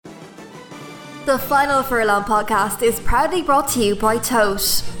The Final Furlong podcast is proudly brought to you by Tote.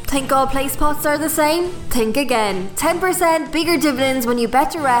 Think all place pots are the same? Think again. 10% bigger dividends when you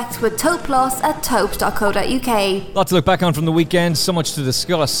bet direct with Tote Plus at tote.co.uk. Lot to look back on from the weekend, so much to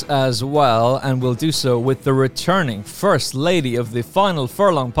discuss as well, and we'll do so with the returning First Lady of the Final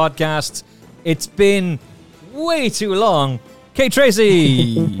Furlong podcast. It's been way too long. Kate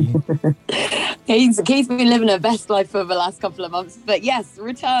Tracy! Kate's been living her best life for the last couple of months, but yes,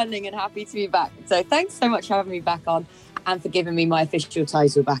 returning and happy to be back. So thanks so much for having me back on and for giving me my official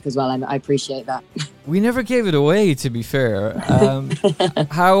title back as well, and I appreciate that. We never gave it away, to be fair.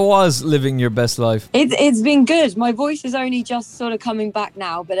 How was living your best life? It's been good. My voice is only just sort of coming back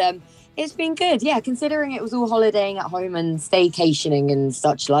now, but it's been good, yeah, considering it was all holidaying at home and staycationing and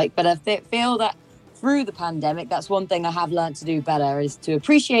such like. But I feel that through the pandemic, that's one thing I have learned to do better, is to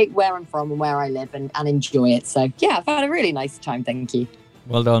appreciate where I'm from and where I live and enjoy it. So yeah, I've had a really nice time, thank you.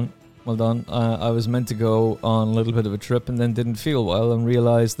 Well done. Well done. I was meant to go on a little bit of a trip and then didn't feel well and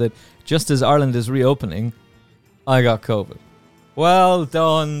realised that just as Ireland is reopening, I got COVID. Well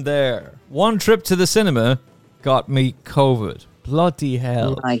done there. One trip to the cinema got me COVID. Bloody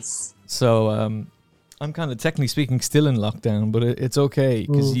hell. Nice. So I'm kind of, technically speaking, still in lockdown, but it's okay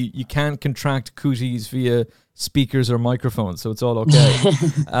because you can't contract cooties via speakers or microphones, so it's all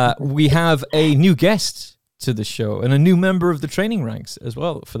okay. We have a new guest to the show and a new member of the training ranks as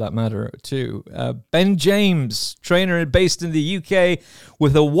well, for that matter, too. Ben James, trainer based in the UK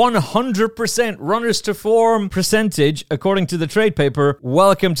with a 100% runners to form percentage, according to the trade paper.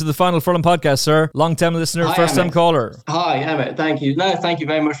 Welcome to the Final Furlong podcast, sir. Long-time listener, Hi, first-time caller. Hi, Emmett. Thank you. No, thank you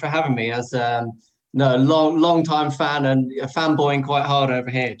very much for having me. As long time fan and fanboying quite hard over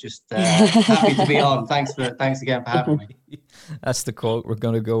here. Just happy to be on. Thanks again for having me. That's the quote we're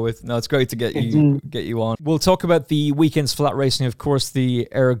going to go with. No, it's great to get you on. We'll talk about the weekend's flat racing, of course, the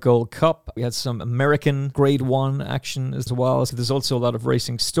Air Gold Cup. We had some American Grade 1 action as well. So there's also a lot of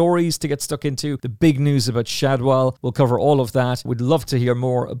racing stories to get stuck into. The big news about Shadwell. We'll cover all of that. We'd love to hear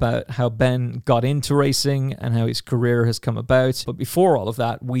more about how Ben got into racing and how his career has come about. But before all of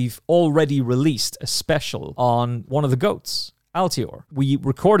that, we've already released a special on one of the GOATs, Altior. We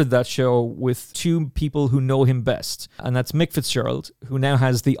recorded that show with two people who know him best, and that's Mick Fitzgerald, who now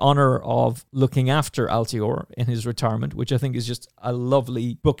has the honour of looking after Altior in his retirement, which I think is just a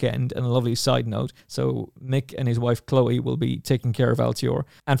lovely bookend and a lovely side note. So Mick and his wife Chloe will be taking care of Altior.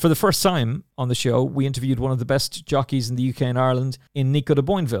 And for the first time on the show, we interviewed one of the best jockeys in the UK and Ireland in Nico de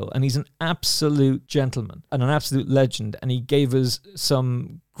Boinville, and he's an absolute gentleman and an absolute legend, and he gave us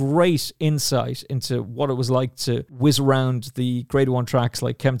some great insight into what it was like to whiz around the Grade 1 tracks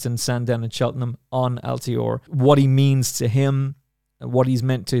like Kempton, Sandown and Cheltenham on Altior, what he means to him, what he's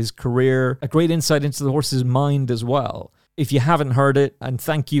meant to his career, a great insight into the horse's mind as well. If you haven't heard it, and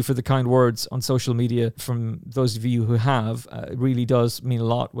thank you for the kind words on social media from those of you who have, it really does mean a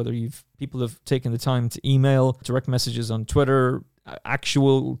lot, whether people have taken the time to email, direct messages on Twitter,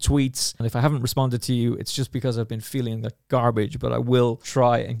 actual tweets, and if I haven't responded to you, it's just because I've been feeling like garbage, but I will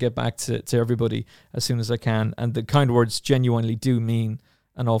try and get back to everybody as soon as I can. And the kind words genuinely do mean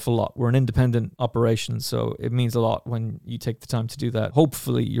an awful lot. We're an independent operation, so it means a lot when you take the time to do that.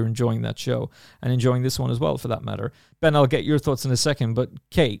 Hopefully you're enjoying that show and enjoying this one as well, for that matter. Ben, I'll get your thoughts in a second, but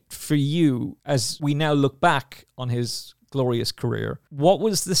Kate, for you, as we now look back on his glorious career, what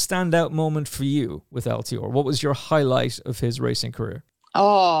was the standout moment for you with Altior? What was your highlight of his racing career?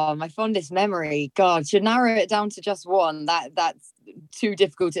 Oh, my fondest memory. God, should narrow it down to just one. That's too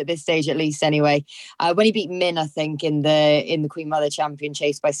difficult at this stage, at least anyway. When he beat Min, I think, in the Queen Mother Champion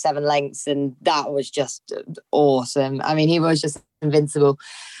Chase by 7 lengths, and that was just awesome. I mean, he was just invincible,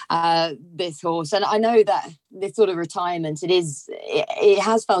 this horse. And I know that this sort of retirement, it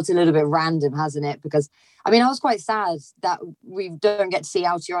has felt a little bit random, hasn't it? Because I mean, I was quite sad that we don't get to see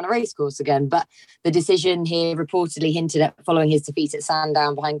Altior on a racecourse again, but the decision here reportedly hinted at following his defeat at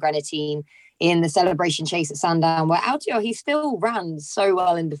Sandown behind Grenadine in the Celebration Chase at Sandown, where Altior, he still ran so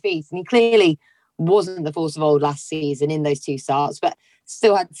well in defeat, and he clearly wasn't the force of old last season in those 2 starts, but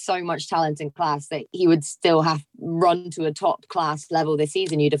still had so much talent and class that he would still have run to a top class level this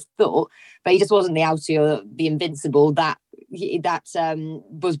season, you'd have thought, but he just wasn't the Altior, the invincible that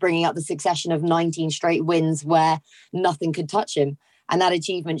was bringing up the succession of 19 straight wins where nothing could touch him. And that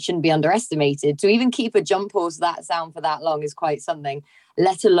achievement shouldn't be underestimated. To even keep a jump horse that sound for that long is quite something,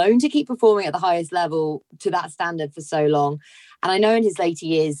 let alone to keep performing at the highest level to that standard for so long. And I know in his later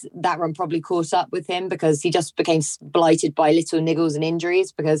years, that run probably caught up with him because he just became blighted by little niggles and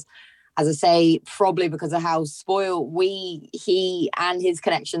injuries because, as I say, probably because of how spoiled he and his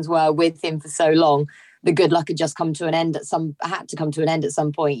connections were with him for so long. the good luck had just come to an end had to come to an end at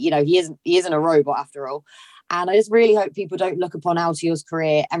some point. You know, he isn't a robot after all. And I just really hope people don't look upon Altior's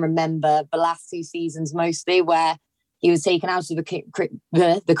career and remember the last 2 seasons mostly, where he was taken out of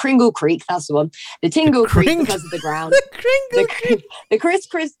the Kringle Creek. That's the one. The Tingle Creek because of the ground. The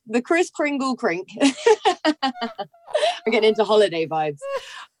Chris Kringle Creek. We're getting into holiday vibes.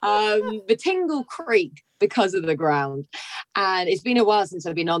 The Tingle Creek because of the ground. And it's been a while since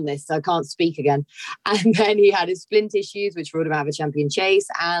I've been on this, so I can't speak again. And then he had his splint issues, which ruled him out of a champion chase,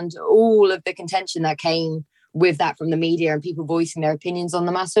 and all of the contention that came with that from the media and people voicing their opinions on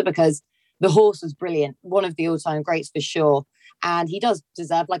the matter, because the horse was brilliant, one of the all-time greats for sure. And he does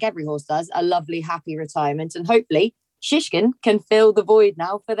deserve, like every horse does, a lovely, happy retirement. And hopefully Shishkin can fill the void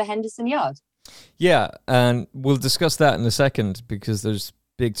now for the Henderson Yard. Yeah, and we'll discuss that in a second, because there's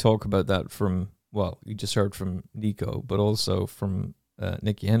big talk about that from, well, you just heard from Nico, but also from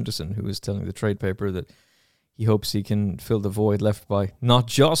Nicky Henderson, who is telling the trade paper that he hopes he can fill the void left by not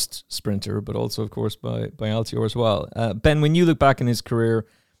just Sprinter, but also, of course, by Altior as well. Ben, when you look back in his career,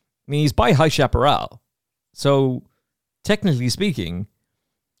 I mean, he's by High Chaparral, so technically speaking,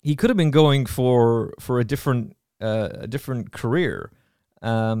 he could have been going for a different career.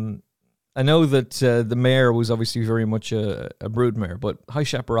 I know that the mare was obviously very much a brood mare, but High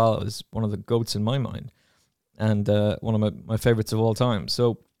Chaparral is one of the goats in my mind, and one of my favorites of all time.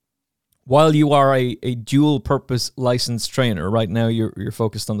 So while you are a dual-purpose licensed trainer, right now you're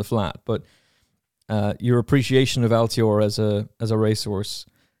focused on the flat, but your appreciation of Altior as a racehorse,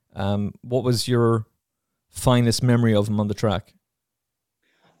 what was your finest memory of him on the track?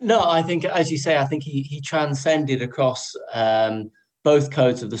 No, I think, as you say, I think he transcended across both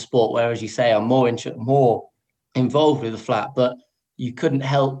codes of the sport, where, as you say, I'm more involved with the flat, but you couldn't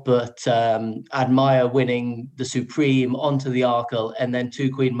help but admire winning the Supreme, onto the Arkle, and then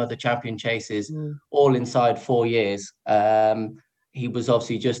 2 Queen Mother Champion chases, all inside 4 years. He was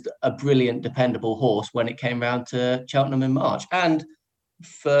obviously just a brilliant, dependable horse when it came round to Cheltenham in March, and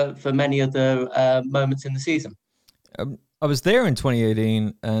for many other moments in the season. I was there in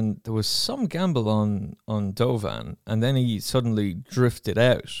 2018, and there was some gamble on Dovan, and then he suddenly drifted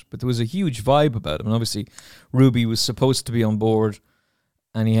out. But there was a huge vibe about him, and obviously Ruby was supposed to be on board,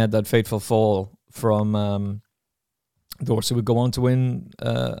 and he had that fateful fall from the horse who would go on to win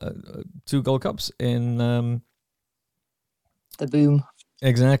 2 Gold Cups in the Boom.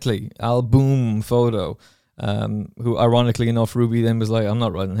 Exactly, Al Boom Photo. Who, ironically enough, Ruby then was like, I'm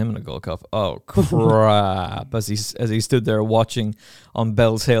not riding him in a Gold Cup. Oh, crap. as he stood there watching on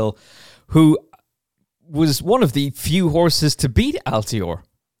Bell's Hill, who was one of the few horses to beat Altior.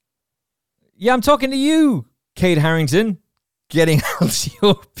 Yeah, I'm talking to you, Kate Harrington, getting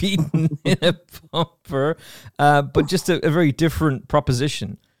Altior beaten in a bumper, but just a very different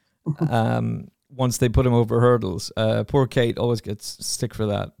proposition once they put him over hurdles. Poor Kate always gets stick for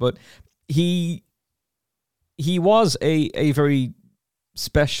that. But he was a very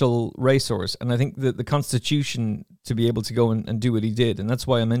special racehorse, and I think that the constitution to be able to go and do what he did, and that's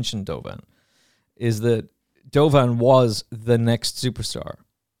why I mentioned Dovan, is that Dovan was the next superstar.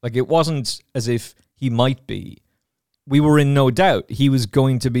 Like, it wasn't as if he might be. We were in no doubt he was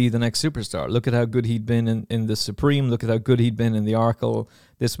going to be the next superstar. Look at how good he'd been in the Supreme. Look at how good he'd been in the Arkle.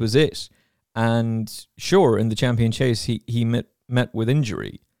 This was it. And sure, in the champion chase, he met with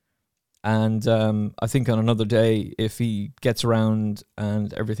injury. And I think on another day, if he gets around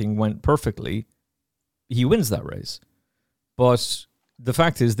and everything went perfectly, he wins that race. But the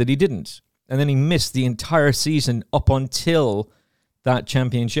fact is that he didn't. And then he missed the entire season up until that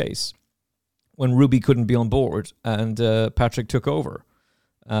champion chase, when Ruby couldn't be on board and Patrick took over,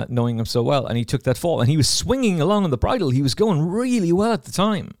 knowing him so well. And he took that fall. And he was swinging along on the bridle. He was going really well at the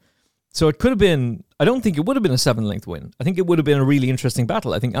time. So it could have been, I don't think it would have been a 7-length win. I think it would have been a really interesting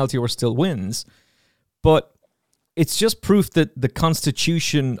battle. I think Altior still wins. But it's just proof that the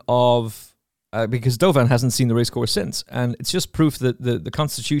constitution of, because Dovan hasn't seen the racecourse since, and it's just proof that the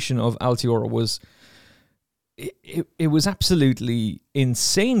constitution of Altior was, it was absolutely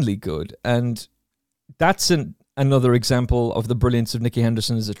insanely good. And that's another example of the brilliance of Nicky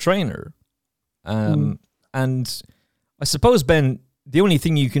Henderson as a trainer. And I suppose, Ben, the only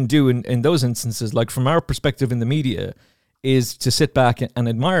thing you can do in those instances, like from our perspective in the media, is to sit back and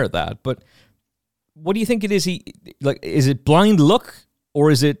admire that. But what do you think it is? Is it blind luck,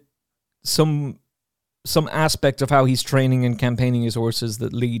 or is it some aspect of how he's training and campaigning his horses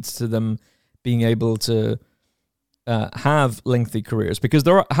that leads to them being able to have lengthy careers? Because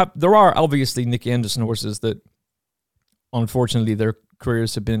there are obviously Nicky Henderson horses that, unfortunately, their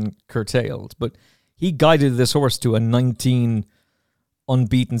careers have been curtailed. But he guided this horse to a 19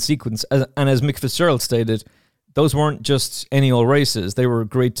 unbeaten sequence. And as Mick Fitzgerald stated, those weren't just any old races. They were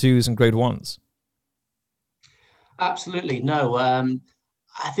grade 2s and grade 1s. Absolutely. No,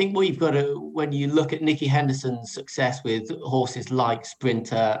 I think what you've got to, when you look at Nicky Henderson's success with horses like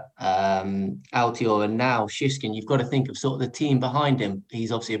Sprinter, Altior, and now Shishkin, you've got to think of sort of the team behind him.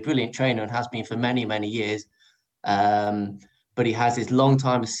 He's obviously a brilliant trainer and has been for many, many years. But he has his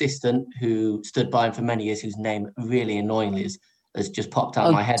longtime assistant who stood by him for many years, whose name really annoyingly has just popped out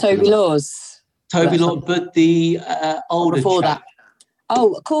of my head. Toby Laws. Toby Laws, but the older before chap. that.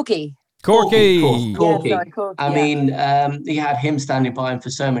 Oh, Corky. Corky. Yeah, sorry, Corky. I mean, he had him standing by him for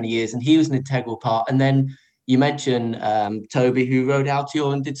so many years, and he was an integral part. And then you mentioned Toby, who rode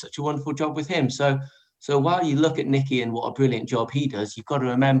Altior and did such a wonderful job with him. So while you look at Nicky and what a brilliant job he does, you've got to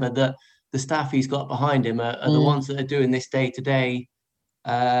remember that the staff he's got behind him are the ones that are doing this day-to-day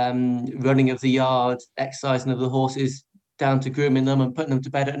running of the yard, exercising of the horses, down to grooming them and putting them to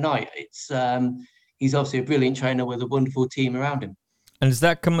bed at night. It's he's obviously a brilliant trainer with a wonderful team around him. And does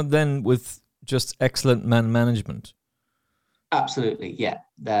that come then with just excellent man management? Absolutely, yeah.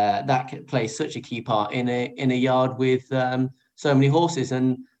 That plays such a key part in a yard with so many horses,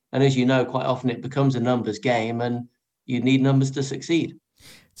 and as you know, quite often it becomes a numbers game, and you need numbers to succeed.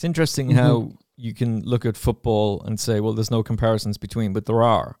 It's interesting how you can look at football and say, well, there's no comparisons between, but there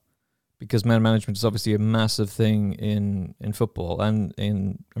are, because man management is obviously a massive thing in football and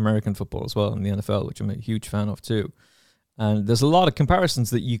in American football as well, in the NFL, which I'm a huge fan of too. And there's a lot of comparisons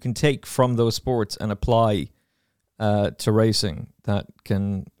that you can take from those sports and apply to racing that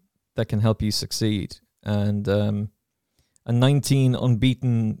can help you succeed. And a 19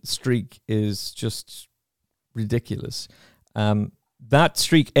 unbeaten streak is just ridiculous. That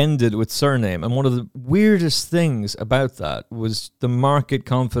streak ended with Surname, and one of the weirdest things about that was the market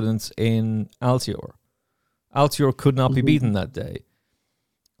confidence in Altior. Altior could not be beaten that day.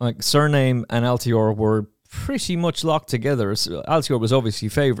 Like, Surname and Altior were pretty much locked together. Altior was obviously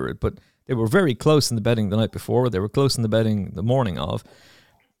favourite, but they were very close in the betting the night before. They were close in the betting the morning of.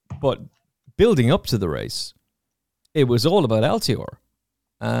 But building up to the race, it was all about Altior.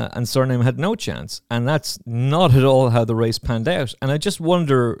 And Surname had no chance. And that's not at all how the race panned out. And I just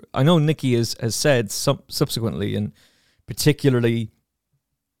wonder, I know Nicky has said subsequently, and particularly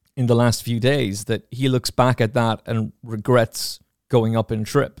in the last few days, that he looks back at that and regrets going up in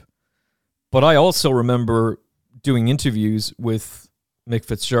trip. But I also remember doing interviews with Mick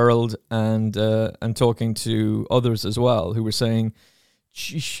Fitzgerald and talking to others as well who were saying,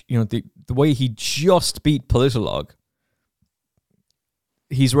 you know, the way he just beat Politolog,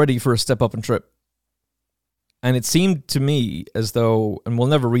 he's ready for a step up and trip. And it seemed to me as though, and we'll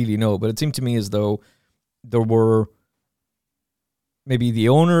never really know, but it seemed to me as though there were, maybe the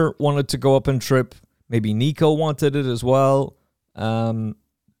owner wanted to go up and trip, maybe Nico wanted it as well,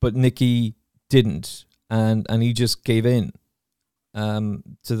 but Nicky didn't, and he just gave in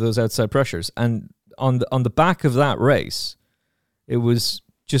to those outside pressures. And on the back of that race, it was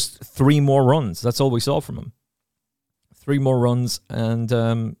just 3 more runs. That's all we saw from him. 3 more runs,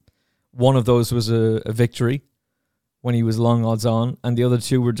 and one of those was a victory when he was long odds on, and the other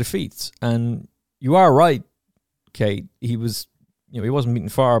 2 were defeats. And you are right, Kate. He was, he wasn't beaten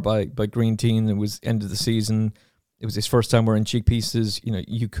far by Green Teen. It was end of the season. It was his first time wearing cheek pieces.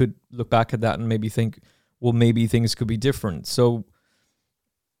 You could look back at that and maybe think, well, maybe things could be different. So,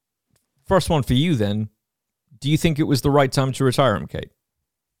 first one for you then. Do you think it was the right time to retire him, Kate?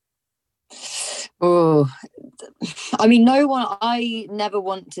 Oh, I mean, I never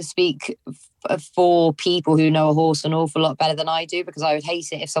want to speak for people who know a horse an awful lot better than I do, because I would hate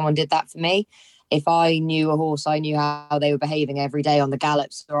it if someone did that for me. If I knew a horse, I knew how they were behaving every day on the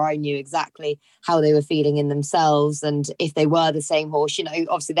gallops, or I knew exactly how they were feeling in themselves. And if they were the same horse,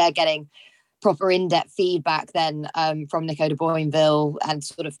 obviously they're getting proper in-depth feedback then from Nico de Boinville, and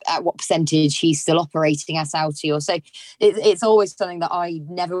sort of at what percentage he's still operating at Altior. So it's always something that I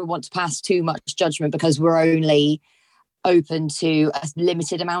never want to pass too much judgment, because we're only open to a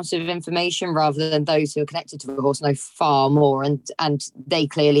limited amount of information, rather than those who are connected to the horse know far more, and they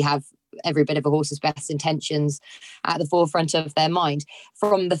clearly have every bit of a horse's best intentions at the forefront of their mind.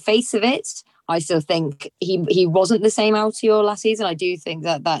 From the face of it, I still think he wasn't the same Altior last season. I do think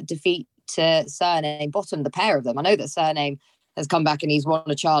that defeat to Surname bottomed the pair of them. I know that Surname has come back and he's won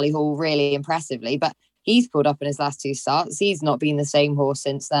a Charlie Hall really impressively, but he's pulled up in his last 2 starts. He's not been the same horse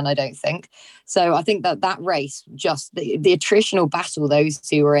since then, I don't think. So I think that race, just the attritional battle those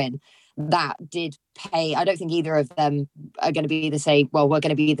 2 were in, that did pay. I don't think either of them are going to be the same. Well, we're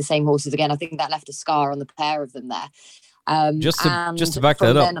going to be the same horses again. I think that left a scar on the pair of them there. Just to back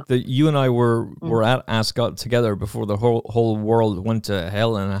that up, you and I were at Ascot together before the whole world went to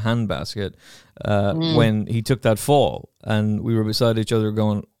hell in a handbasket when he took that fall, and we were beside each other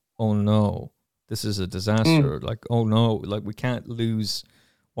going, "Oh no, this is a disaster!" Like, "Oh no, like we can't lose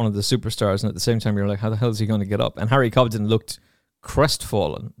one of the superstars." And at the same time, you're like, "How the hell is he going to get up?" And Harry Cobden looked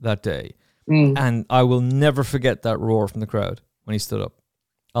crestfallen that day, and I will never forget that roar from the crowd when he stood up.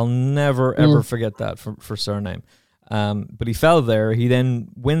 I'll never ever forget that for Surname. But he fell there. He then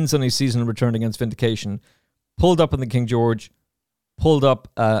wins on his season return against Vindication, pulled up in the King George, pulled up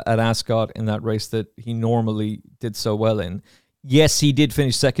at Ascot in that race that he normally did so well in. Yes, he did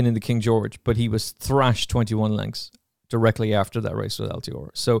finish second in the King George, but he was thrashed 21 lengths directly after that race with Altior.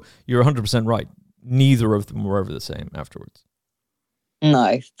 So you're 100% right. Neither of them were ever the same afterwards.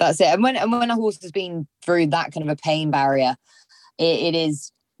 No, that's it. And when a horse has been through that kind of a pain barrier, it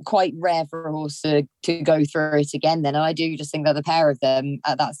is quite rare for a horse to go through it again then. And I do just think that the pair of them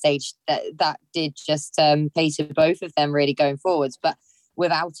at that stage, that did just pay to both of them really going forwards. But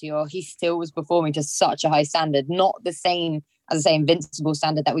with Altior, he still was performing to such a high standard, not the same, as I say, invincible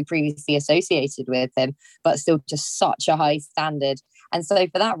standard that we previously associated with him, but still just such a high standard. And so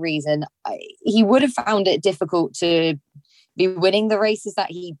for that reason, he would have found it difficult to be winning the races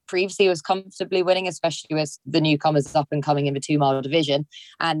that he previously was comfortably winning, especially with the newcomers up and coming in the 2 mile division.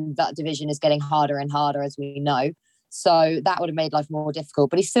 And that division is getting harder and harder, as we know. So that would have made life more difficult.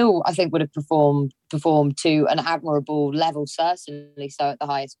 But he still, I think, would have performed to an admirable level, certainly so at the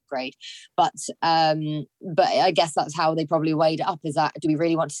highest grade. But I guess that's how they probably weighed it up, is that, do we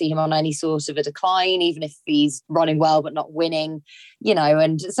really want to see him on any sort of a decline, even if he's running well but not winning? You know,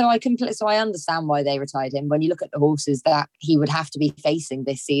 and so I understand why they retired him. When you look at the horses that he would have to be facing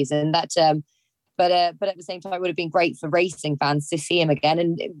this season, but at the same time, it would have been great for racing fans to see him again,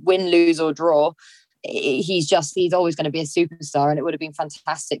 and win, lose or draw, he's always going to be a superstar, and it would have been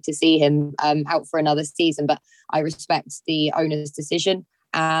fantastic to see him out for another season. But I respect the owner's decision,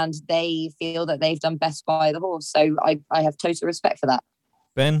 and they feel that they've done best by the horse. So I have total respect for that.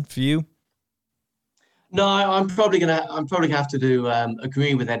 Ben, for you? No, I'm probably gonna have to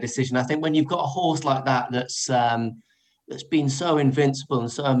agree with their decision. I think when you've got a horse like that that's been so invincible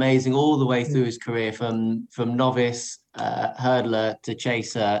and so amazing all the way through his career, from novice hurdler to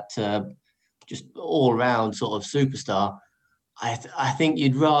chaser to just all round sort of superstar, I think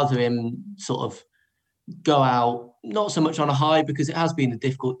you'd rather him sort of go out, not so much on a high, because it has been a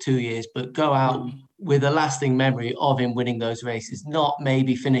difficult 2 years, but go out with a lasting memory of him winning those races, not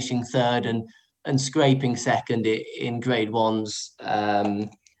maybe finishing third and scraping second in grade ones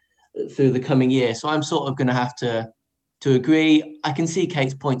through the coming year. So I'm sort of going to have to agree. I can see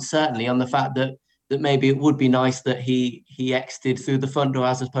Kate's point certainly on the fact that maybe it would be nice that he exited through the front door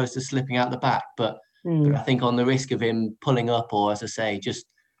as opposed to slipping out the back. But I think on the risk of him pulling up, or as I say, just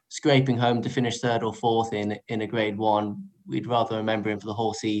scraping home to finish third or fourth in a grade one, we'd rather remember him for the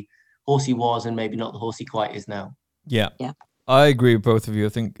horse he was, and maybe not the horse he quite is now. Yeah. I agree with both of you. I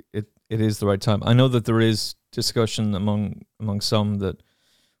think it is the right time. I know that there is discussion among some that,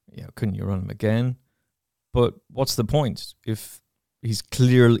 couldn't you run him again? But what's the point if he's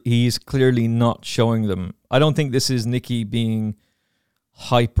clearly not showing them? I don't think this is Nicky being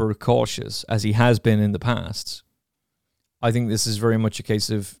hyper cautious as he has been in the past. I think this is very much a case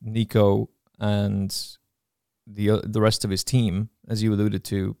of Nico and the rest of his team, as you alluded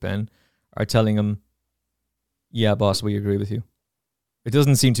to, Ben, are telling him, "Yeah, boss, we agree with you." It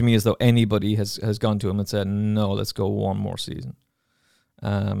doesn't seem to me as though anybody has gone to him and said, "No, let's go one more season."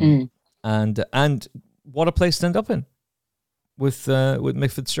 And what a place to end up in with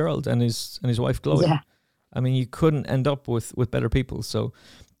Mick Fitzgerald and his wife Chloe. Yeah. I mean, you couldn't end up with better people. So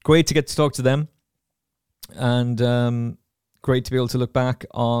great to get to talk to them, and great to be able to look back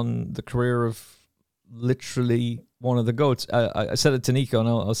on the career of literally one of the GOATs. I said it to Nico, and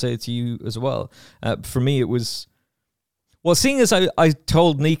I'll say it to you as well. For me, it was, well, seeing as I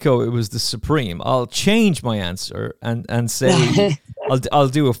told Nico it was the Supreme, I'll change my answer and say I'll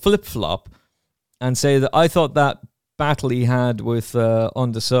do a flip-flop and say that I thought that battle he had with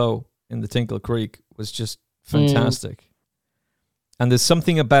Undeso in the Tinkle Creek was just fantastic. And there's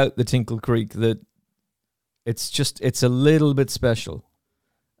something about the Tinkle Creek that it's a little bit special,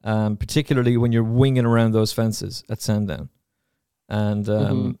 particularly when you're winging around those fences at Sandown.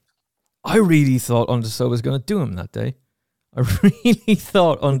 And I really thought Undeso was going to do him that day. I really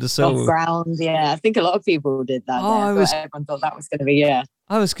thought Undeso... ground, yeah. I think a lot of people did that. Everyone thought that was going to be, I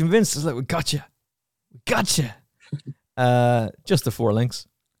was convinced. I was like, we got you. Just the 4 lengths.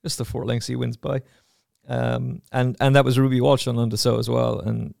 Just the 4 lengths he wins by. And that was Ruby Walsh on Undeso as well.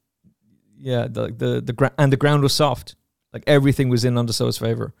 And yeah, the ground was soft. Like everything was in Undersow's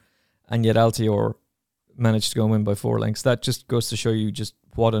favour, and yet Altior managed to go and win by 4 lengths. That just goes to show you just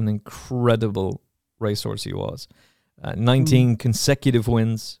what an incredible racehorse he was. 19 consecutive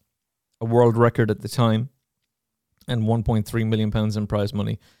wins, a world record at the time, and £1.3 million in prize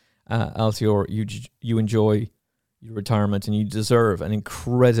money. Altior, you enjoy your retirement, and you deserve an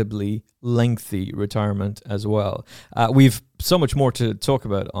incredibly lengthy retirement as well. We've so much more to talk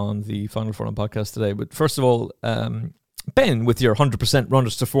about on the Final Furlong podcast today, but first of all, Ben, with your 100%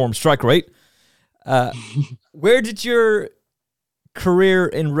 runners to form strike rate, where did your career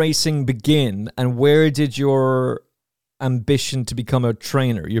in racing begin, and where did your ambition to become a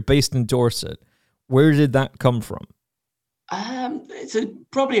trainer? You're based in Dorset. Where did that come from? It's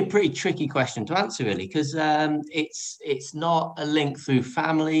probably a pretty tricky question to answer, really, because it's not a link through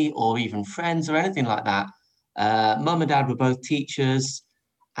family or even friends or anything like that. Mum and Dad were both teachers,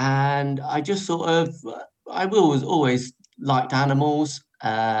 and I just I always liked animals.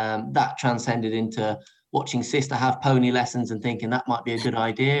 That transcended into watching sister have pony lessons and thinking that might be a good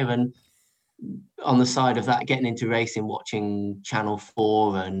idea. And on the side of that, getting into racing, watching Channel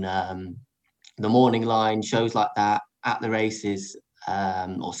 4 and the Morning Line, shows like that at the races,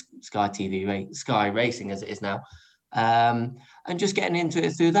 or Sky TV, Sky Racing as it is now. And just getting into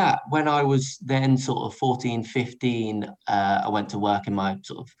it through that. When I was then sort of 14, 15, I went to work in my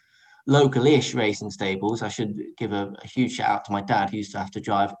sort of local-ish racing stables. I should give a huge shout out to my dad, who used to have to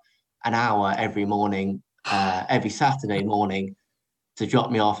drive an hour every morning, every Saturday morning, to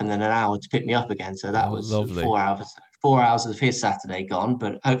drop me off, and then an hour to pick me up again. So that was lovely. 4 hours of his Saturday gone,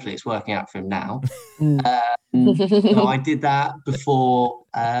 but hopefully it's working out for him now. I did that before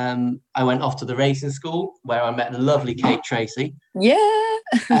I went off to the racing school, where I met the lovely Kate Tracy. Yeah.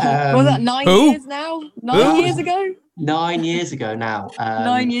 Was that 9 years now? 9 years ago? 9 years ago now.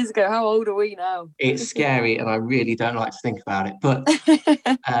 9 years ago. How old are we now? It's scary, and I really don't like to think about it. But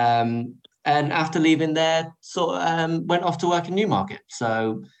and after leaving there, went off to work in Newmarket.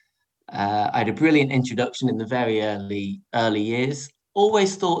 So I had a brilliant introduction in the very early years.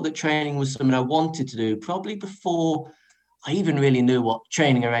 Always thought that training was something I wanted to do, probably before I even really knew what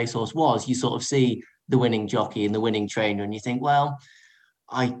training a racehorse was. You sort of see the winning jockey and the winning trainer, and you think, well,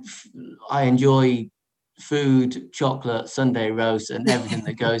 I enjoy food, chocolate, Sunday roast, and everything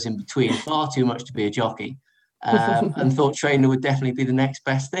that goes in between far too much to be a jockey, and thought trainer would definitely be the next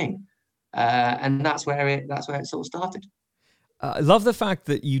best thing. And that's where it sort of started. I love the fact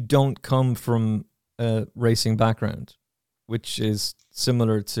that you don't come from a racing background, which is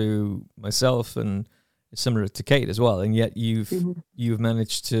similar to myself and similar to Kate as well. And yet you've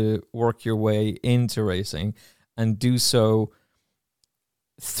managed to work your way into racing and do so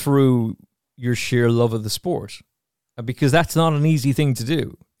through your sheer love of the sport, because that's not an easy thing to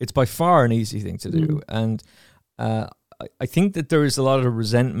do. It's by far an easy thing to do. And I think that there is a lot of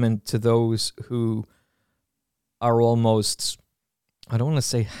resentment to those who are almost, I don't want to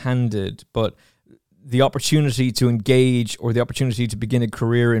say handed, but the opportunity to engage or the opportunity to begin a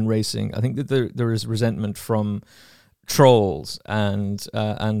career in racing. I think that there is resentment from trolls and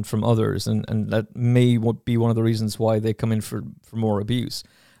from others, and that may be one of the reasons why they come in for more abuse.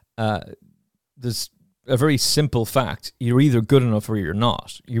 There's a very simple fact: you're either good enough or you're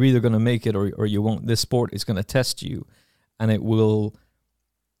not. You're either going to make it or you won't. This sport is going to test you, and it'll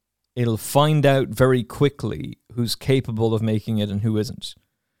find out very quickly who's capable of making it and who isn't.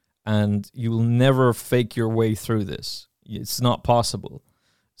 And you will never fake your way through this. It's not possible.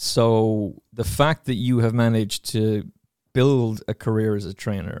 So the fact that you have managed to build a career as a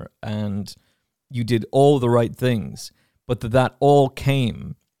trainer, and you did all the right things, but that all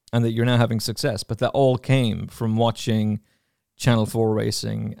came, and that you're now having success, but that all came from watching Channel 4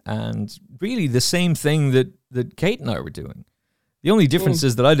 racing, and really the same thing that Kate and I were doing. The only difference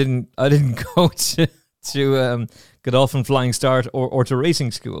is that I didn't go to Godolphin Flying Start or to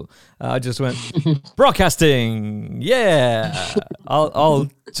racing school. I just went broadcasting. Yeah, I'll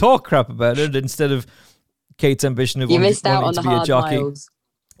talk crap about it instead of Kate's ambition of wanting to be a jockey. Miles.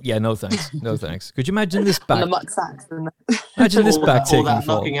 Yeah, no thanks. No thanks. Could you imagine this back? The muck sacks. Imagine this back taking all that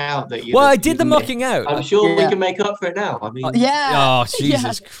fall. Mucking out that you. Well, I did the mucking out. I'm sure we can make up for it now. I mean, Oh,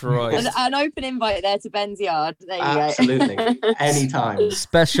 Jesus Christ! An open invite there to Ben's yard. There you Absolutely. go. Anytime.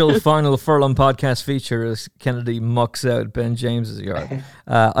 Special Final Furlong podcast feature as Kennedy mucks out Ben James's yard.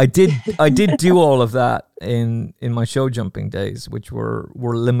 I did do all of that in my show jumping days, which were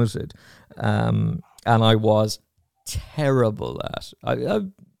limited, and I was terrible at.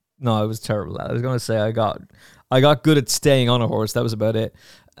 I was terrible at. I was going to say I got good at staying on a horse. That was about it.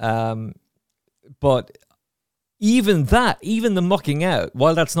 But even the mucking out,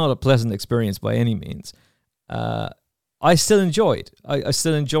 while that's not a pleasant experience by any means, I still enjoyed. I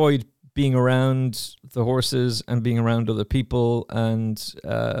still enjoyed being around the horses and being around other people and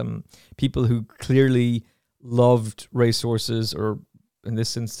people who clearly loved racehorses, or in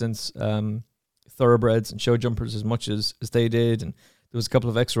this instance, thoroughbreds and show jumpers as much as they did. And there was a couple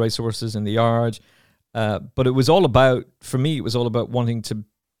of ex-racehorses in the yard. But it was all about, for me, it was all about wanting to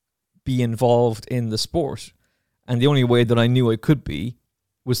be involved in the sport. And the only way that I knew I could be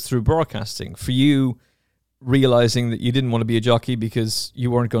was through broadcasting. For you, realizing that you didn't want to be a jockey because you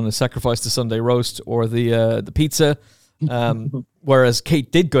weren't going to sacrifice the Sunday roast or the pizza, whereas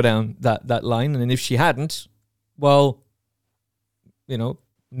Kate did go down that line, and if she hadn't, well,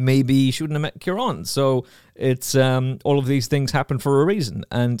 maybe she wouldn't have met Kieran. So it's all of these things happen for a reason.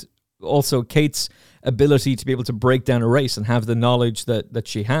 And also Kate's ability to be able to break down a race and have the knowledge that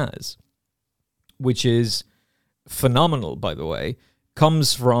she has, which is phenomenal, by the way,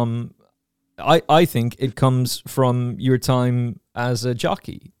 comes from, I think it comes from your time as a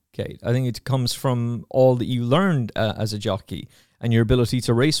jockey, Kate. I think it comes from all that you learned as a jockey, and your ability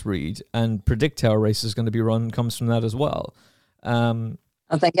to race read and predict how a race is going to be run comes from that as well. I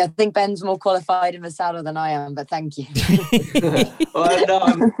think Ben's more qualified in the saddle than I am, but thank you. Well, no,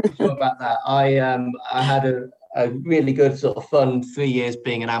 I'm sure about that. I had a really good sort of fun 3 years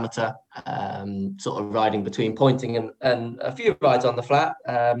being an amateur, sort of riding between pointing and a few rides on the flat,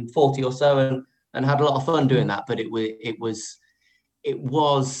 40 or so, and had a lot of fun doing that. But it was,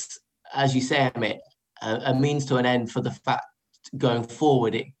 as you say, Amit, a means to an end for the fact going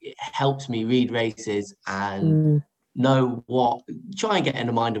forward. It helps me read races and know try and get in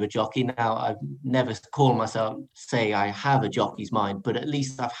the mind of a jockey. Now, I've never called myself, say I have a jockey's mind, but at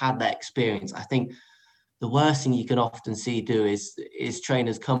least I've had that experience. I think the worst thing you can often see do is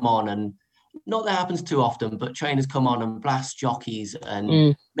trainers come on, and not that happens too often, but trainers come on and blast jockeys,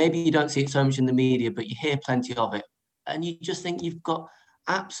 and maybe you don't see it so much in the media, but you hear plenty of it, and you just think you've got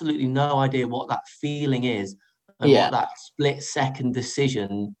absolutely no idea what that feeling is and what that split second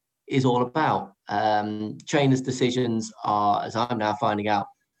decision is all about. Trainers' decisions are, as I'm now finding out,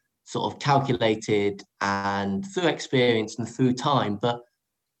 sort of calculated and through experience and through time. But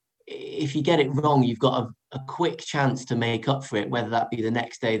if you get it wrong, you've got a quick chance to make up for it, whether that be the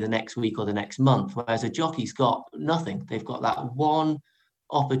next day, the next week, or the next month. Whereas a jockey's got nothing. They've got that one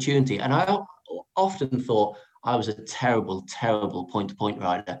opportunity. And I often thought I was a terrible, terrible point-to-point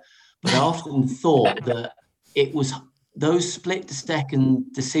rider. But I often thought that it was those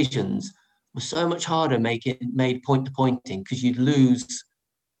split-second decisions were so much harder made point-to-pointing, because you'd lose.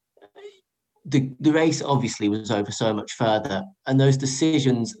 The race obviously was over so much further, and those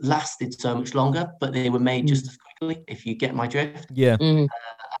decisions lasted so much longer, but they were made just as quickly, if you get my drift. Yeah.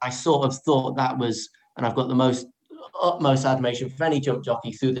 I sort of thought that was, and I've got the utmost admiration for any jump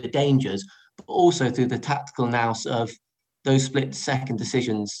jockey through the dangers, but also through the tactical nous of those split-second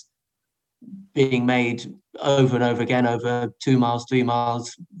decisions being made over and over again over 2 miles, 3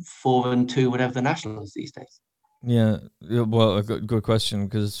 miles, 4 and 2, whatever the national is these days. Yeah, well, a good question,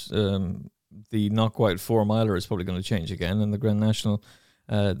 because the not quite 4 miler is probably going to change again, and the Grand National,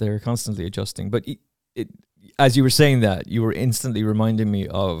 they're constantly adjusting. But it, as you were saying that, you were instantly reminding me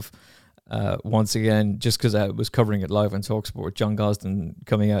of, once again, just because I was covering it live on TalkSport, John Gosden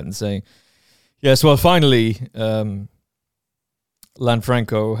coming out and saying, yes, well, finally,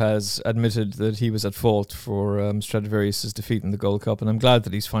 Lanfranco has admitted that he was at fault for Stradivarius' defeat in the Gold Cup, and I'm glad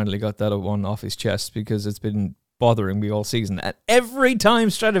that he's finally got that one off his chest, because it's been bothering me all season. And every time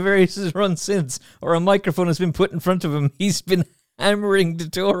Stradivarius has run since, or a microphone has been put in front of him, he's been hammering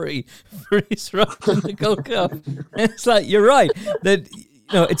Dettori for his run in the Gold Cup. And it's like, you're right, that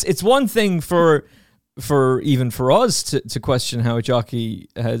it's one thing for even for us to question how a jockey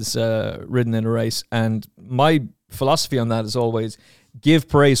has ridden in a race, and my philosophy on that is always give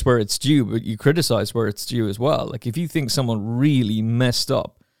praise where it's due, but you criticize where it's due as well. Like, if you think someone really messed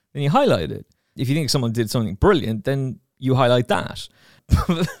up, then you highlight it. If you think someone did something brilliant, then you highlight that.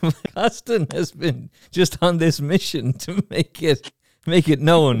 Aston has been just on this mission to make it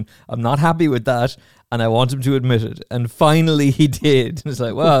known, I'm not happy with that, and I want him to admit it. And finally he did. It's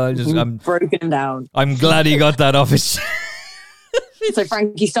like, well, I'm broken down. I'm glad he got that off his So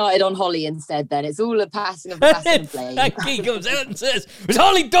Frankie started on Holly instead then. It's all a passing of the passing blame. Frankie comes out and says, it's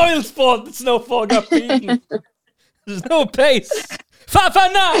Holly Doyle's fault that Snowfall got beaten. There's no pace. Fafa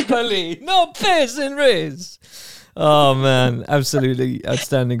Napoli! No pace in race. Oh, man. Absolutely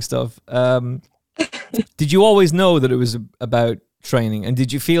outstanding stuff. Did you always know that it was about training? And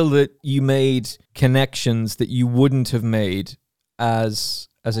did you feel that you made connections that you wouldn't have made as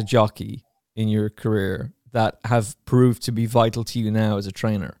a jockey in your career that have proved to be vital to you now as a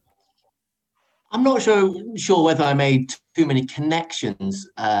trainer? I'm not sure whether I made too many connections,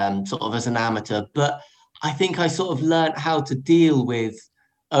 sort of as an amateur, but I think I sort of learned how to deal with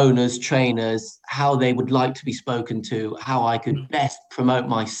owners, trainers, how they would like to be spoken to, how I could best promote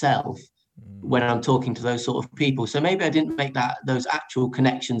myself when I'm talking to those sort of people. So maybe I didn't make those actual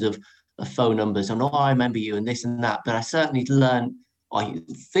connections of phone numbers and, oh, I remember you and this and that, but I certainly learned, I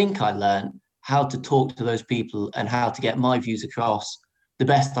think I learned how to talk to those people and how to get my views across the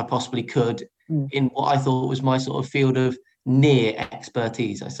best I possibly could in what I thought was my sort of field of near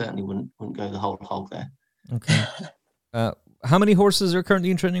expertise. I certainly wouldn't go the whole hog there. Okay. How many horses are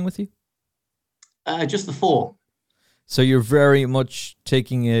currently in training with you? Just the 4. So you're very much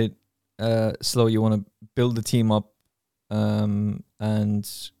taking it slow. You want to build the team up, and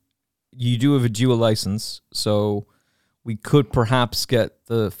you do have a dual license, so we could perhaps get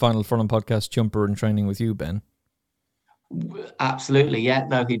the Final Furlong podcast jumper in training with you, Ben. Absolutely, yeah.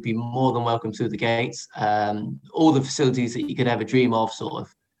 No, he'd be more than welcome through the gates. All the facilities that you could ever dream of, sort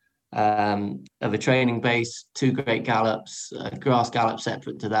of a training base, 2 great gallops, grass gallop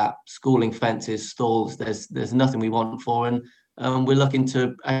separate to that, schooling, fences, stalls. There's nothing we want for, and we're looking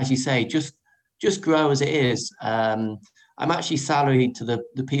to, as you say, just grow as it is. I'm actually salaried to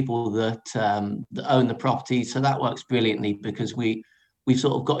the people that own the property, so that works brilliantly because we've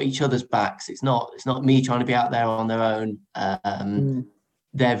sort of got each other's backs. It's not me trying to be out there on their own.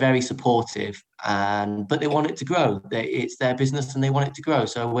 They're very supportive, but they want it to grow. It's their business and they want it to grow.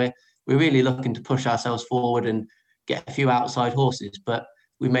 So we're really looking to push ourselves forward and get a few outside horses. But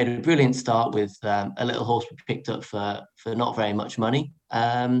we made a brilliant start with a little horse we picked up for not very much money.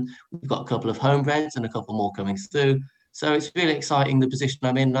 We've got a couple of homebreds and a couple more coming through. So it's really exciting, the position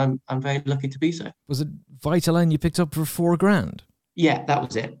I'm in. I'm very lucky to be so. Was it Vitaline you picked up for $4,000? Yeah, that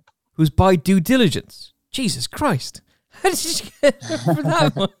was it. Who's by due diligence? Jesus Christ. How did you get it for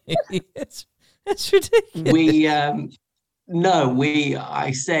that money? It's ridiculous.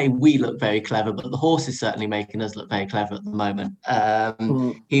 I say we look very clever, but the horse is certainly making us look very clever at the moment.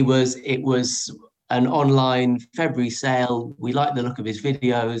 It was an online February sale. We liked the look of his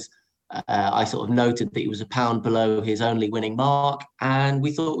videos. I sort of noted that he was £1 below his only winning mark, and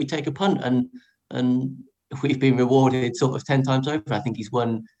we thought we'd take a punt, and we've been rewarded sort of 10 times over. I think he's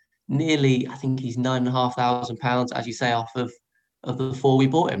won nearly, I think he's £9,500, as you say, off of the 4 we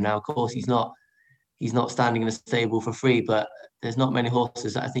bought him. Now, of course, he's not standing in a stable for free, but there's not many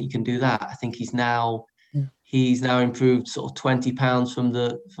horses that I think you can do that. I think he's now improved sort of £20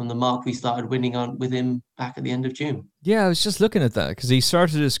 from the mark we started winning on with him back at the end of June. Yeah, I was just looking at that because he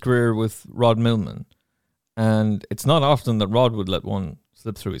started his career with Rod Millman, and it's not often that Rod would let one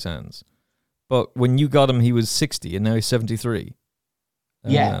slip through his hands. But when you got him, he was 60, and now he's 73.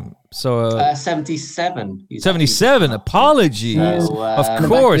 Yeah. 77. 77. Apologies. So, of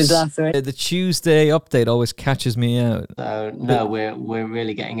course. The Tuesday update always catches me out. So no, we're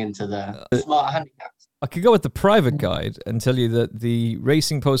really getting into the smart handicaps. I could go with the private guide and tell you that the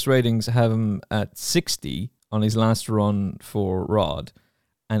Racing Post ratings have him at 60 on his last run for Rod,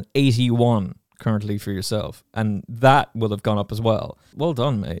 and 81 currently for yourself, and that will have gone up as well. Well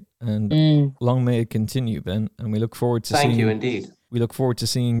done, mate, and long may it continue, Ben. And we look forward to Thank you indeed. We look forward to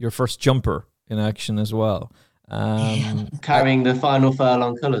seeing your first jumper in action as well. Carrying the Final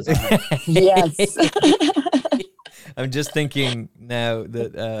Furlong colours. Yes. I'm just thinking now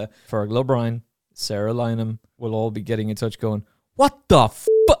that Fergal O'Brien, Sarah Lynham will all be getting in touch going, what the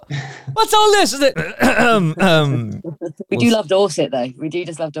what's all this? We do love Dorset, though. We do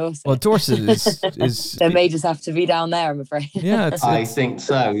just love Dorset. Well, Dorset is they may just have to be down there, I'm afraid. Yeah, I think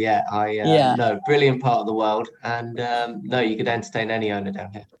so. Yeah, no, brilliant part of the world, and no, you could entertain any owner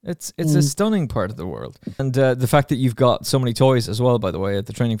down here. It's a stunning part of the world, and the fact that you've got so many toys as well, by the way, at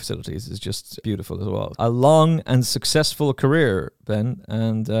the training facilities is just beautiful as well. A long and successful career, Ben,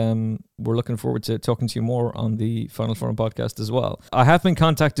 and we're looking forward to talking to you more on the Final Furlong podcast as well. I have been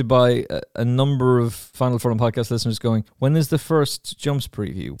contacted by a number of Final Furlong podcast listeners going, when is the first jumps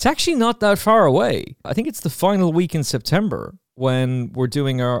preview? It's actually not that far away. I think it's the final week in September when we're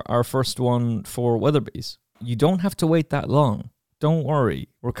doing our first one for Weatherby's. You don't have to wait that long. Don't worry.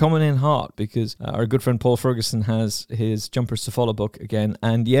 We're coming in hot because our good friend Paul Ferguson has his Jumpers to Follow book again.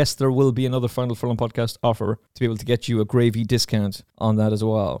 And yes, there will be another Final Furlong podcast offer to be able to get you a gravy discount on that as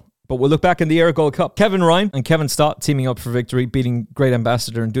well. But we'll look back in the Air Gold Cup. Kevin Ryan and Kevin Stott teaming up for victory, beating Great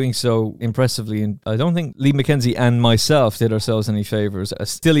Ambassador and doing so impressively. And I don't think Lee McKenzie and myself did ourselves any favours.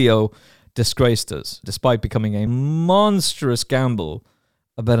 Astilio disgraced us, despite becoming a monstrous gamble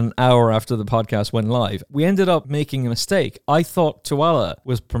about an hour after the podcast went live. We ended up making a mistake. I thought Tuala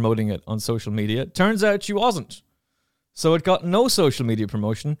was promoting it on social media. Turns out she wasn't. So it got no social media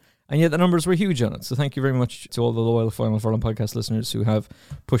promotion, and yet the numbers were huge on it. So thank you very much to all the loyal Final Furlong podcast listeners who have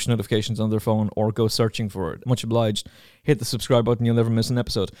push notifications on their phone or go searching for it. Much obliged. Hit the subscribe button. You'll never miss an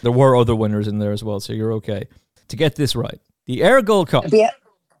episode. There were other winners in there as well, so you're okay. To get this right, the Air Gold Cup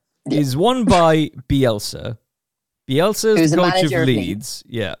is won by Bielsa. Bielsa is the coach of Leeds.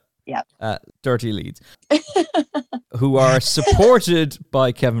 Yeah. Dirty Leeds. Who are supported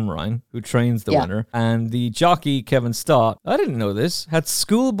by Kevin Ryan, who trains the winner. And the jockey, Kevin Stott, I didn't know this, had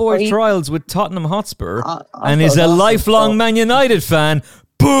schoolboy trials with Tottenham Hotspur and is a lifelong Man United fan.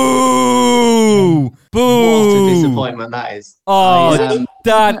 Boo! Boo! What a disappointment that is. Oh,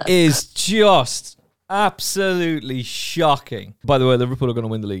 that is just absolutely shocking. By the way, Liverpool are going to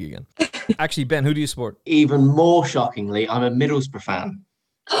win the league again. Actually, Ben, who do you support? Even more shockingly, I'm a Middlesbrough fan.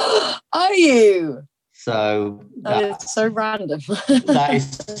 Are you? So that is so random. That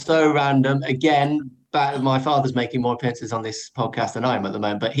is so random. Again, my father's making more appearances on this podcast than I am at the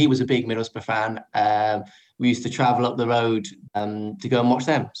moment, but he was a big Middlesbrough fan. We used to travel up the road to go and watch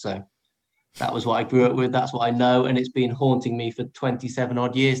them. So that was what I grew up with. That's what I know. And it's been haunting me for 27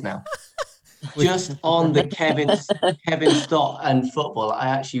 odd years now. Just on the Kevin Stott and football, I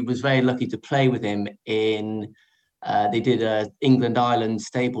actually was very lucky to play with him in... they did a England-Ireland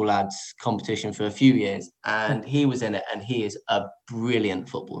stable lads competition for a few years, and he was in it, and he is a brilliant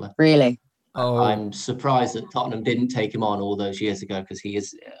footballer. Really? I'm surprised that Tottenham didn't take him on all those years ago, because he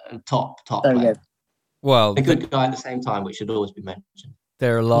is a top player. Good. Well, a good guy at the same time, which should always be mentioned.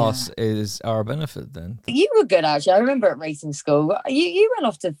 Their loss is our benefit then. You were good, actually. I remember at racing school, you went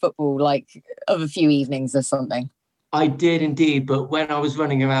off to football like of a few evenings or something. I did indeed, but when I was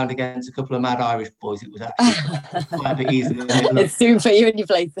running around against a couple of mad Irish boys, it was actually quite a bit easier than it looked. It's soon for you in your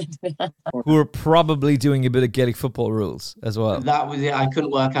place. Who were probably doing a bit of Gaelic football rules as well. That was it. I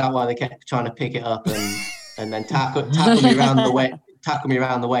couldn't work out why they kept trying to pick it up and then tackle me around the way. Tackle me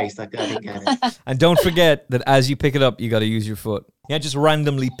around the waist. I didn't get it. And don't forget that as you pick it up, you got to use your foot. You can't just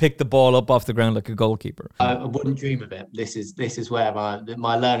randomly pick the ball up off the ground like a goalkeeper. I wouldn't dream of it. This is where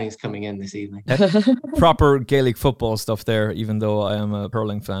my learning is coming in this evening. Proper Gaelic football stuff there, even though I am a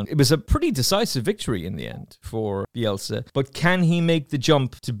hurling fan. It was a pretty decisive victory in the end for Bielsa. But can he make the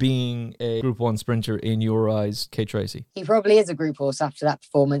jump to being a Group 1 sprinter in your eyes, Kate Tracy? He probably is a group horse after that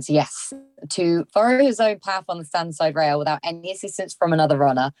performance, yes. To follow his own path on the standside rail without any assistance from another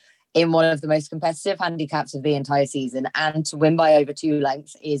runner in one of the most competitive handicaps of the entire season, and to win by over 2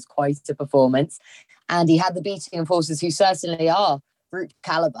 lengths is quite a performance. And he had the beating of horses who certainly are group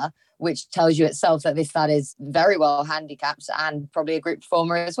caliber, which tells you itself that that is very well handicapped and probably a group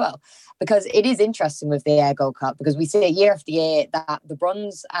performer as well. Because it is interesting with the Air Gold Cup, because we see it year after year that the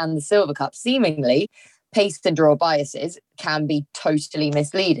bronze and the silver cup, seemingly pace and draw biases, can be totally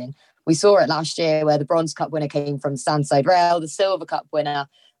misleading. We saw it last year where the Bronze Cup winner came from standside rail, the Silver Cup winner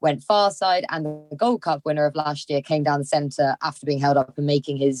went far side, and the Gold Cup winner of last year came down the centre after being held up and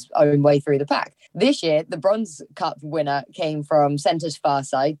making his own way through the pack. This year, the Bronze Cup winner came from centre to far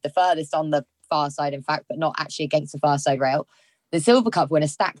side, the furthest on the far side, in fact, but not actually against the far side rail. The Silver Cup winner,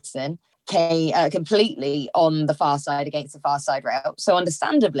 Staxton, came completely on the far side against the far side rail. So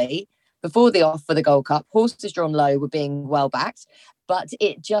understandably, before the off for the Gold Cup, horses drawn low were being well backed, but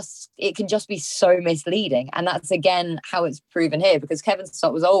it can just be so misleading. And that's, again, how it's proven here, because Kevin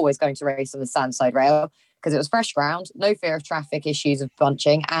Stott was always going to race on the standside rail because it was fresh ground, no fear of traffic issues of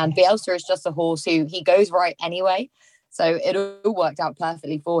bunching. And Bielsa is just a horse who he goes right anyway. So it all worked out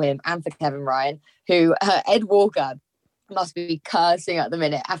perfectly for him and for Kevin Ryan, who Ed Walker must be cursing at the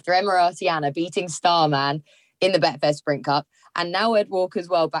minute after Emiratiana beating Starman in the Betfair Sprint Cup. And now Ed Walker's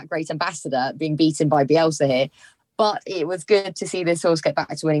World Back Great Ambassador being beaten by Bielsa here. But it was good to see this horse get back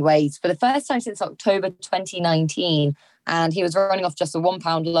to winning ways for the first time since October 2019. And he was running off just a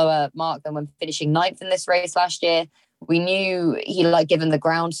 £1 lower mark than when finishing 9th in this race last year. We knew he liked given the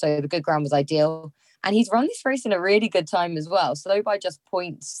ground, so the good ground was ideal. And he's run this race in a really good time as well. So by just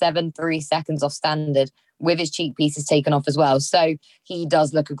 0.73 seconds off standard, with his cheek pieces taken off as well. So he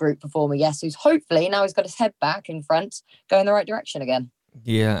does look a group performer, yes, who's hopefully, now he's got his head back in front, going the right direction again.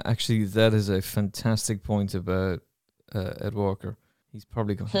 Yeah, actually, that is a fantastic point about Ed Walker. He's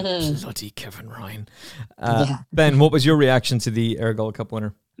probably going, bloody Kevin Ryan. Ben, what was your reaction to the Air Gold Cup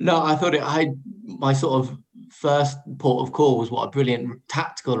winner? No, I thought my sort of first port of call was what a brilliant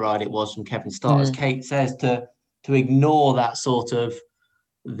tactical ride it was from Kevin Stott. As Kate says, to ignore that sort of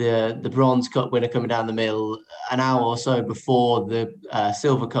the Bronze Cup winner coming down the middle an hour or so before the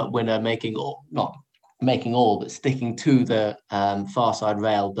Silver Cup winner not making all, but sticking to the far side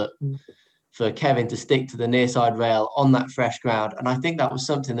rail, but for Kevin to stick to the near side rail on that fresh ground. And I think that was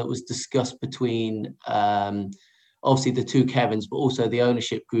something that was discussed between obviously the two Kevins, but also the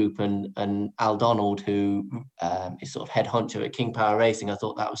ownership group and Al Donald, who is sort of head honcho at King Power Racing. I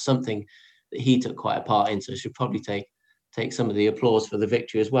thought that was something that he took quite a part in, so should probably take some of the applause for the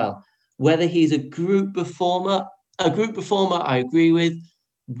victory as well. Whether he's a group performer, I agree with.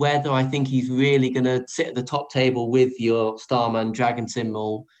 Whether I think he's really going to sit at the top table with your Starman, Dragon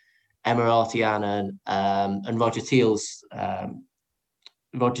Symbol, Emirati Anna, and Roger Teal's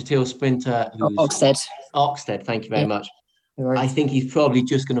sprinter, who's Oxted. Thank you very much. I think he's probably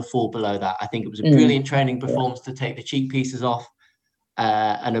just going to fall below that. I think it was a brilliant training performance to take the cheek pieces off,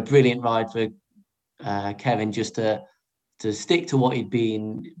 and a brilliant ride for Kevin just to stick to what he'd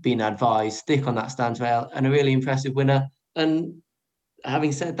been advised, stick on that stands rail, and a really impressive winner. And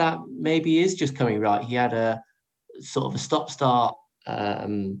having said that, maybe he is just coming right. He had a sort of a stop-start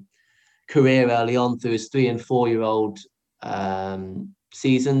career early on through his 3 and 4 year old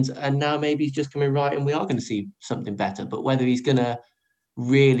seasons, and now maybe he's just coming right, and we are going to see something better. But whether he's going to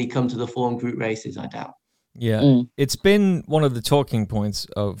really come to the form group races, I doubt. Yeah, it's been one of the talking points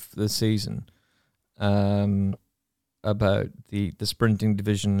of the season about the sprinting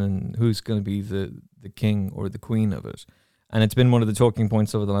division and who's going to be the king or the queen of it. And it's been one of the talking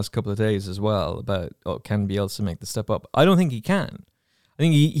points over the last couple of days as well about, can Bielsa make the step up? I don't think he can. I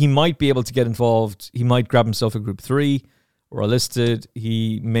think he might be able to get involved. He might grab himself a Group 3 or a listed.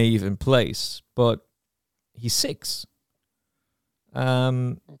 He may even place, but he's 6.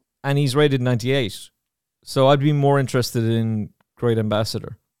 And he's rated 98. So I'd be more interested in Great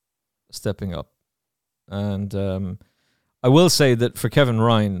Ambassador stepping up. And I will say that for Kevin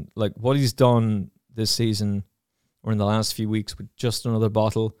Ryan, like what he's done this season or in the last few weeks with Just Another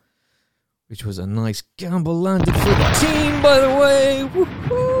Bottle, which was a nice gamble landed for the team, by the way.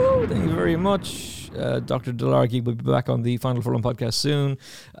 Woo-hoo! Thank you very much. Dr. Delargy will be back on the Final Furlong podcast soon.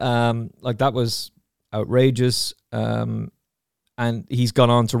 That was outrageous. And he's gone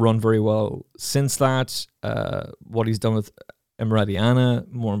on to run very well since that. What he's done with Emirati Anna,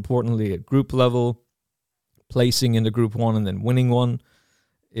 more importantly, at group level, placing into Group 1 and then winning one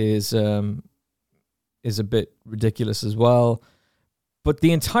is a bit ridiculous as well. But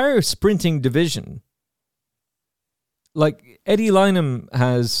the entire sprinting division, like Eddie Lynham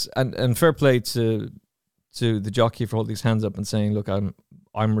has, and fair play to the jockey for holding his hands up and saying, look,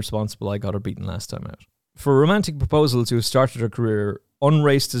 I'm responsible, I got her beaten last time out. For a Romantic Proposal to have started her career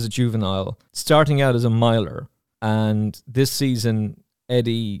unraced as a juvenile, starting out as a miler, and this season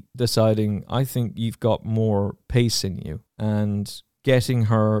Eddie deciding, I think you've got more pace in you, and getting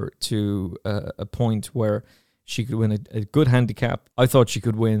her to a point where she could win a good handicap. I thought she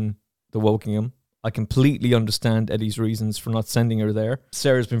could win the Wokingham. I completely understand Eddie's reasons for not sending her there.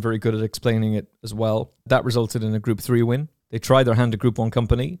 Sarah's been very good at explaining it as well. That resulted in a Group 3 win. They tried their hand at Group 1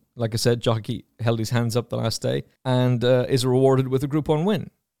 company. Like I said, jockey held his hands up the last day and is rewarded with a Group 1 win.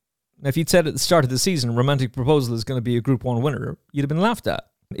 Now, if you'd said at the start of the season, Romantic Proposal is going to be a Group 1 winner, you'd have been laughed at.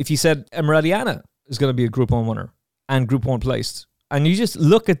 If you said Emirati Anna is going to be a Group 1 winner and Group 1 placed, and you just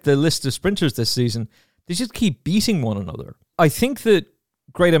look at the list of sprinters this season, they just keep beating one another. I think that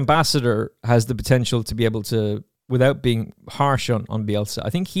Great Ambassador has the potential to be able to, without being harsh on Bielsa, I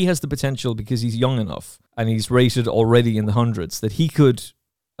think he has the potential because he's young enough and he's rated already in the hundreds that he could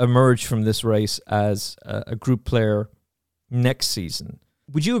emerge from this race as a group player next season.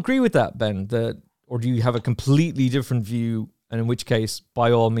 Would you agree with that, Ben? Or do you have a completely different view? And in which case,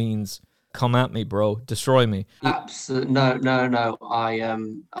 by all means, come at me, bro. Destroy me. Absolutely. No.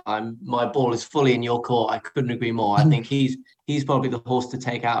 I'm my ball is fully in your court. I couldn't agree more. I think he's probably the horse to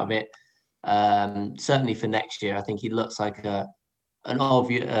take out of it. Certainly for next year. I think he looks like not an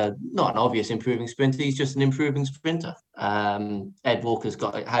obvious improving sprinter. He's just an improving sprinter. Ed Walker's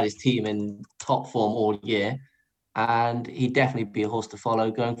had his team in top form all year, and he'd definitely be a horse to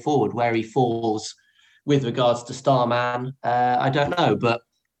follow going forward. Where he falls with regards to Starman, I don't know, but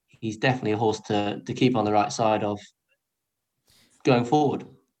he's definitely a horse to keep on the right side of going forward.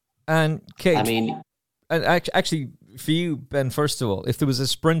 And Kate, I mean, and actually for you, Ben, first of all, if there was a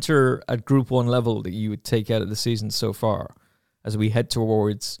sprinter at Group 1 level that you would take out of the season so far, as we head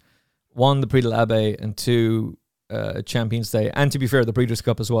towards 1, the Prix de l'Abbé, and 2, Champions Day, and to be fair, the Breeders'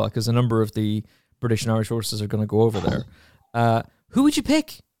 Cup as well, because a number of the British and Irish horses are going to go over there. Who would you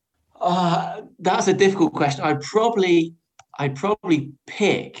pick? That's a difficult question. I'd probably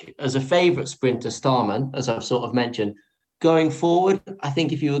pick as a favourite sprinter Starman, as I've sort of mentioned. Going forward, I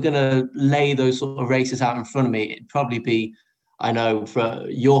think if you were going to lay those sort of races out in front of me, it'd probably be, I know, for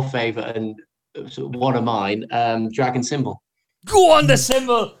your favourite and sort of one of mine, Dragon Symbol. Go on, the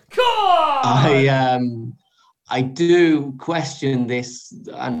Symbol! Come on! I do question this,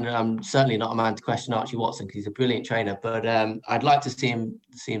 and I'm certainly not a man to question Archie Watson because he's a brilliant trainer. But I'd like to see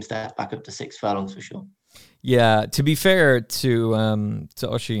him step back up to 6 furlongs for sure. Yeah, to be fair to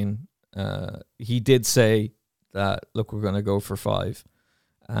Oisin, he did say that, look, we're going to go for 5,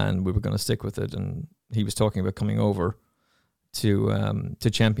 and we were going to stick with it. And he was talking about coming over to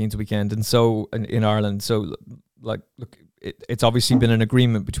Champions Weekend, and so in Ireland. So, like, look, it's obviously been an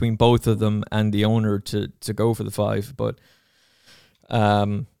agreement between both of them and the owner to go for the 5. But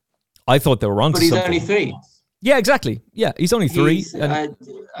I thought they were onto something. But he's only 3. Yeah, exactly. Yeah, he's only 3.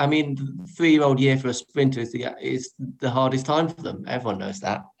 I mean, 3-year-old year for a sprinter is the hardest time for them. Everyone knows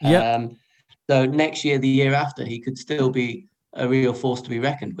that. Yeah. So next year, the year after, he could still be a real force to be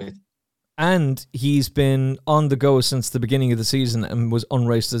reckoned with. And he's been on the go since the beginning of the season and was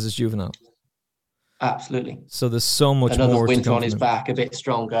unraced as a juvenile. Absolutely. So there's so much Another more winter to come on his him. back, a bit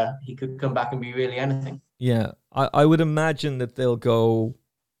stronger. He could come back and be really anything. Yeah, I would imagine that they'll go.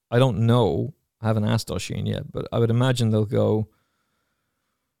 I don't know. I haven't asked Oisin yet, but I would imagine they'll go.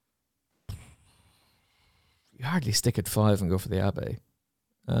 You hardly stick at 5 and go for the Abbey.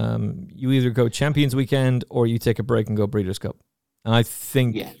 You either go Champions Weekend or you take a break and go Breeders' Cup. And I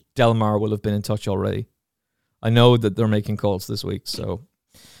think Delmar will have been in touch already. I know that they're making calls this week, so.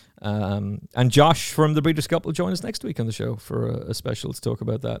 And Josh from the Breeders' Cup will join us next week on the show for a special to talk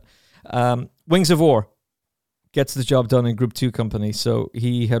about that. Wings of War gets the job done in Group 2 company. So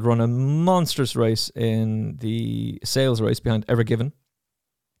he had run a monstrous race in the sales race behind Ever Given.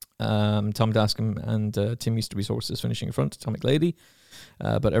 Tom Dascombe and Tim Easterby's horses finishing in front, Atomic Lady.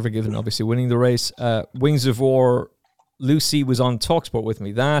 But Ever Given obviously winning the race. Wings of War, Lucy was on TalkSport with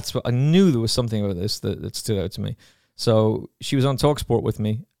me. That's what I knew there was something about this that stood out to me. So she was on TalkSport with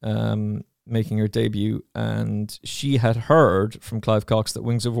me, making her debut, and she had heard from Clive Cox that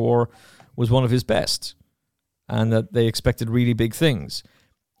Wings of War was one of his best and that they expected really big things.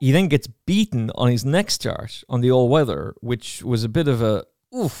 He then gets beaten on his next start on the all-weather, which was a bit of a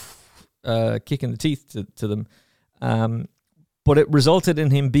kick in the teeth to them. But it resulted in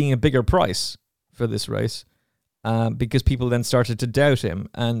him being a bigger price for this race because people then started to doubt him.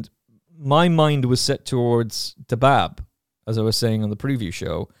 And my mind was set towards Dabab, as I was saying on the preview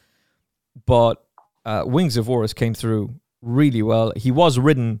show. But Wings of War came through really well. He was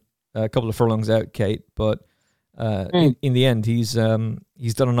ridden a couple of furlongs out, Kate, but in the end, he's done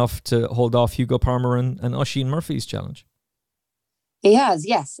enough to hold off Hugo Palmer and Oisin Murphy's challenge. He has,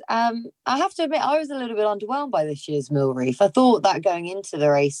 yes. I have to admit, I was a little bit underwhelmed by this year's Mill Reef. I thought that going into the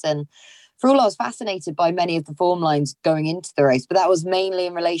race, and for all I was fascinated by many of the form lines going into the race, but that was mainly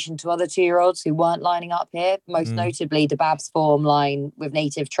in relation to other 2-year-olds who weren't lining up here, most notably Dabab's form line with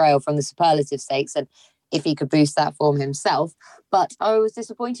Native Trail from the Superlative Stakes, and if he could boost that form himself. But I was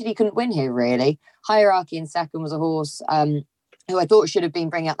disappointed he couldn't win here, really. Hierarchy in second was a horse who I thought should have been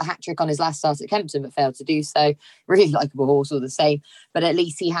bringing out the hat-trick on his last start at Kempton, but failed to do so. Really likeable horse all the same. But at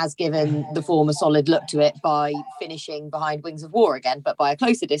least he has given the form a solid look to it by finishing behind Wings of War again, but by a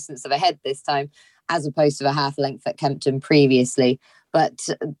closer distance of a head this time, as opposed to a half length at Kempton previously. But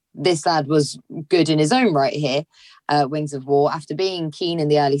this lad was good in his own right here, Wings of War. After being keen in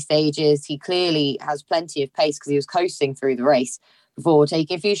the early stages, he clearly has plenty of pace because he was coasting through the race before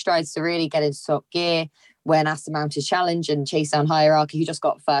taking a few strides to really get into top gear when asked to mount his challenge and chase down Hierarchy, who just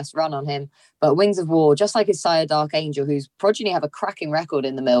got first run on him. But Wings of War, just like his sire Dark Angel, whose progeny have a cracking record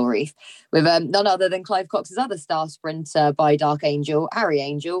in the Mill Reef, with none other than Clive Cox's other star sprinter by Dark Angel, Harry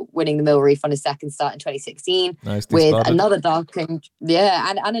Angel, winning the Mill Reef on his second start in 2016. With spotted. Another Dark Angel,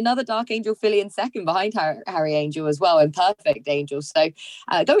 and another Dark Angel filly in second behind Harry Angel as well, and Perfect Angel. So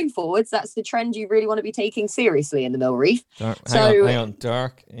going forwards, that's the trend you really want to be taking seriously in the Mill Reef. Hang on,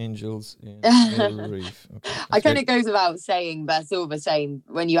 Dark Angels in Mill Reef. Okay, I kind of goes without saying, but it's all the same.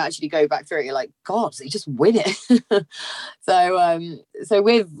 When you actually go back through it, you're like, God, they just win it. So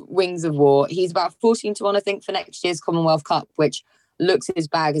with Wings of War, he's about 14-1, I think, for next year's Commonwealth Cup, which looks his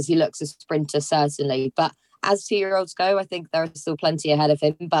bag as he looks a sprinter, certainly. But as 2-year-olds go, I think there are still plenty ahead of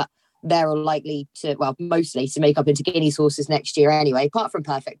him, but they're all likely to, well, mostly to make up into Guineas horses next year anyway, apart from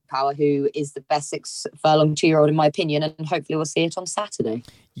Perfect Power, who is the best 6 furlong 2-year-old in my opinion, and hopefully we'll see it on Saturday.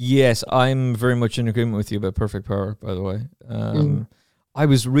 Yes, I'm very much in agreement with you about Perfect Power, by the way. I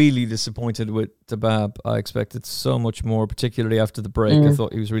was really disappointed with Dabab. I expected so much more, particularly after the break. I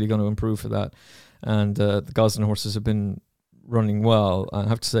thought he was really going to improve for that. And the Gosden horses have been running well. I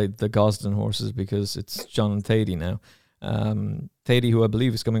have to say the Gosden horses because it's John and Thady now. Thady, who I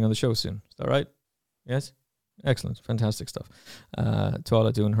believe is coming on the show soon. Is that right? Yes? Excellent. Fantastic stuff.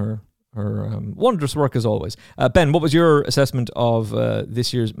 Tuala doing her wondrous work as always. Ben, what was your assessment of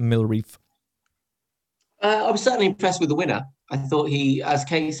this year's Mill Reef? I was certainly impressed with the winner. I thought he, as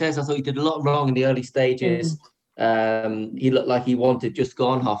Kate says, I thought he did a lot wrong in the early stages. He looked like he wanted just to go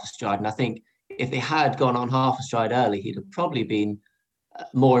on half a stride. And I think if they had gone on half a stride early, he'd have probably been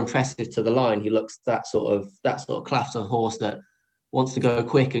more impressive to the line. He looks that sort of Clafton horse that wants to go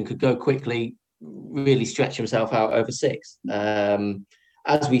quick and could go quickly, really stretch himself out over 6.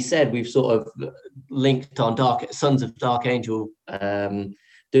 As we said, we've sort of linked on Sons of Dark Angel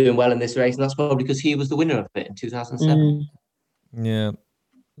doing well in this race, and that's probably because he was the winner of it in 2007. Yeah.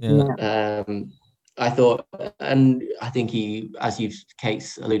 I thought, and I think he, as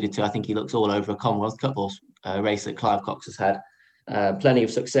Kate's alluded to, I think he looks all over a Commonwealth Cup horse race that Clive Cox has had plenty of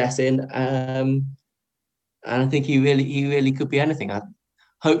success in, and I think he really could be anything.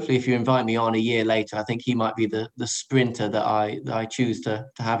 Hopefully, if you invite me on a year later, I think he might be the sprinter that I choose to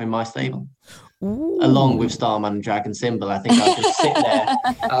have in my stable. Ooh. Along with Starman and Dragon Symbol. I think I'll just sit there.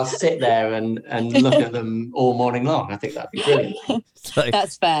 I'll sit there and look at them all morning long. I think that'd be brilliant.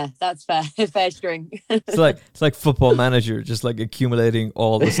 That's fair. That's fair. Fair string. It's like Football Manager, just like accumulating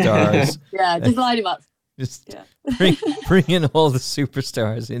all the stars. Yeah, just line him up. Just bring in all the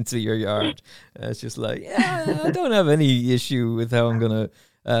superstars into your yard. It's just like, I don't have any issue with how I'm going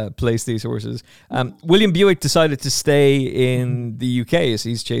to place these horses. William Buick decided to stay in the UK as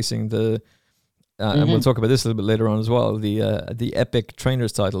he's chasing the, and we'll talk about this a little bit later on as well, the Epic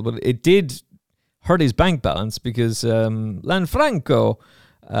Trainers title. But it did hurt his bank balance because Lanfranco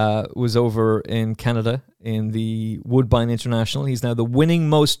was over in Canada in the Woodbine International. He's now the winning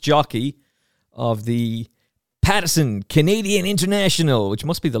most jockey of the Pattison Canadian International, which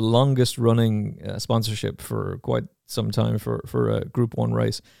must be the longest running sponsorship for quite some time for a Group 1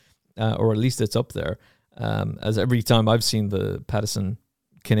 race, or at least it's up there. As every time I've seen the Pattison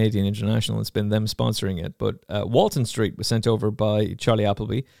Canadian International, it's been them sponsoring it. But Walton Street was sent over by Charlie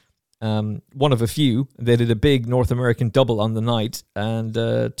Appleby, one of a few. They did a big North American double on the night, and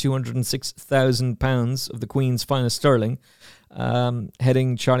 £206,000 of the Queen's finest sterling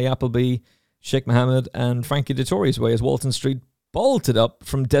heading Charlie Appleby, Sheikh Mohammed and Frankie Dettori's way as Walton Street bolted up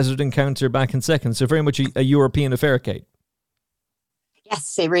from Desert Encounter back in second. So very much a European affair, Kate.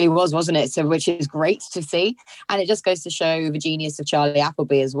 Yes, it really was, wasn't it? So, which is great to see. And it just goes to show the genius of Charlie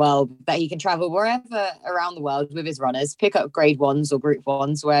Appleby as well, that he can travel wherever around the world with his runners, pick up grade 1s or group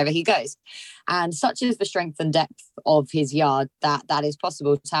 1s, wherever he goes. And such is the strength and depth of his yard that is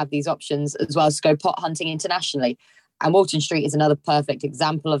possible to have these options as well as to go pot hunting internationally. And Walton Street is another perfect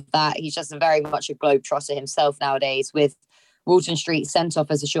example of that. He's just very much a globetrotter himself nowadays, with Walton Street sent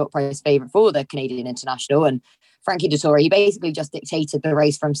off as a short price favourite for the Canadian International. And Frankie Dettori, he basically just dictated the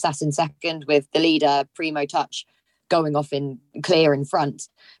race from sat in second, with the leader, Primo Touch, going off in clear in front.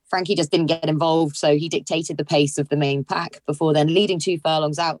 Frankie just didn't get involved, so he dictated the pace of the main pack before then leading 2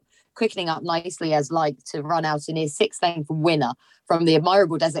 furlongs out, quickening up nicely as like to run out in his 6th length winner from the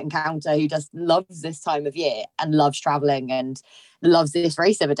admirable Desert Encounter, who just loves this time of year and loves travelling and loves this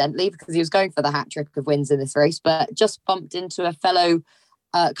race evidently, because he was going for the hat trick of wins in this race, but just bumped into a fellow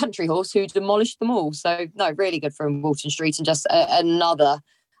country horse who demolished them all. So no, really good from Walton Street, and just another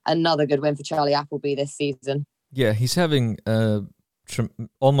good win for Charlie Appleby this season. Yeah, he's having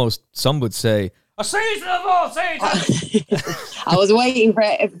almost, some would say, a season of all seasons. I was waiting for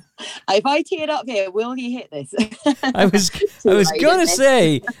it. If I tee it up here, will he hit this? I was going to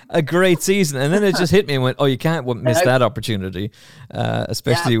say a great season, and then it just hit me and went, oh, you can't miss that opportunity,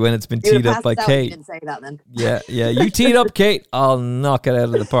 especially when it's been teed up by Kate. You didn't say that then. Yeah, you teed up Kate, I'll knock it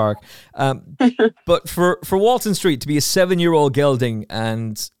out of the park. But for Walton Street to be a 7-year-old gelding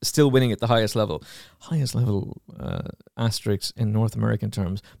and still winning at the highest level asterisks in North American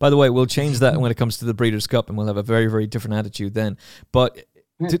terms. By the way, we'll change that when it comes to the Breeders' Cup, and we'll have a very, very different attitude then. But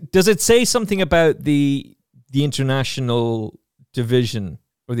does it say something about the international division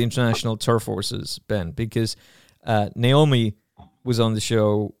or the international turf horses, Ben? Because Naomi was on the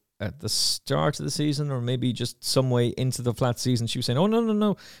show at the start of the season, or maybe just some way into the flat season. She was saying, oh,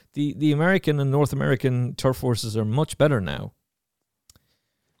 no. The American and North American turf horses are much better now.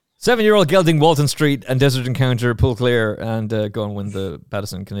 7-year-old gelding Walton Street and Desert Encounter pull clear and go and win the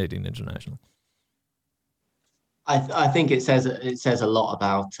Pattison Canadian International. I think it says a lot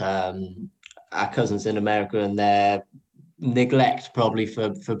about our cousins in America and their neglect probably for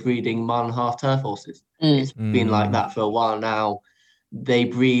breeding mile and a half turf horses. It's been like that for a while now. They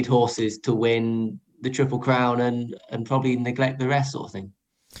breed horses to win the Triple Crown and probably neglect the rest, sort of thing.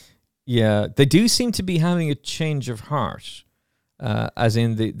 Yeah, they do seem to be having a change of heart. As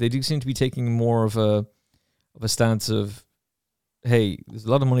in, they do seem to be taking more of a stance of, hey, there's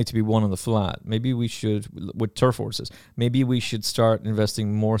a lot of money to be won on the flat. Maybe we should, with turf horses, maybe we should start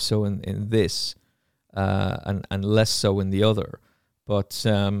investing more so in this. and less so in the other. But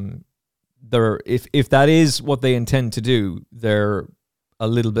if that is what they intend to do, they're a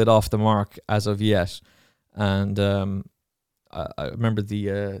little bit off the mark as of yet. And I remember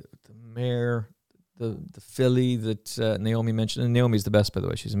the mare, the filly that Naomi mentioned, and Naomi's the best, by the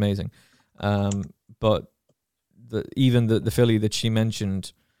way. She's amazing. But even the filly that she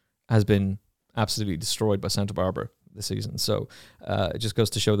mentioned has been absolutely destroyed by Santa Barbara this season. So it just goes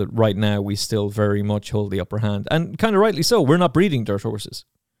to show that right now we still very much hold the upper hand, and kind of rightly so. We're not breeding dirt horses.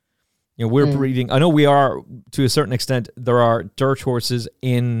 We're breeding. I know we are to a certain extent. There are dirt horses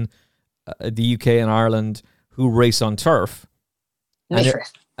in the UK and Ireland who race on turf.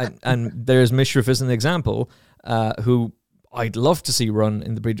 And there's Mishriff as an example, who I'd love to see run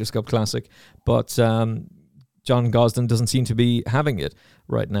in the Breeders' Cup Classic, but John Gosden doesn't seem to be having it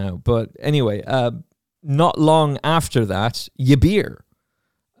right now. But anyway, not long after that, Yabir,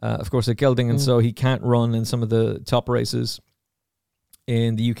 of course, at Gelding, and so he can't run in some of the top races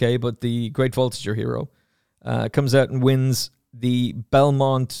in the UK, but the Great Voltager hero comes out and wins the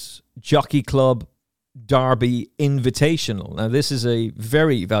Belmont Jockey Club Derby Invitational. Now, this is a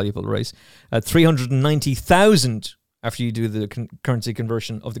very valuable race at 390,000 after you do the currency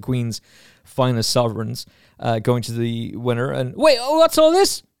conversion of the Queen's finest sovereigns, going to the winner. And wait, what's all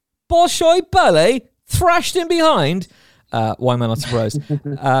this? Bolshoi Ballet thrashed in behind. Why am I not surprised?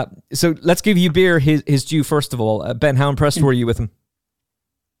 So let's give Yabir his due first of all. Ben, how impressed were you with him?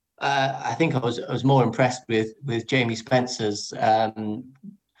 I think I was more impressed with Jamie Spencer's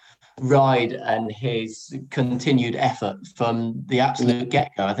ride and his continued effort from the absolute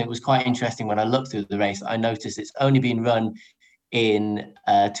get-go. I think it was quite interesting when I looked through the race. I noticed it's only been run in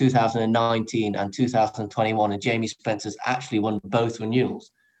 2019 and 2021, and Jamie Spencer's actually won both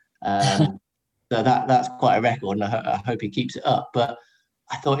renewals. So that's quite a record, and I hope he keeps it up. But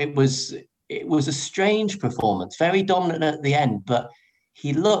I thought it was a strange performance, very dominant at the end, but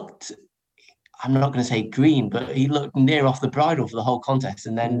he looked, I'm not going to say green, but he looked near off the bridle for the whole contest.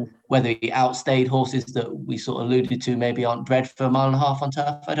 And then whether he outstayed horses that we sort of alluded to maybe aren't bred for a mile and a half on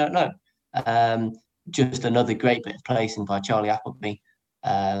turf, I don't know. Just another great bit of placing by Charlie Appleby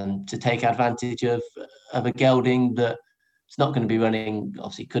to take advantage of a gelding that it's not going to be running,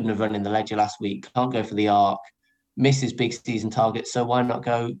 obviously couldn't have run in the Ledger last week, can't go for the Arc, misses big season targets, so why not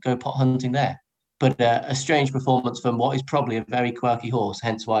go pot hunting there? But a strange performance from what is probably a very quirky horse,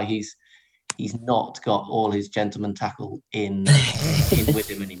 hence why he's not got all his gentleman tackle in with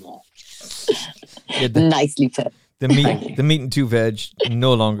him anymore. Yeah, Nicely put. The meat and two veg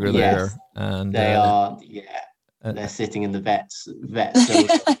no longer there, and they are. Yeah, they're sitting in the vet's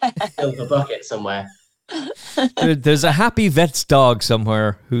silver bucket somewhere. There's a happy vet's dog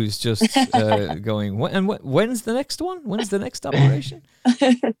somewhere who's just going. When's the next one? When's the next operation?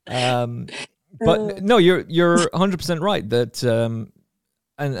 But no, you're 100% right that,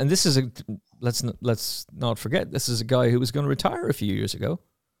 and this is let's not forget, this is a guy who was going to retire a few years ago.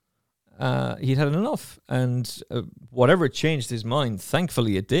 He'd had enough, and whatever changed his mind,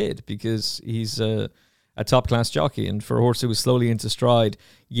 thankfully it did, because he's a top class jockey, and for a horse who was slowly into stride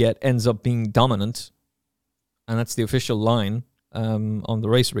yet ends up being dominant, and that's the official line on the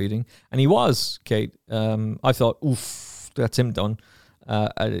race reading, and he was, Kate. I thought, oof, that's him done.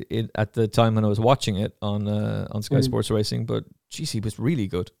 At the time when I was watching it on Sky Sports Racing, but geez, he was really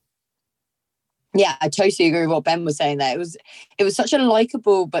good. Yeah, I totally agree with what Ben was saying there. It was such a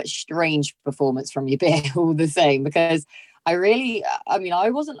likeable but strange performance from Yabir all the same, because I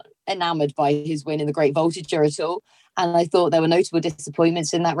wasn't enamoured by his win in the Great Voltager at all. And I thought there were notable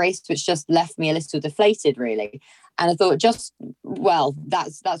disappointments in that race, which just left me a little deflated, really. And I thought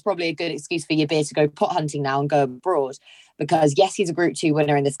that's probably a good excuse for Yabir to go pot hunting now and go abroad. Because yes, he's a Group 2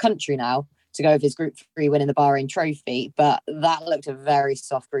 winner in this country now, to go with his Group 3 win in the Bahrain Trophy, but that looked a very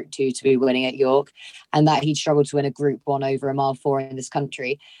soft Group 2 to be winning at York, and that he'd struggled to win a Group 1 over a mile 4 in this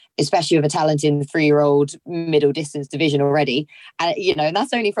country, especially with a talent in the 3-year-old middle distance division already. And, and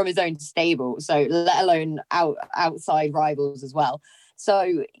that's only from his own stable, so let alone outside rivals as well.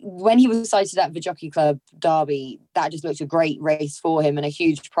 So when he was cited at the Jockey Club Derby, that just looked a great race for him and a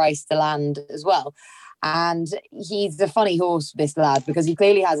huge price to land as well. And he's a funny horse, this lad, because he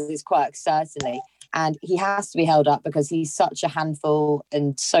clearly has his quirks, certainly. And he has to be held up because he's such a handful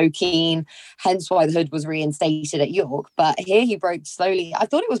and so keen, hence why the hood was reinstated at York. But here he broke slowly. I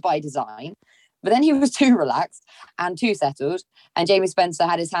thought it was by design, but then he was too relaxed and too settled. And Jamie Spencer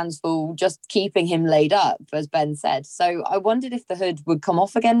had his hands full just keeping him laid up, as Ben said. So I wondered if the hood would come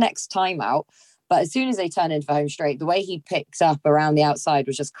off again next time out. But as soon as they turned in for home straight, the way he picks up around the outside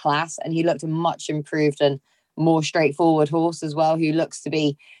was just class. And he looked much improved and more straightforward horse as well, who looks to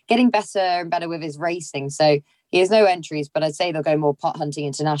be getting better and better with his racing. So he has no entries, but I'd say they'll go more pot hunting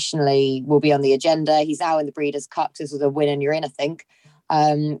internationally, will be on the agenda. He's now in the Breeders' Cup. This was a win and you're in, I think,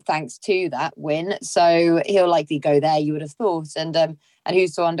 thanks to that win. So he'll likely go there, you would have thought. And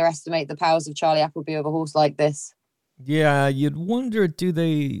who's to underestimate the powers of Charlie Appleby of a horse like this? Yeah, you'd wonder, do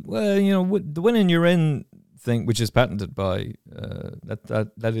they... Well, the win and you're in thing, which is patented by...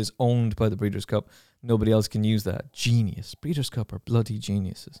 that is owned by the Breeders' Cup. Nobody else can use that. Genius. Breeders' Cup are bloody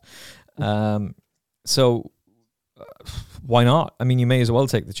geniuses. So... why not? I mean, you may as well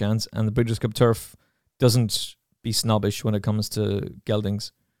take the chance. And the Breeders' Cup turf doesn't be snobbish when it comes to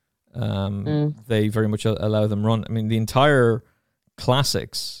geldings. They very much allow them run. I mean, the entire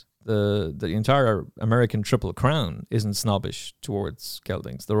classics, the entire American Triple Crown isn't snobbish towards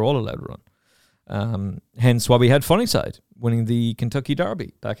geldings. They're all allowed to run. Hence why we had Funnyside winning the Kentucky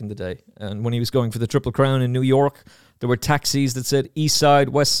Derby back in the day. And when he was going for the Triple Crown in New York, there were taxis that said East Side,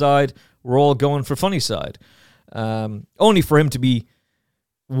 West Side, we're all going for Funnyside. Only for him to be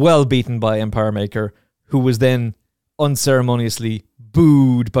well beaten by Empire Maker, who was then unceremoniously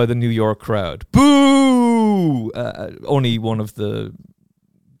booed by the New York crowd. Boo! Only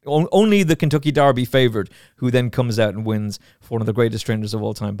the Kentucky Derby favoured, who then comes out and wins for one of the greatest trainers of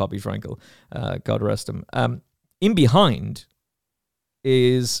all time, Bobby Frankel. God rest him. In behind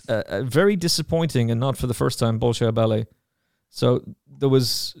is a very disappointing, and not for the first time, Bolshoi Ballet. So there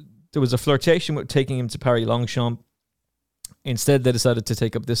was a flirtation with taking him to Paris Longchamp. Instead, they decided to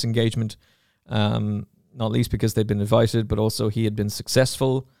take up this engagement, not least because they'd been invited, but also he had been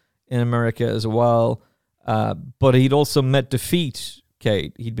successful in America as well. But he'd also met defeat,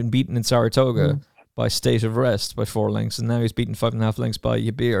 Kate. He'd been beaten in Saratoga by State of Rest by 4 lengths, and now he's beaten 5.5 lengths by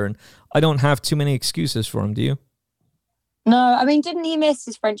Yabir. And I don't have too many excuses for him, do you? No, I mean, didn't he miss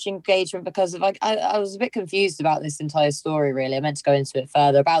his French engagement because of, I was a bit confused about this entire story, really. I meant to go into it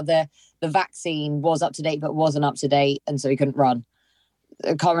further about the vaccine was up to date, but wasn't up to date. And so he couldn't run.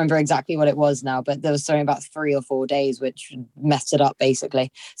 I can't remember exactly what it was now, but there was something about 3 or 4 days, which messed it up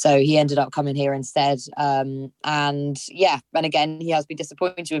basically. So he ended up coming here instead. And again, he has been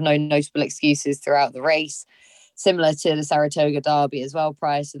disappointed with no notable excuses throughout the race, similar to the Saratoga Derby as well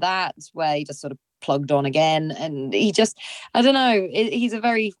prior to that, where he just sort of plugged on again. And he just, I don't know, he's a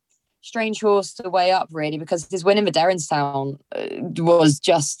very strange horse to weigh up, really, because his win in the Derrinstown was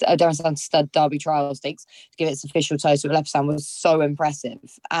just a Derrinstown Stud Derby Trial Stakes, to give its official title at Leopardstown, was so impressive,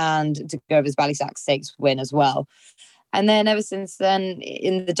 and to go over his Ballysack Stakes win as well. And then ever since then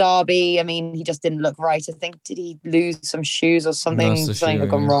in the Derby, I mean, he just didn't look right. I think, did he lose some shoes or something? Something had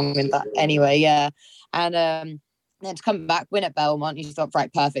gone wrong in that anyway, yeah. And then to come back, win at Belmont, you just thought,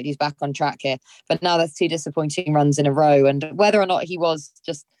 right, perfect, he's back on track here. But now that's 2 disappointing runs in a row. And whether or not he was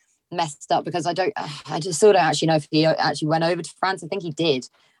just messed up, because I just still don't actually know if he actually went over to France. I think he did.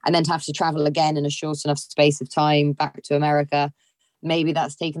 And then to have to travel again in a short enough space of time back to America, maybe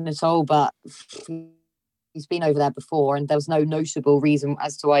that's taken a toll, but he's been over there before and there was no notable reason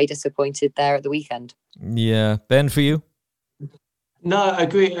as to why he disappointed there at the weekend. Yeah. Ben, for you? No, I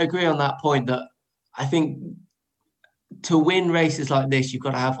agree on that point, that I think to win races like this, you've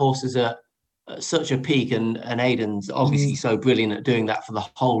got to have horses at such a peak, and Aidan's obviously so brilliant at doing that for the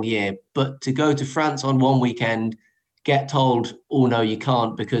whole year. But to go to France on one weekend, get told, oh no, you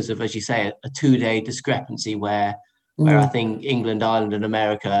can't, because of, as you say, a 2-day discrepancy where I think England, Ireland, and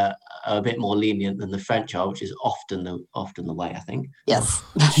America are a bit more lenient than the French are, which is often the way, I think. Yes.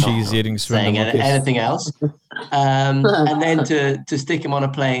 She's eating saying anything else. And then to stick him on a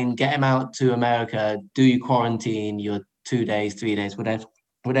plane, get him out to America, do your quarantine, your 2 days, 3 days,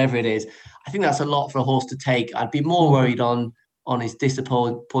 whatever it is. I think that's a lot for a horse to take. I'd be more worried on his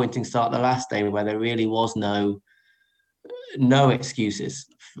disappointing start the last day, where there really was no excuses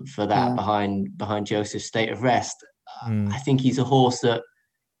for that behind Joseph's State of Rest. I think he's a horse that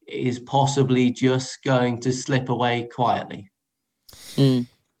is possibly just going to slip away quietly.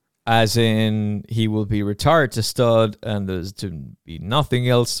 As in, he will be retired to stud and there's to be nothing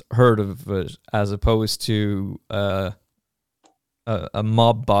else heard of it, as opposed to a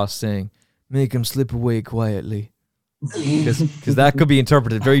mob boss saying, make him slip away quietly. Because that could be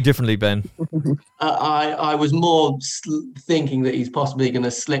interpreted very differently, Ben. I was more thinking that he's possibly going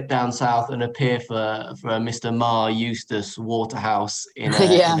to slip down south and appear for a Mr. Mar Eustace Waterhouse in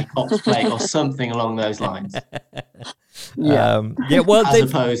a Cops plate or something along those lines. Well,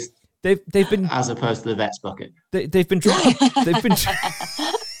 they've been, as opposed to the vet's bucket. They've been drawing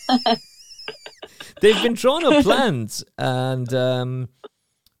up plans, and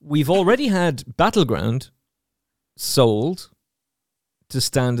we've already had Battleground sold to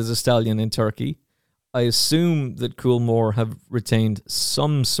stand as a stallion in Turkey. I assume that Coolmore have retained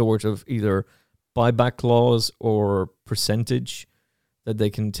some sort of either buyback clause or percentage that they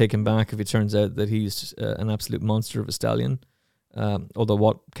can take him back if it turns out that he's an absolute monster of a stallion. Although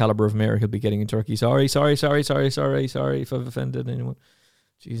what caliber of mare he'll be getting in Turkey. Sorry if I've offended anyone.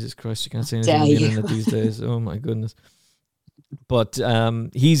 Jesus Christ, you can't say anything on the internet these days. Oh my goodness. But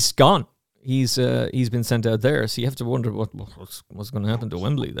he's gone. He's been sent out there. So you have to wonder what's going to happen to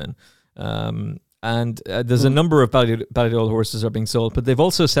Wembley then. And there's a number of Ballydoyle horses are being sold, but they've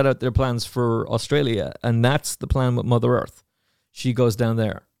also set out their plans for Australia, and that's the plan with Mother Earth. She goes down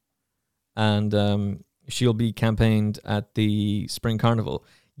there, and she'll be campaigned at the Spring Carnival.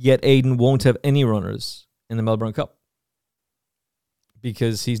 Yet Aidan won't have any runners in the Melbourne Cup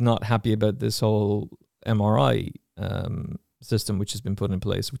because he's not happy about this whole MRI system which has been put in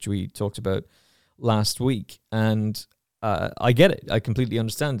place, which we talked about last week. And I get it. I completely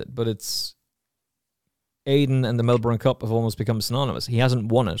understand it. But it's Aidan and the Melbourne Cup have almost become synonymous. He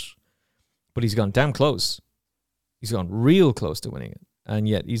hasn't won it, but he's gone damn close. He's gone real close to winning it. And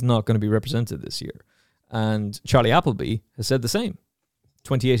yet he's not going to be represented this year. And Charlie Appleby has said the same.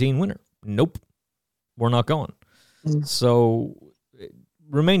 2018 winner. Nope. We're not going. So it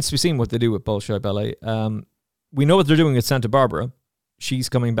remains to be seen what they do with Bolshoi Ballet. We know what they're doing at Santa Barbara. She's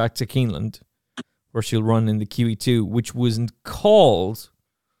coming back to Keeneland, where she'll run in the QE2, which was called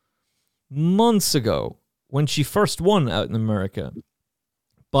months ago when she first won out in America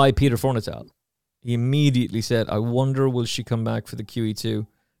by Peter Fornatal. He immediately said, I wonder will she come back for the QE2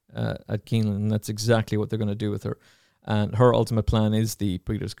 at Keeneland, and that's exactly what they're going to do with her. And her ultimate plan is the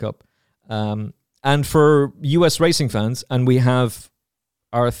Breeders' Cup. And for US racing fans, and we have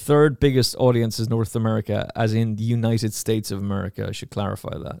our third biggest audience is North America, as in the United States of America. I should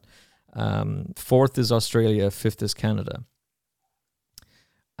clarify that. Fourth is Australia, fifth is Canada.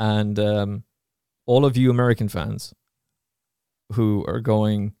 And all of you American fans who are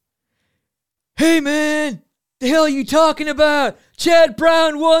going, hey man, the hell are you talking about? Chad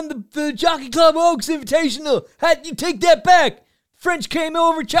Brown won the Jockey Club Oaks Invitational. How did you take that back? French came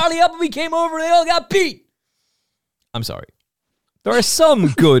over, Charlie Appleby came over, and they all got beat. I'm sorry. There are some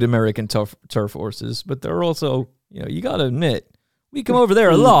good American turf horses, but there are also, you got to admit, we come over there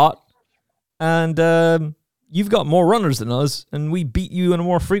a lot, and you've got more runners than us, and we beat you on a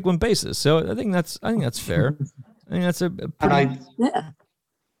more frequent basis. So I think that's fair. I think that's a pretty...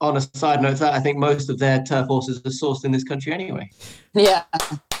 On a side note, that I think most of their turf horses are sourced in this country anyway. Yeah.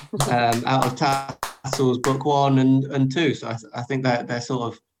 Out of Tassel's book 1 and 2, so I think that they're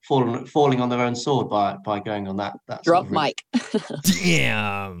sort of falling on their own sword by going on that. Drop Mike.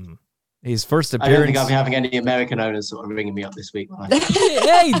 Damn. His first I appearance. don't think I'll be having any American owners sort of ringing me up this week.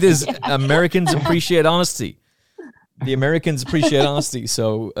 Hey, there's Americans appreciate honesty. The Americans appreciate honesty,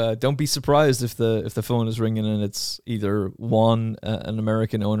 so don't be surprised if the phone is ringing and it's either one an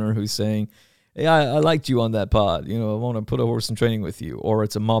American owner who's saying, "Hey, I liked you on that pod. I want to put a horse in training with you," or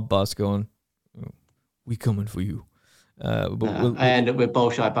it's a mob boss going, oh, "We coming for you." But I end up with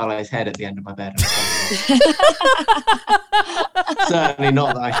Bolshoi Ballet's head at the end of my bed. Certainly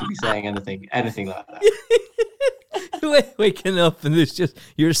not that I should be saying anything like that. Waking up and there's just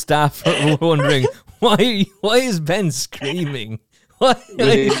your staff are wondering why is Ben screaming? Why?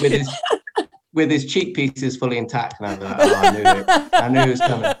 With his cheek pieces fully intact, and I knew it was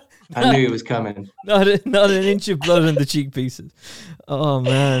coming. I knew it was coming. Not an inch of blood in the cheek pieces. Oh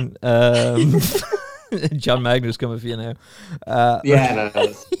man. John Magner's coming for you now. No.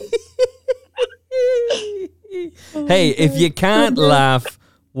 Hey, if you can't laugh,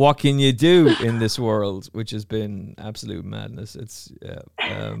 what can you do in this world, which has been absolute madness? It's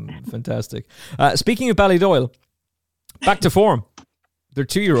fantastic. Speaking of Ballydoyle, back to form. Their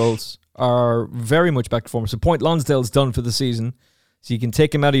 2-year-olds are very much back to form. So Point Lonsdale's done for the season. So you can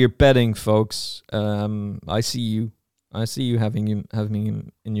take him out of your betting, folks. I see you having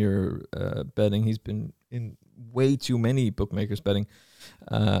him in your betting. He's been in way too many bookmakers betting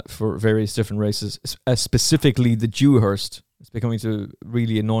for various different races, specifically the Dewhurst. It's becoming to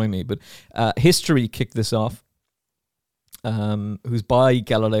really annoy me. But History kicked this off, who's by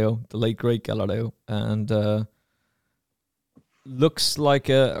Galileo, the late, great Galileo, and looks like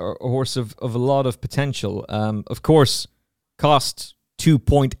a horse of a lot of potential. Of course, cost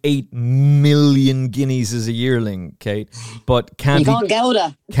 2.8 million guineas as a yearling, Kate. But you can't geld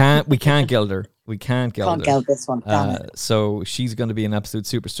her. We can't geld her. We can't geld her. Can't geld this one. So she's going to be an absolute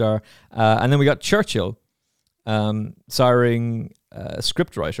superstar. And then we got Churchill, siring a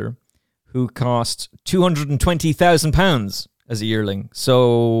scriptwriter who cost £220,000 as a yearling.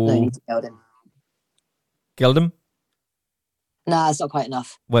 So No, you need to geld him. Geld him? Nah, it's not quite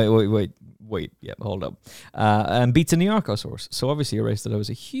enough. Wait. wait, yeah, hold up. And beats a Niarchos horse. So obviously a race that I was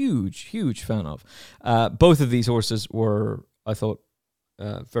a huge fan of. Both of these horses were, I thought,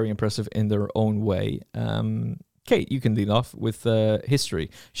 very impressive in their own way. Kate, you can lead off with History.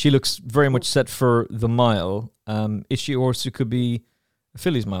 She looks very much set for the mile. Is she a horse who could be a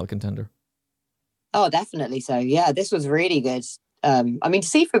fillies mile contender? Oh, definitely so. Yeah, this was really good. I mean, to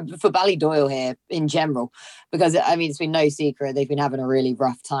see for Ballydoyle here in general, because I mean, it's been no secret they've been having a really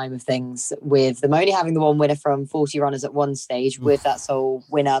rough time of things with them only having the one winner from 40 runners at one stage, with that sole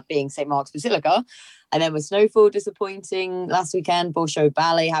winner being St. Mark's Basilica. And then with Snowfall disappointing last weekend, Bolshoe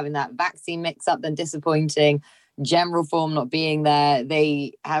Ballet having that vaccine mix up, then disappointing. General form not being there.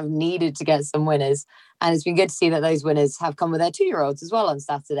 They have needed to get some winners. And it's been good to see that those winners have come with their 2-year-olds as well on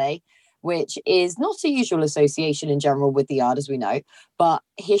Saturday, which is not a usual association in general with the yard, as we know. But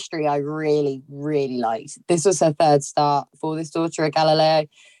History, I really liked. This was her third start for this daughter at Galileo.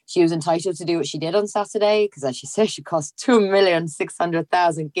 She was entitled to do what she did on Saturday, because as she says, she cost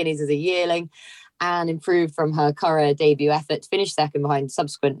 2,600,000 guineas as a yearling, and improved from her Curragh debut effort, finished second behind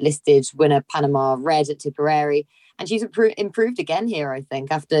subsequent listed winner Panama Red at Tipperary. And she's improved again here, I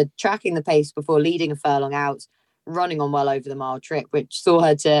think, after tracking the pace before leading a furlong out, running on well over the mile trip, which saw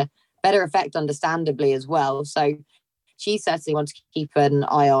her to better effect, understandably, as well. So she certainly wants to keep an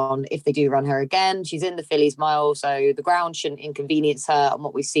eye on if they do run her again. She's in the fillies mile, so the ground shouldn't inconvenience her on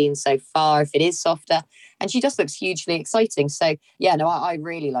what we've seen so far if it is softer. And she just looks hugely exciting. So, yeah, no, I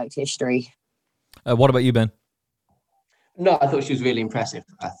really liked History. What about you, Ben? No, I thought she was really impressive.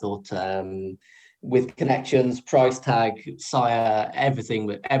 I thought with connections, price tag, sire,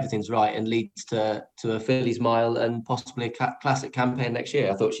 everything's right and leads to a fillies mile and possibly a classic campaign next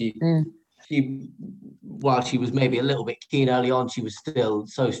year. I thought she while she was maybe a little bit keen early on, she was still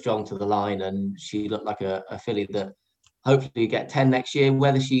so strong to the line, and she looked like a filly that hopefully get 10 next year.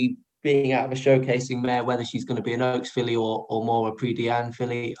 Whether she being out of a showcasing mare, whether she's going to be an Oaks filly or more a Prix d'Anne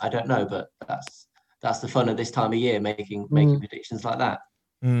filly, I don't know, but that's the fun of this time of year, making predictions like that.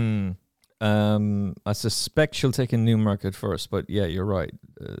 I suspect she'll take a Newmarket first, but yeah, you're right.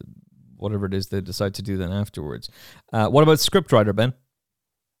 Whatever it is they decide to do then afterwards. What about Scriptwriter, Ben?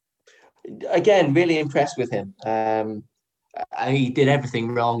 Again, really impressed with him. He did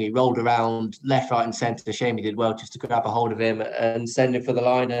everything wrong. He rolled around left, right and centre. Shame he did well just to grab a hold of him and send him for the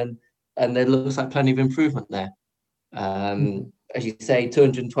line, and there looks like plenty of improvement there. As you say,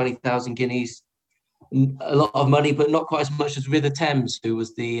 220,000 guineas, a lot of money, but not quite as much as River Thames, who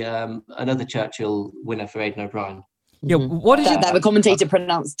was the another Churchill winner for Aidan O'Brien. Yeah, what is that the commentator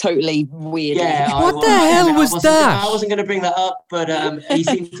pronounced totally weird? Yeah, what the hell was that? I wasn't going to bring that up, but he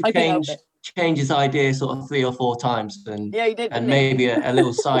seemed to change his idea sort of 3 or 4 times, and yeah, he did. And maybe a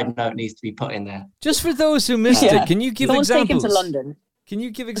little side note needs to be put in there. Just for those who missed it, can you give examples? Take him to London. Can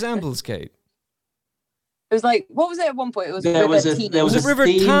you give examples, Kate? It was like, what was it at one point? It was there was a Theme, there was a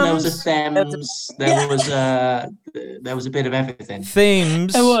Thames, there was a bit of everything.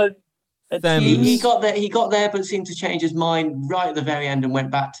 Thames. There was. He got there, but seemed to change his mind right at the very end and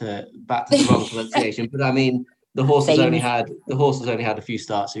went back to the wrong pronunciation. But I mean, the horse has only had a few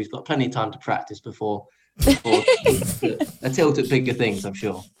starts, so he's got plenty of time to practice before a tilt at bigger things, I'm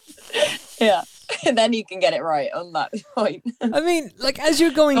sure. Yeah. And then you can get it right on that point. I mean, like as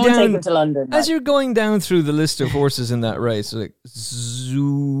you're going down, take him to London, as you're going down through the list of horses in that race, like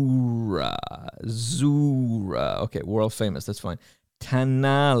Zura, okay, world famous, that's fine.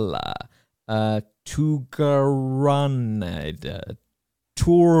 Tanala, Turgaranade,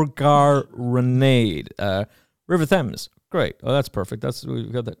 River Thames, great. Oh, that's perfect.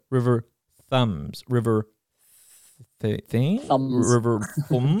 We've got that. River Thames, River. River Thames.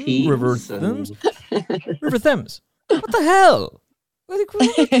 River Thames. What the hell? What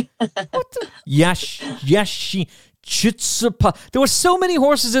the? Yashi Chitsupa. There were so many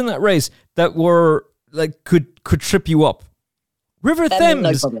horses in that race that were like could trip you up. River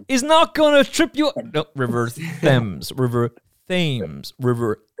Thames is not going to trip you up. No, River Thames. River Thames.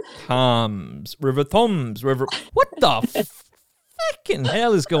 River Thames. River Thumbs. River. What the fucking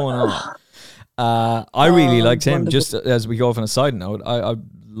hell is going on? I really liked him. Wonderful. Just as we go off on a side note, I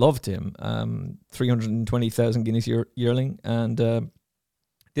loved him. 320,000 guineas yearling, and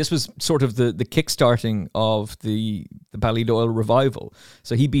this was sort of the kickstarting of the Ballydoyle revival.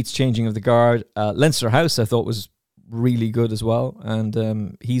 So he beats Changing of the Guard. Leinster House, I thought, was really good as well,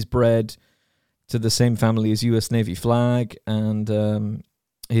 and he's bred to the same family as US Navy Flag, and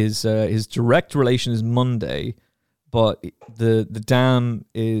his direct relation is Monday. But the dam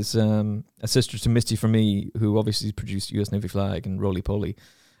is a sister to Misty for Me, who obviously produced US Navy Flag and Roly Poly,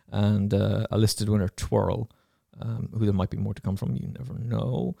 and a listed winner, Twirl, who there might be more to come from. You never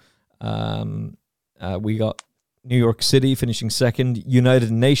know. We got New York City finishing second.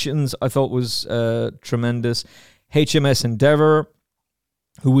 United Nations, I thought, was tremendous. HMS Endeavour,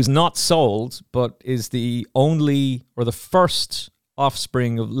 who was not sold, but is the only or the first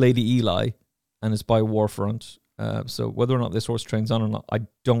offspring of Lady Eli, and is by Warfront. So whether or not this horse trains on or not, I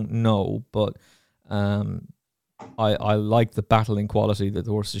don't know, but I like the battling quality that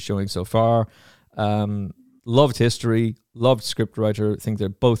the horse is showing so far. Loved history, loved scriptwriter. I think they're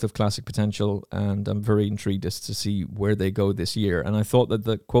both of classic potential, and I'm very intrigued as to see where they go this year. And I thought that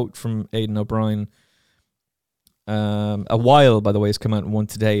the quote from Aidan O'Brien, a while, by the way, has come out and won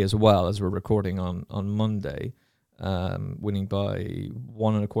today as well, as we're recording on Monday, winning by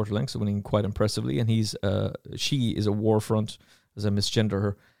 1 1/4 lengths, so winning quite impressively. And she is a Warfront, as I misgender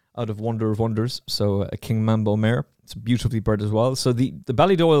her, out of Wonder of Wonders. So a King Mambo mare. It's beautifully bred as well. So the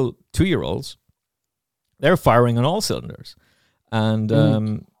Ballydoyle 2-year-olds, they're firing on all cylinders. And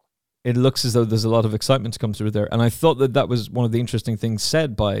it looks as though there's a lot of excitement to come through there. And I thought that was one of the interesting things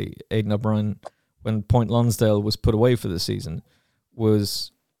said by Aidan O'Brien when Point Lonsdale was put away for the season,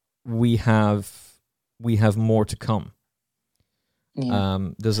 was we have more to come. Yeah.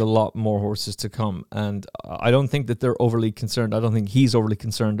 There's a lot more horses to come. And I don't think that they're overly concerned. I don't think he's overly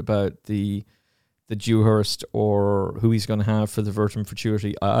concerned about the Dewhurst or who he's going to have for the Virgin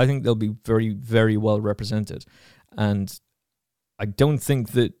Futurity. I think they'll be very, very well represented. And I don't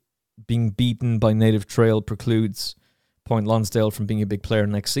think that being beaten by Native Trail precludes Point Lonsdale from being a big player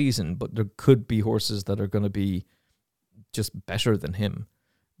next season, but there could be horses that are going to be just better than him,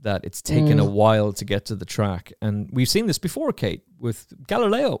 that it's taken a while to get to the track. And we've seen this before, Kate, with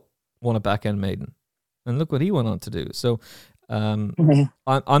Galileo won a back-end maiden. And look what he went on to do. So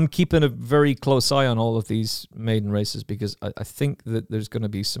I'm keeping a very close eye on all of these maiden races, because I think that there's going to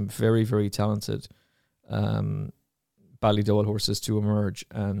be some very, very talented Ballydoyle horses to emerge,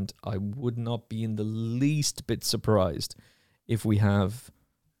 and I would not be in the least bit surprised if we have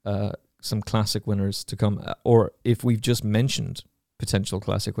some classic winners to come, or if we've just mentioned potential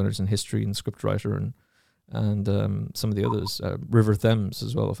classic winners in history and scriptwriter and some of the others, River Thames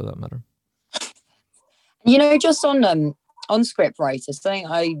as well, for that matter. Just on script writers, something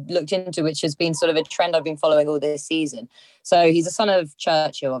I looked into, which has been sort of a trend I've been following all this season. So he's a son of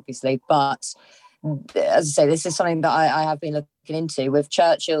Churchill, obviously, but as I say, this is something that I have been looking into with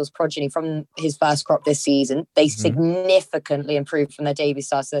Churchill's progeny from his first crop this season. They significantly improved from their debut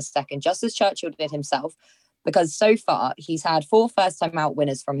start to their second, just as Churchill did himself, because so far he's had 4 first-time out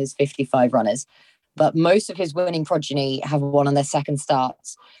winners from his 55 runners. But most of his winning progeny have won on their second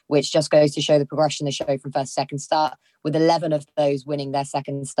starts, which just goes to show the progression they show from first to second start, with 11 of those winning their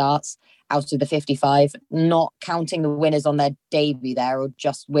second starts out of the 55, not counting the winners on their debut there, or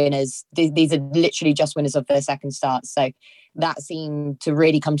just winners. These are literally just winners of their second starts. So that seemed to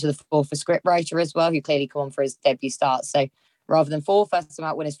really come to the fore for scriptwriter as well, who clearly come on for his debut start. So rather than 4 first-time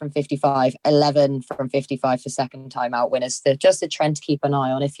out winners from 55, 11 from 55 for second-time out winners. So just a trend to keep an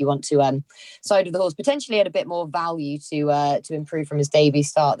eye on if you want to side with the horse. Potentially at a bit more value to improve from his debut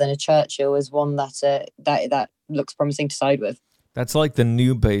start than a Churchill is one that looks promising to side with. That's like the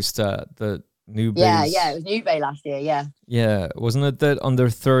new Bay stat. The new Bay. Yeah, it was New Bay last year. Yeah, wasn't it that on their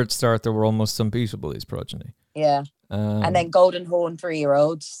third start they were almost unbeatable, his progeny? Yeah. And then Golden Horn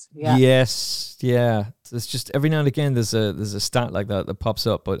 3-year-olds. Yeah. Yes, yeah. It's just every now and again there's a stat like that pops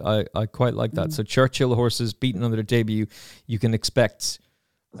up, but I quite like that. So Churchill horses beaten on their debut, you can expect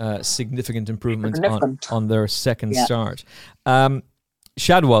significant improvement on their second start.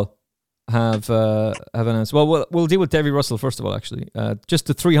 Shadwell have announced. Well, we'll deal with Davy Russell first of all. Actually, just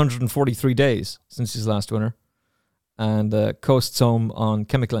the 343 days since his last winner, and coasts home on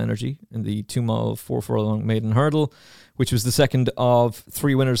Chemical Energy in the 2-mile 4 furlong maiden hurdle, which was the second of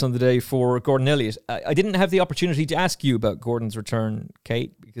 3 winners on the day for Gordon Elliott. I didn't have the opportunity to ask you about Gordon's return,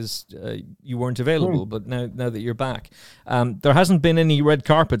 Kate, because you weren't available. But now that you're back, there hasn't been any red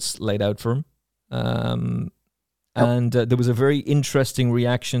carpets laid out for him. And there was a very interesting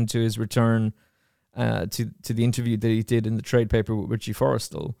reaction to his return to the interview that he did in the trade paper with Richie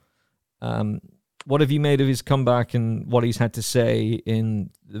Forrestal. What have you made of his comeback and what he's had to say in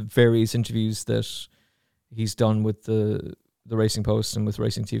the various interviews that he's done with the Racing Post and with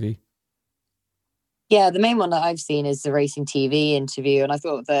Racing TV? Yeah, the main one that I've seen is the Racing TV interview, and I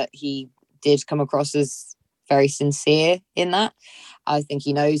thought that he did come across as very sincere in that. I think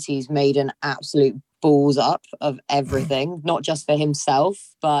he knows he's made an absolute balls up of everything, not just for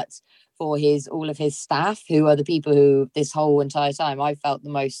himself, but for all of his staff, who are the people who this whole entire time I felt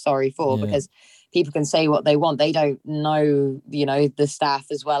the most sorry for, because people can say what they want. They don't know, the staff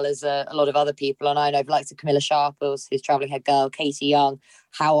as well as a lot of other people. And I know like Camilla Sharples, his travelling head girl, Katie Young,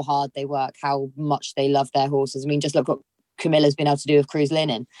 how hard they work, how much they love their horses. I mean, just look what Camilla's been able to do with Cruise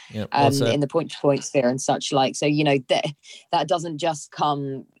Linen in the point-to-point sphere and such like. So, that doesn't just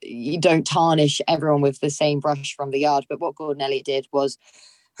come, you don't tarnish everyone with the same brush from the yard. But what Gordon Elliott did was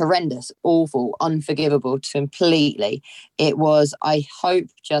horrendous, awful, unforgivable completely. It was, I hope,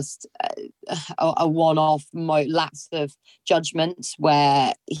 just a one-off lapse of judgment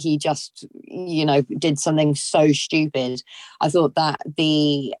where he just, did something so stupid. I thought that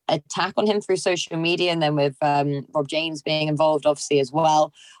the attack on him through social media, and then with Rob James being involved, obviously, as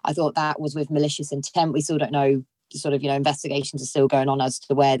well, I thought that was with malicious intent. We still don't know. Sort of, investigations are still going on as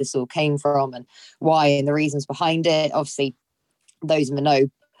to where this all came from and why and the reasons behind it. Obviously, those in the know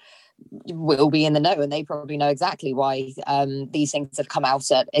will be in the know, and they probably know exactly why these things have come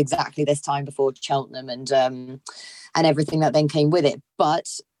out at exactly this time before Cheltenham and everything that then came with it. But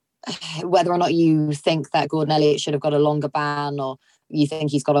whether or not you think that Gordon Elliott should have got a longer ban, or you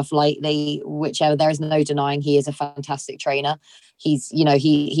think he's got off lightly, whichever, there is no denying he is a fantastic trainer. He's,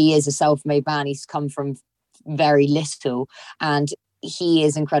 he is a self-made man. He's come from very little, and he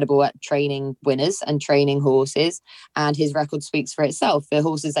is incredible at training winners and training horses, and his record speaks for itself. The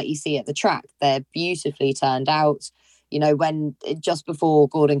horses that you see at the track, they're beautifully turned out. When just before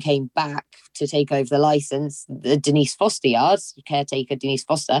Gordon came back to take over the license, the Denise Foster yards, caretaker Denise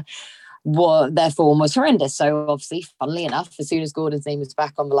Foster, their form was horrendous. So obviously, funnily enough, as soon as Gordon's name was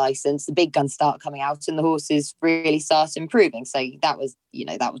back on the license, the big guns start coming out and the horses really start improving. So that was,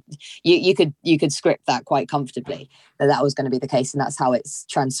 you could script that quite comfortably that was going to be the case, and that's how it's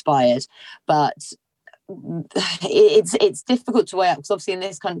transpired. But it's difficult to weigh up, because obviously in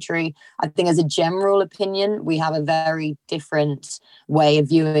this country, I think as a general opinion, we have a very different way of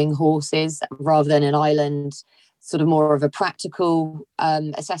viewing horses, rather than in Ireland, sort of more of a practical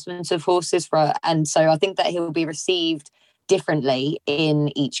assessment of horses. And so I think that he'll be received differently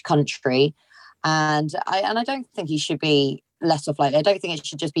in each country. And I don't think he should be let off lightly. I don't think it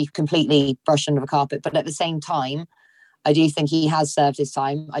should just be completely brushed under the carpet. But at the same time, I do think he has served his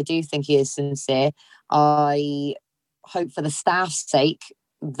time. I do think he is sincere. I hope for the staff's sake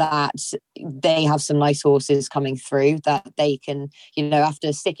that they have some nice horses coming through, that they can,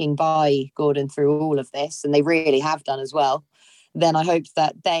 after sticking by Gordon through all of this, and they really have done as well, then I hope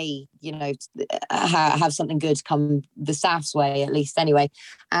that they, have something good come the staff's way, at least anyway,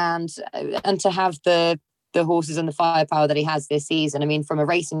 and to have the horses and the firepower that he has this season. I mean, from a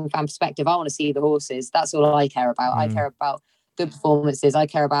racing fan perspective, I want to see the horses. That's all I care about. I care about good performances. I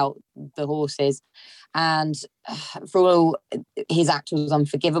care about the horses. And for all his act was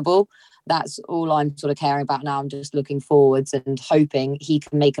unforgivable, that's all I'm sort of caring about now. I'm just looking forwards and hoping he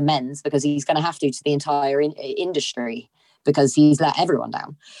can make amends, because he's going to have to the entire industry, because he's let everyone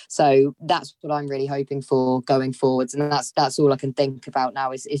down. So that's what I'm really hoping for going forwards. And that's all I can think about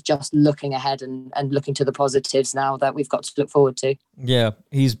now is just looking ahead and looking to the positives now that we've got to look forward to. Yeah,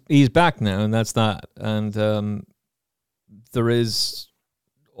 he's back now, and that's that. And there is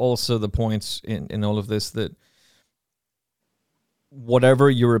also the point in all of this that whatever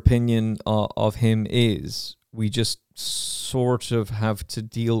your opinion of him is, we just sort of have to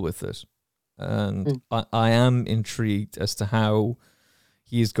deal with it. And I am intrigued as to how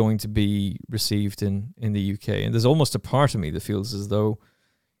he is going to be received in the UK. And there's almost a part of me that feels as though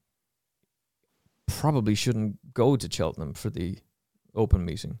probably shouldn't go to Cheltenham for the open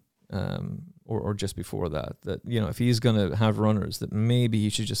meeting, or just before that, if he's going to have runners, that maybe he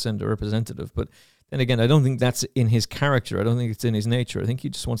should just send a representative. But then again, I don't think that's in his character. I don't think it's in his nature. I think he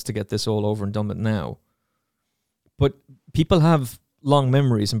just wants to get this all over and done with now. But people have long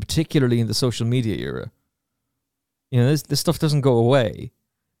memories, and particularly in the social media era, this stuff doesn't go away.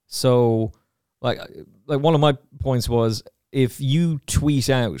 So like one of my points was, if you tweet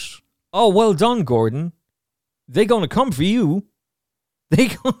out, "Oh, well done, Gordon," they're going to come for you.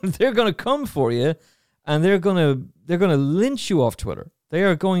 They're going to come for you, and they're going to lynch you off Twitter. They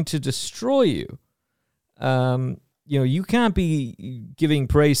are going to destroy you. You can't be giving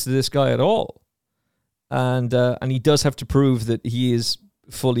praise to this guy at all. And he does have to prove that he is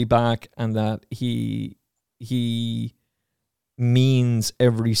fully back, and that he means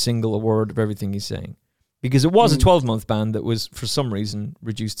every single word of everything he's saying. Because it was a 12-month ban that was, for some reason,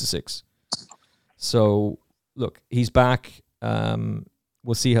 reduced to 6. So, look, he's back.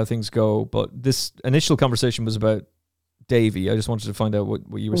 We'll see how things go. But this initial conversation was about Davy. I just wanted to find out what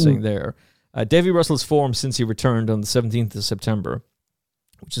you were saying there. Davy Russell's form since he returned on the 17th of September,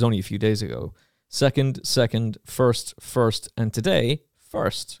 which is only a few days ago. Second, first, and today,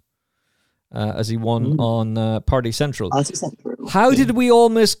 first. as he won on Party Central. Party Central. How did we all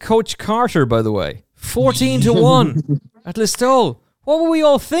miss Coach Carter, by the way? 14-1 at Listowel. What were we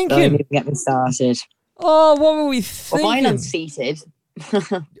all thinking? Don't even get me started. Oh, what were we thinking? Well, mine unseated.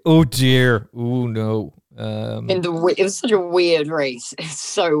 Oh dear. Oh no. It was such a weird race. It's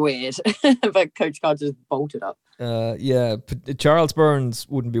so weird. But Coach Carter just bolted up. Yeah, Charles Burns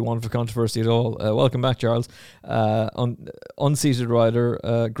wouldn't be one for controversy at all. Welcome back, Charles. Unseated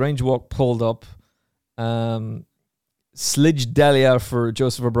rider. Grange Walk pulled up. Slidge Delia for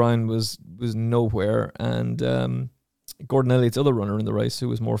Joseph O'Brien was nowhere, and Gordon Elliott's other runner in the race, who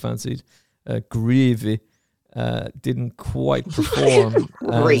was more fancied, Greavy, didn't quite perform.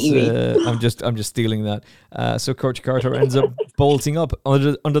 I'm just stealing that. So Coach Carter ends up bolting up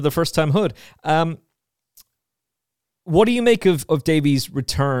under the first time hood. What do you make of Davies'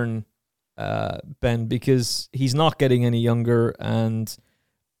 return, Ben? Because he's not getting any younger, and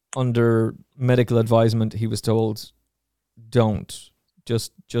under medical advisement, he was told, "Don't,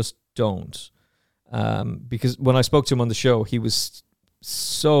 just don't." Because when I spoke to him on the show, he was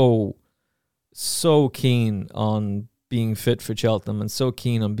so keen on being fit for Cheltenham and so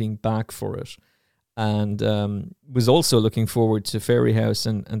keen on being back for it, and was also looking forward to Fairyhouse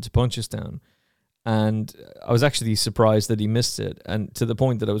and to Punchestown. And I was actually surprised that he missed it, and to the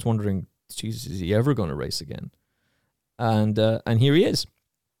point that I was wondering, Jesus, is he ever going to race again? And here he is.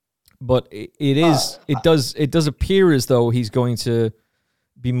 But it does appear as though he's going to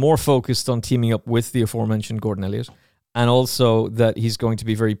be more focused on teaming up with the aforementioned Gordon Elliott, and also that he's going to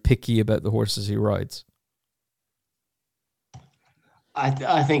be very picky about the horses he rides.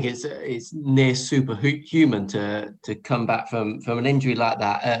 I think it's near superhuman to come back from an injury like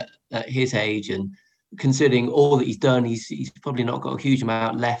that at his age, and considering all that he's done, he's probably not got a huge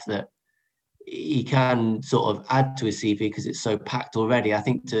amount left that he can sort of add to his CV because it's so packed already. I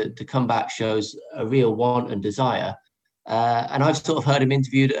think to come back shows a real want and desire. And I've sort of heard him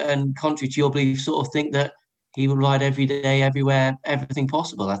interviewed, and contrary to your belief, sort of think that he will ride every day, everywhere, everything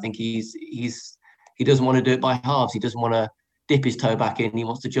possible. I think he doesn't want to do it by halves. He doesn't want to dip his toe back in. He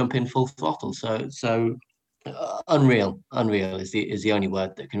wants to jump in full throttle. So unreal is the only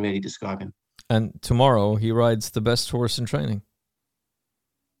word that can really describe him. And tomorrow he rides the best horse in training,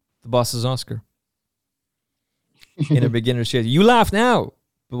 the Boss's Oscar, in a beginner's shade. You laugh now,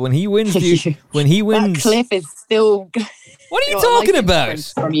 but when he wins, that cliff is still. What are you talking about?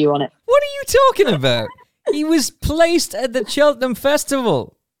 From you on it. What are you talking about? He was placed at the Cheltenham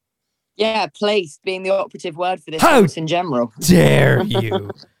Festival. Yeah, placed being the operative word for this horse in general. Dare you?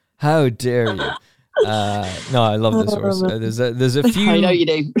 How dare you? No, I love this horse. There's a few. I know you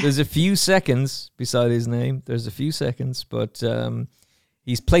do. There's a few seconds beside his name. There's a few seconds, but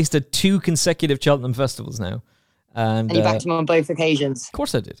he's placed at 2 consecutive Cheltenham festivals now, and you backed him on both occasions. Of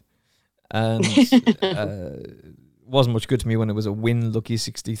course, I did. And wasn't much good to me when it was a win Lucky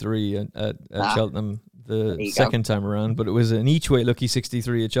 63 at Cheltenham the second time around, but it was an each way Lucky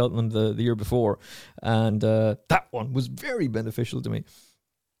 63 at Cheltenham the year before, and that one was very beneficial to me.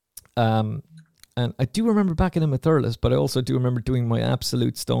 And I do remember backing him at Thurles, but I also do remember doing my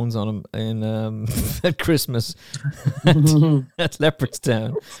absolute stones on him in at Christmas at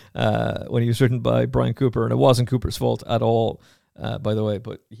Leopardstown when he was ridden by Brian Cooper, and it wasn't Cooper's fault at all, by the way.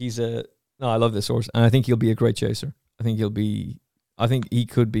 But I love this horse, and I think he'll be a great chaser. I think he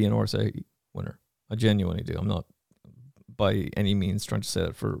could be an RSA winner. I genuinely do. I'm not by any means trying to say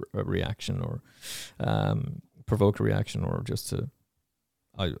that for a reaction or provoke a reaction or just to.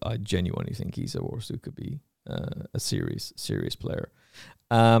 I genuinely think he's a horse who could be a serious player.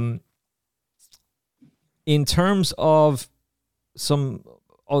 In terms of some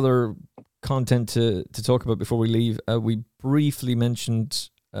other content to talk about before we leave, we briefly mentioned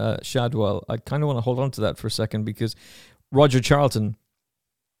Shadwell. I kind of want to hold on to that for a second because Roger Charlton,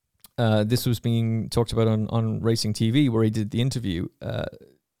 this was being talked about on Racing TV where he did the interview.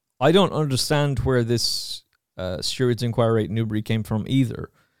 I don't understand where this steward's inquiry at Newbury came from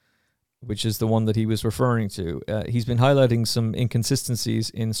either, which is the one that he was referring to. He's been highlighting some inconsistencies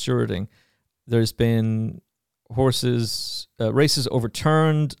in stewarding. There's been races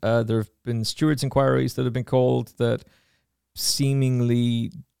overturned. There have been steward's inquiries that have been called that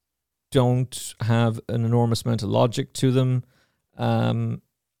seemingly don't have an enormous amount of logic to them. And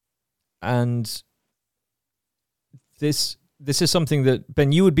this is something that,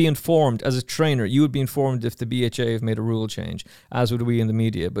 Ben, you would be informed as a trainer. You would be informed if the BHA have made a rule change, as would we in the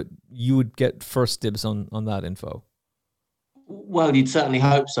media, but you would get first dibs on that info. Well, you'd certainly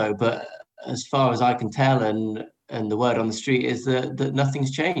hope so, but as far as I can tell, and the word on the street is that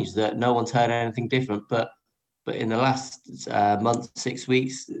nothing's changed, that no one's heard anything different. But in the last month, 6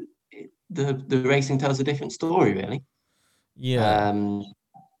 weeks, the racing tells a different story, really. Yeah.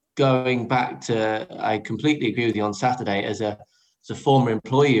 Going back to, I completely agree with you on Saturday. As a former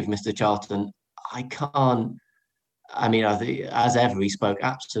employee of Mr. Charlton, I can't. I mean, as ever, he spoke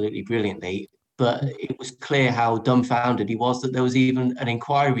absolutely brilliantly, but it was clear how dumbfounded he was that there was even an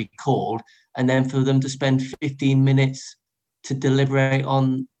inquiry called, and then for them to spend 15 minutes to deliberate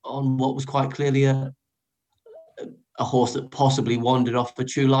on what was quite clearly a horse that possibly wandered off the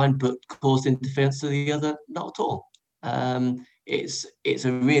true line but caused interference to the other. Not at all. It's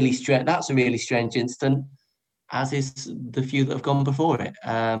a really strange incident, as is the few that have gone before it.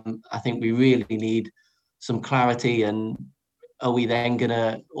 I think we really need some clarity. And are we then going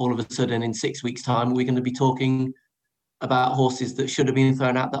to, all of a sudden in 6 weeks' time, are we going to be talking about horses that should have been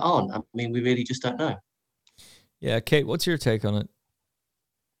thrown out that aren't? I mean, we really just don't know. Yeah, Kate, what's your take on it?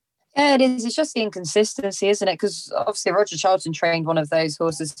 Yeah, it is. It's just the inconsistency, isn't it? Because obviously Roger Charlton trained one of those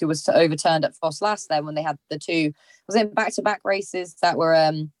horses who was overturned at Foss last then when they had the two, was it back-to-back races that were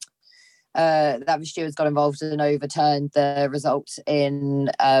that the stewards got involved and overturned the result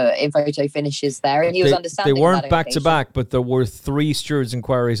in photo finishes there, and he was understanding. They weren't back-to-back, but there were 3 stewards'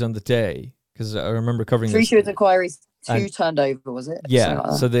 inquiries on the day, because I remember covering 3 stewards' inquiries. 2 turned over, was it? Yeah,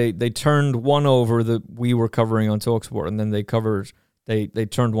 like so they turned one over that we were covering on TalkSport, and then they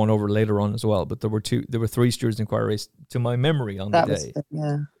turned one over later on as well. But there were 3 stewards' inquiries to my memory on the day.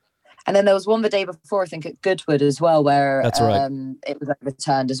 Yeah. And then there was one the day before, I think, at Goodwood as well, where That's right. It was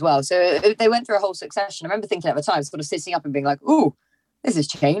overturned as well. So they went through a whole succession. I remember thinking at the time, sort of sitting up and being like, ooh, this has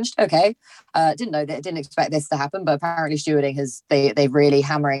changed. Okay. Didn't expect this to happen, but apparently stewarding they're really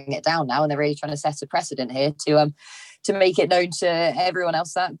hammering it down now, and they're really trying to set a precedent here to make it known to everyone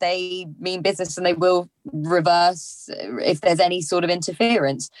else that they mean business and they will reverse if there's any sort of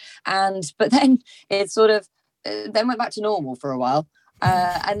interference. But then it sort of then went back to normal for a while.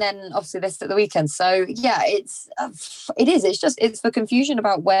 And then obviously this at the weekend. So yeah, it is. It's for confusion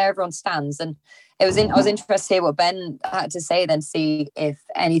about where everyone stands. And I was interested to hear what Ben had to say, then see if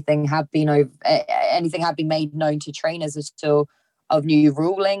anything had been made known to trainers as to of new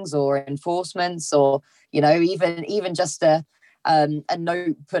rulings or enforcements, or even just a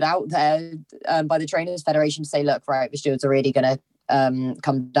note put out there by the Trainers Federation to say, look, right, the stewards are really going to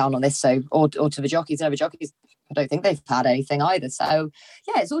come down on this. So or to the jockeys, and the jockeys, I don't think they've had anything either. So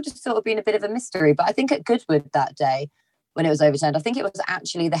yeah, it's all just sort of been a bit of a mystery. But I think at Goodwood that day, when it was overturned, I think it was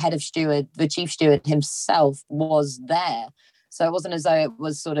actually the chief steward himself was there. So it wasn't as though it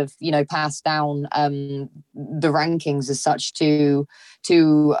was sort of, passed down the rankings as such to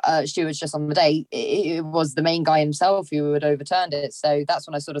stewards just on the day. It was the main guy himself who had overturned it. So that's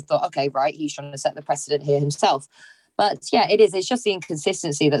when I sort of thought, okay, right, he's trying to set the precedent here himself. But yeah, it is. It's just the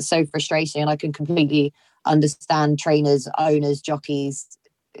inconsistency that's so frustrating. And I can completely understand trainers, owners, jockeys,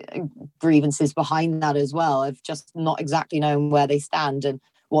 grievances behind that as well, of just not exactly knowing where they stand and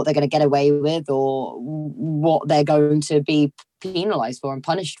what they're going to get away with or what they're going to be penalised for and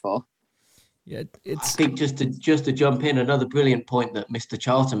punished for. Yeah, I think just to jump in, another brilliant point that Mr.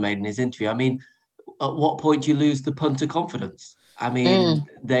 Charlton made in his interview. I mean, at what point do you lose the punter confidence? I mean,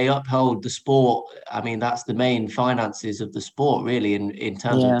 they uphold the sport. I mean, that's the main finances of the sport, really, in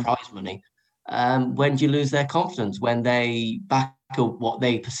terms of prize money. When do you lose their confidence? When they back what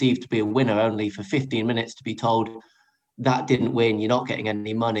they perceive to be a winner only for 15 minutes to be told that didn't win, you're not getting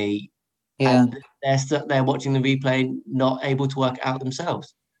any money. Yeah. And they're stuck there watching the replay, not able to work it out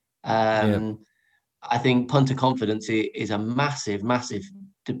themselves. I think punter confidence is a massive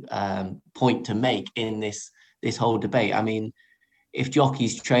point to make in this whole debate. I mean, if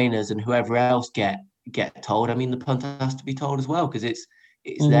jockeys, trainers, and whoever else get told, I mean, the punter has to be told as well, because it's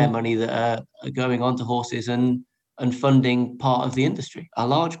their money that are going on to horses and funding part of the industry, a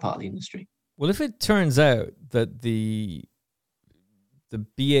large part of the industry. Well, if it turns out that the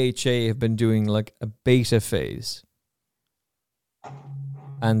BHA have been doing like a beta phase,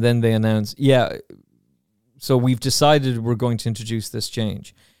 and then they announce, so we've decided we're going to introduce this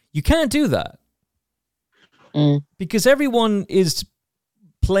change. You can't do that. Because everyone is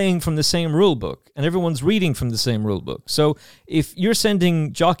playing from the same rule book and everyone's reading from the same rule book. So if you're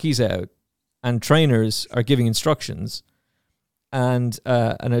sending jockeys out and trainers are giving instructions, and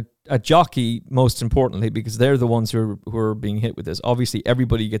a jockey, most importantly, because they're the ones who are being hit with this. Obviously,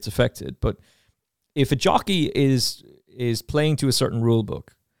 everybody gets affected, but if a jockey is playing to a certain rule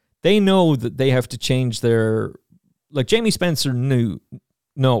book, they know that they have to change their. Like Jamie Spencer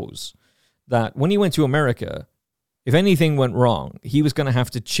knows that when he went to America, if anything went wrong, he was going to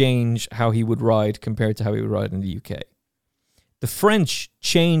have to change how he would ride compared to how he would ride in the UK. The French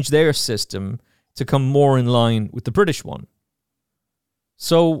changed their system to come more in line with the British one.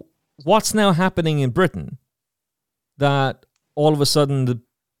 So what's now happening in Britain that all of a sudden the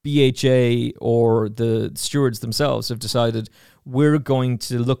BHA or the stewards themselves have decided we're going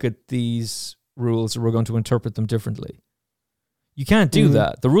to look at these rules and we're going to interpret them differently. You can't do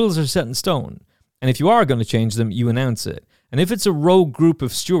that. The rules are set in stone. And if you are going to change them, you announce it. And if it's a rogue group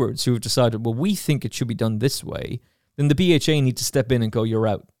of stewards who have decided, well, we think it should be done this way, then the BHA need to step in and go, you're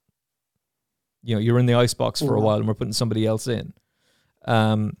out. You know, you're in the icebox for a while and we're putting somebody else in.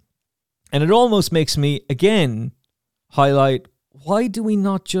 And it almost makes me, again, highlight, why do we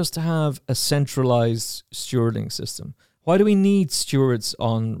not just have a centralized stewarding system? Why do we need stewards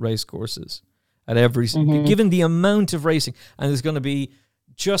on race courses at every, given the amount of racing? And there's going to be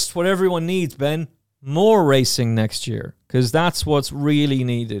just what everyone needs, Ben, more racing next year, because that's what's really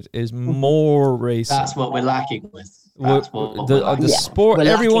needed is more racing. That's what we're lacking with. The sport,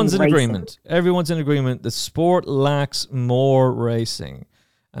 everyone's in agreement. Everyone's in agreement. The sport lacks more racing.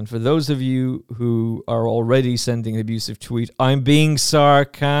 And for those of you who are already sending an abusive tweet, I'm being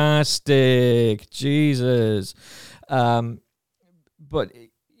sarcastic. Jesus. But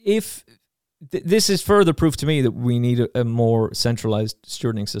if this is further proof to me that we need a more centralized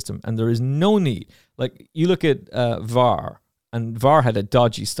stewarding system, and there is no need. Like, you look at VAR, and VAR had a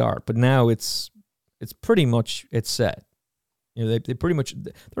dodgy start, but now it's pretty much set. You know, they pretty much,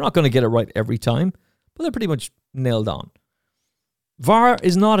 they're not going to get it right every time, but they're pretty much nailed on. VAR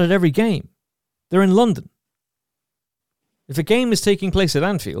is not at every game. They're in London. If a game is taking place at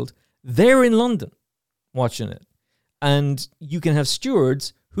Anfield, they're in London watching it. And you can have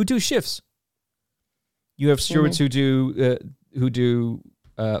stewards who do shifts. You have stewards who do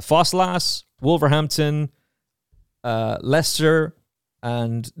Fosslas, Wolverhampton, Leicester,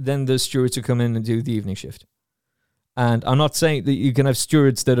 and then there's stewards who come in and do the evening shift. And I'm not saying that you can have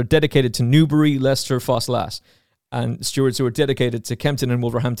stewards that are dedicated to Newbury, Leicester, Fosslas, and stewards who are dedicated to Kempton and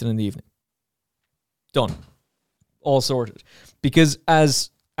Wolverhampton in the evening. Done. All sorted. Because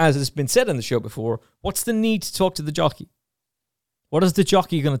as has been said on the show before, what's the need to talk to the jockey? What is the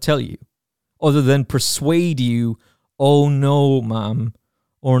jockey going to tell you? Other than persuade you, oh no, ma'am,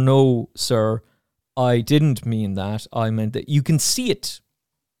 or no, sir, I didn't mean that. I meant that. You can see it.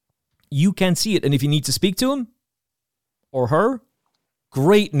 You can see it. And if you need to speak to him or her,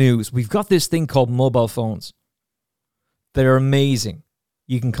 great news. We've got this thing called mobile phones. They're amazing.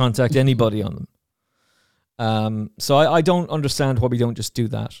 You can contact anybody on them. So I don't understand why we don't just do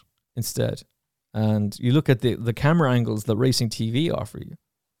that instead. And you look at the camera angles that Racing TV offer you.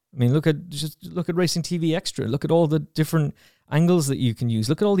 I mean, look at Racing TV Extra. Look at all the different angles that you can use.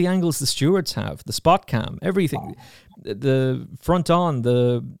 Look at all the angles the stewards have, the spot cam, everything, the front on,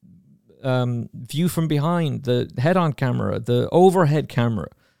 the view from behind, the head-on camera, the overhead camera.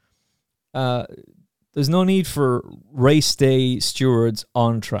 There's no need for race day stewards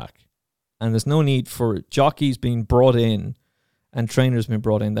on track, and there's no need for jockeys being brought in and trainers being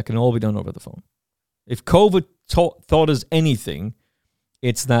brought in. That can all be done over the phone. If COVID taught us anything,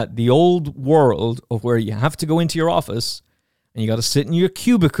 it's that the old world of where you have to go into your office and you got to sit in your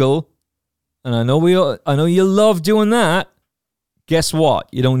cubicle, and I know you love doing that. Guess what?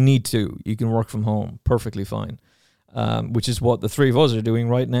 You don't need to. You can work from home perfectly fine, which is what the three of us are doing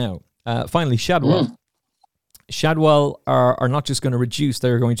right now. Finally, Shadwell. Shadwell are not just going to reduce;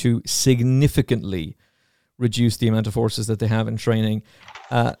 they're going to significantly reduce the amount of horses that they have in training.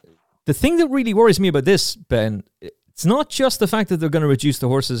 The thing that really worries me about this, Ben, it's not just the fact that they're going to reduce the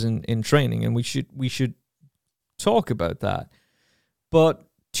horses in training, and we should talk about that. But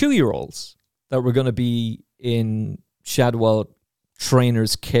 2-year-olds that were going to be in Shadwell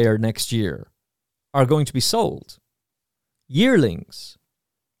trainers' care next year are going to be sold. Yearlings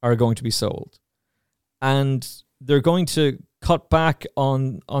are going to be sold. And they're going to cut back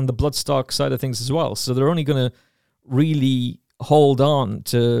on the bloodstock side of things as well. So they're only going to really hold on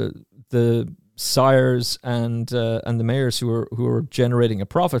to the sires and the mares who are generating a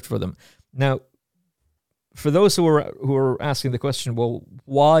profit for them. Now, for those who are asking the question, well,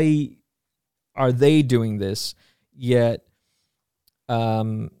 why are they doing this yet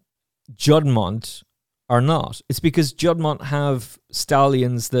Juddmonte are not? It's because Juddmonte have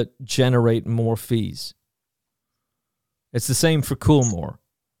stallions that generate more fees. It's the same for Coolmore.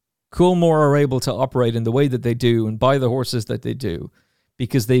 Coolmore are able to operate in the way that they do and buy the horses that they do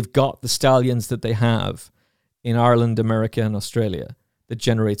because they've got the stallions that they have in Ireland, America, and Australia that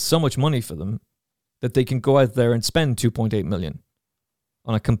generate so much money for them that they can go out there and spend 2.8 million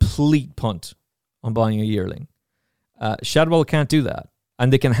on a complete punt on buying a yearling. Shadwell can't do that.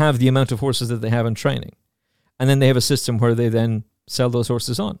 And they can have the amount of horses that they have in training. And then they have a system where they then sell those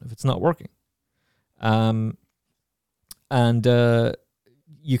horses on if it's not working.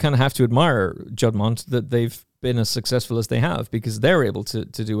 you kind of have to admire Juddmonte that they've been as successful as they have, because they're able to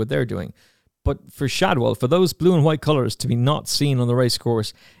do what they're doing. But for Shadwell, for those blue and white colours to be not seen on the race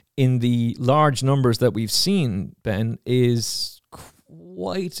course in the large numbers that we've seen, Ben, is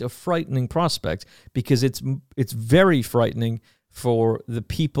quite a frightening prospect, because it's very frightening for the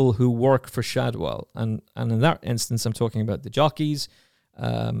people who work for Shadwell. And in that instance, I'm talking about the jockeys,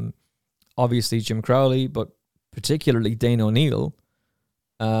 obviously Jim Crowley, but particularly Dane O'Neill.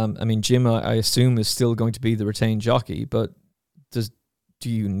 I mean, Jim, I assume, is still going to be the retained jockey, but do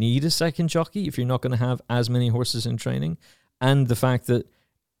you need a second jockey if you're not going to have as many horses in training? And the fact that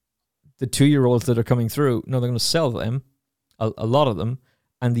the 2-year-olds that are coming through, they're going to sell them, a lot of them,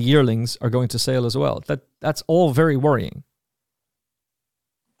 and the yearlings are going to sell as well. That's all very worrying.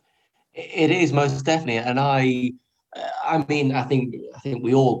 It is, most definitely. And I mean, I think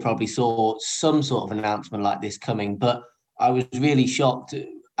we all probably saw some sort of announcement like this coming, but I was really shocked.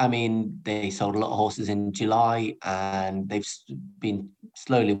 I mean, they sold a lot of horses in July, and they've been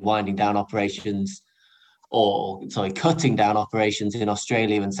slowly winding down operations, cutting down operations in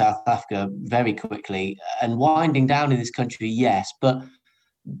Australia and South Africa very quickly, and winding down in this country, yes. But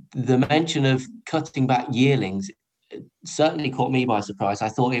the mention of cutting back yearlings certainly caught me by surprise. I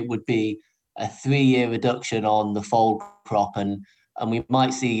thought it would be a 3-year reduction on the foal crop, and we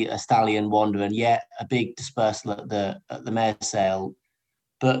might see a stallion wander, and yet a big dispersal at the mare sale.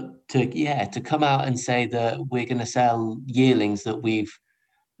 But to come out and say that we're going to sell yearlings that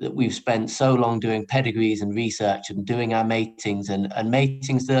we've spent so long doing pedigrees and research and doing our matings and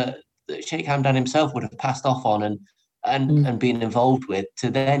matings that Sheikh Hamdan himself would have passed off on and been involved with, to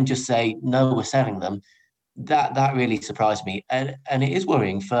then just say, no, we're selling them, that really surprised me. And it is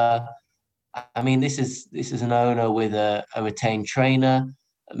worrying for, I mean, this is an owner with a retained trainer,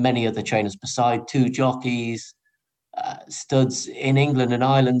 many other trainers beside, 2 jockeys, studs in England and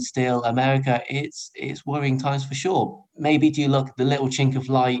Ireland, still America. It's worrying times for sure. Maybe do you look at the little chink of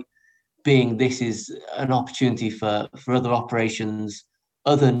light being this is an opportunity for other operations,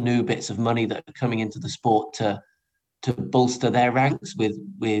 other new bits of money that are coming into the sport to bolster their ranks with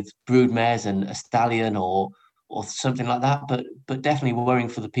broodmares and a stallion or something like that. But definitely worrying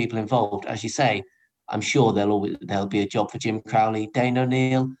for the people involved. As you say, I'm sure there'll be a job for Jim Crowley. Dane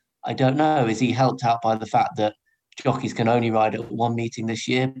O'Neill, I don't know. Is he helped out by the fact that jockeys can only ride at one meeting this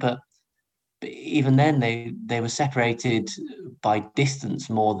year? But even then, they were separated by distance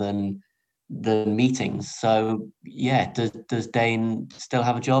more than the meetings. So yeah, does Dane still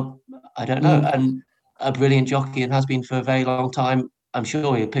have a job? I don't know. And a brilliant jockey, and has been for a very long time. I'm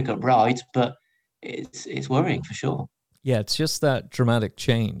sure he'll pick up rides, but it's worrying for sure. Yeah, it's just that dramatic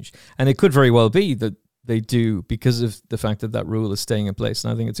change. And it could very well be that they do, because of the fact that rule is staying in place.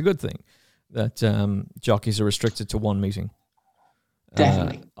 And I think it's a good thing that jockeys are restricted to one meeting.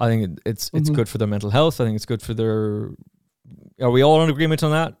 Definitely. I think it's good for their mental health. I think it's good for their... Are we all in agreement on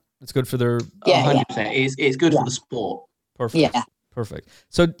that? It's good for their... 100%. It's good for the sport. Perfect. Yeah. Perfect.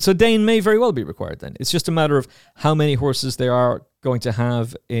 So Dane may very well be required then. It's just a matter of how many horses they are going to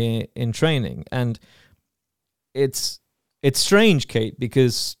have in training. And it's strange, Kate,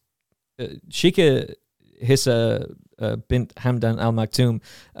 because Sheikha Hissa bint Hamdan Al Maktoum,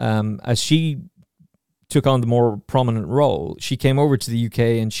 as she took on the more prominent role, she came over to the UK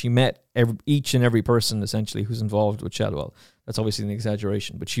and she met each and every person essentially who's involved with Shadwell. That's obviously an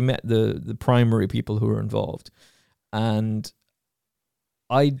exaggeration, but she met the primary people who were involved. And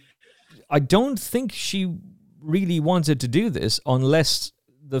I don't think she really wanted to do this unless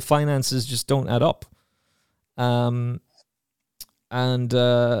the finances just don't add up.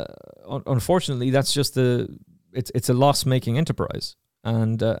 Unfortunately, that's just it's a loss-making enterprise,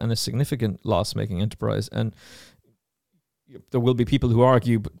 and a significant loss-making enterprise. And there will be people who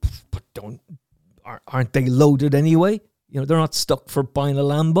argue, but aren't they loaded anyway? They're not stuck for buying a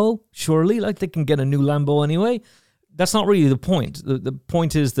Lambo, surely. Like, they can get a new Lambo anyway. That's not really the point. The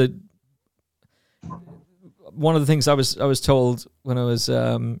point is that one of the things I was told when I was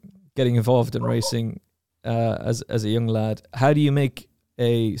getting involved in racing as a young lad, how do you make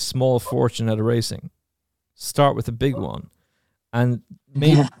a small fortune out of racing? Start with a big one. And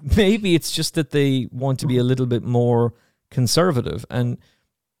maybe it's just that they want to be a little bit more conservative, and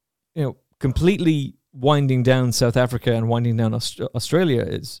completely winding down South Africa and winding down Australia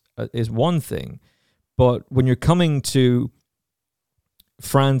is one thing. But when you're coming to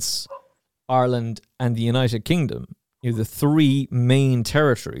France, Ireland, and the United Kingdom, the 3 main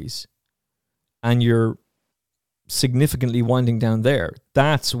territories, and you're significantly winding down there,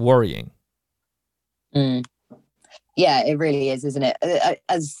 that's worrying. Yeah, it really is, isn't it?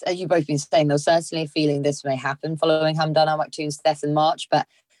 As you've both been saying, there's certainly a feeling this may happen following Hamdan Al Maktoum's death in March, but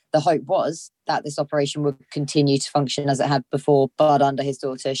the hope was that this operation would continue to function as it had before, but under his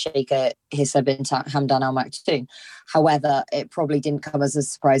daughter, Sheikha Hissa bint Hamdan Al Maktoum. However, it probably didn't come as a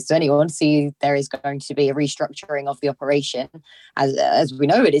surprise to anyone. See, there is going to be a restructuring of the operation. As we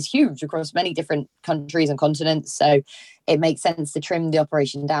know, it is huge across many different countries and continents. So it makes sense to trim the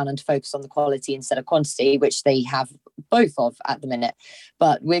operation down and to focus on the quality instead of quantity, which they have both of at the minute.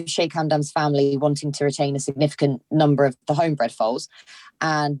 But with Sheikh Hamdan's family wanting to retain a significant number of the homebred foals,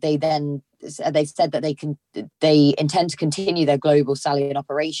 and they've said that they intend to continue their global stallion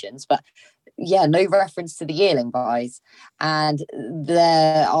operations, but no reference to the yearling buys. And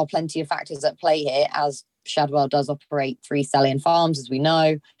there are plenty of factors at play here, as Shadwell does operate 3 stallion farms, as we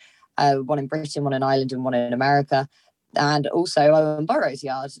know, one in Britain, one in Ireland, and one in America. And also Owen Burrows'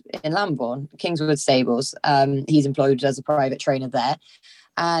 yard in Lambourne, Kingswood Stables. He's employed as a private trainer there.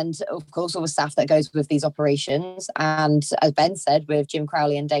 And of course, all the staff that goes with these operations. And as Ben said, with Jim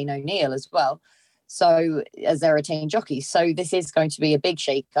Crowley and Dane O'Neill as well. So as their retained jockeys. So this is going to be a big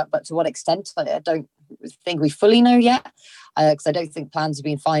shake-up, but to what extent, I don't think we fully know yet, because I don't think plans have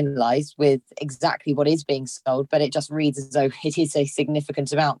been finalised with exactly what is being sold, but it just reads as though it is a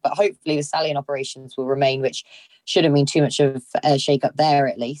significant amount. But hopefully the stallion operations will remain, which shouldn't mean too much of a shake-up there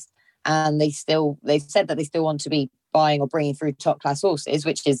at least. And they've said that they still want to be buying or bringing through top class horses,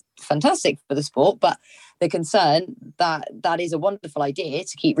 which is fantastic for the sport. But the concern that is a wonderful idea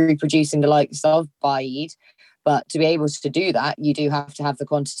to keep reproducing the likes of Baaid. But to be able to do that, you do have to have the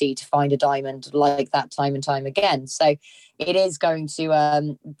quantity to find a diamond like that time and time again. So it is going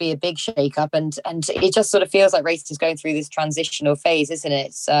to be a big shake-up. And it just sort of feels like racing is going through this transitional phase, isn't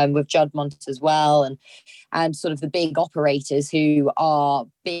it? With Juddmonte as well, and sort of the big operators who are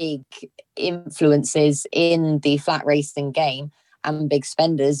big influences in the flat racing game and big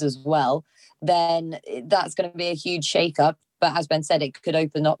spenders as well. Then that's going to be a huge shake-up. But as Ben said, it could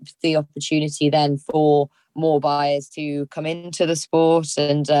open up the opportunity then for more buyers to come into the sport,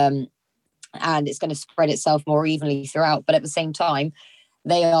 and it's going to spread itself more evenly throughout. But at the same time,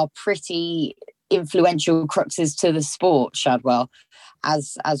 they are pretty influential cruxes to the sport, Shadwell,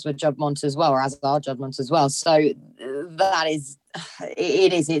 as with Juddmonte as well, or as are Juddmonte as well. So that is,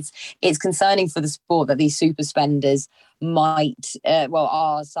 it's concerning for the sport that these super spenders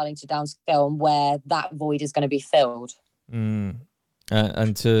are starting to downscale, and where that void is going to be filled. And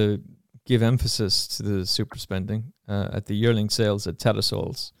to give emphasis to the super spending, at the yearling sales at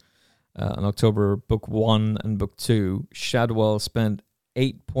Tattersalls in October, Book 1 and Book 2, Shadwell spent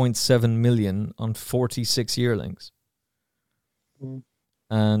 8.7 million on 46 yearlings.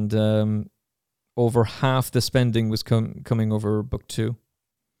 And over half the spending was coming over Book 2.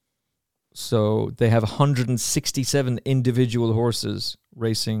 So they have 167 individual horses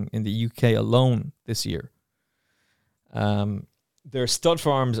racing in the UK alone this year. Their stud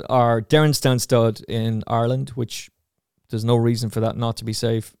farms are Derrinstown Stud in Ireland, which there's no reason for that not to be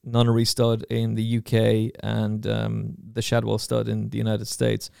safe. Nunnery Stud in the UK, and the Shadwell Stud in the United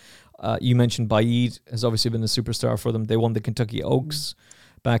States. You mentioned Baaid has obviously been a superstar for them. They won the Kentucky Oaks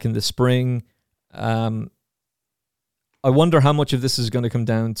back in the spring. I wonder how much of this is going to come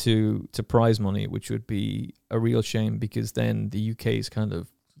down to prize money, which would be a real shame, because then the UK is kind of...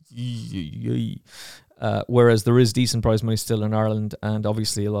 whereas there is decent prize money still in Ireland, and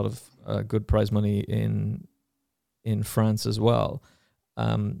obviously a lot of good prize money in France as well.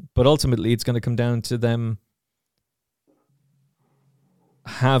 But ultimately, it's going to come down to them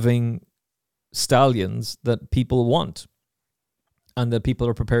having stallions that people want and that people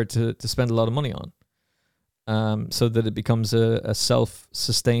are prepared to spend a lot of money on, so that it becomes a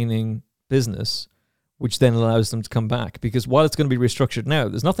self-sustaining business, which then allows them to come back. Because while it's going to be restructured now,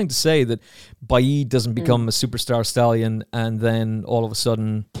 there's nothing to say that Baaid doesn't become a superstar stallion and then all of a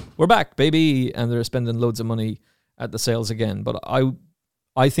sudden, we're back, baby, and they're spending loads of money at the sales again. But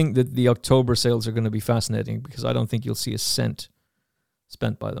I think that the October sales are going to be fascinating, because I don't think you'll see a cent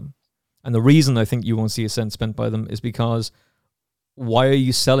spent by them. And the reason I think you won't see a cent spent by them is because why are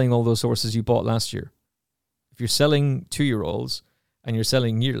you selling all those horses you bought last year? If you're selling 2-year-olds and you're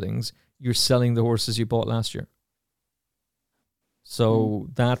selling yearlings, you're selling the horses you bought last year. So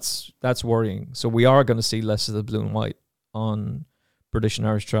that's worrying. So we are going to see less of the blue and white on British and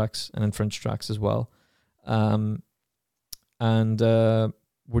Irish tracks and in French tracks as well. And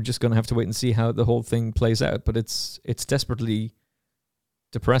we're just going to have to wait and see how the whole thing plays out. But it's desperately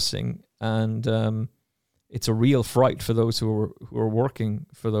depressing, and it's a real fright for those who are working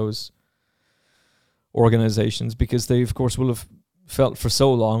for those organizations, because they, of course, will have felt for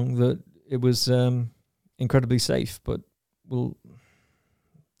so long that it was incredibly safe. But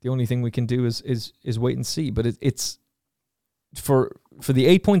the only thing we can do is wait and see. But it's for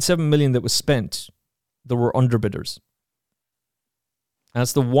the 8.7 million that was spent, there were underbidders.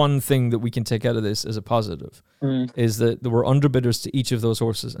 That's the one thing that we can take out of this as a positive, is that there were underbidders to each of those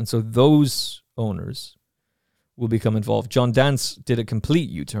horses. And so those owners will become involved. John Dance did a complete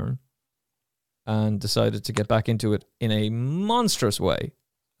U-turn and decided to get back into it in a monstrous way,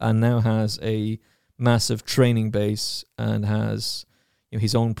 and now has a massive training base and has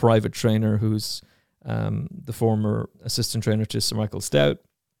his own private trainer who's the former assistant trainer to Sir Michael Stout.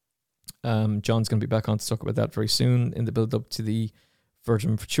 John's going to be back on to talk about that very soon in the build-up to the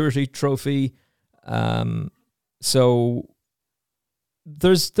Virgin Futurity Trophy. So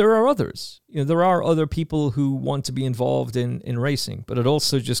there are others. There are other people who want to be involved in racing, but it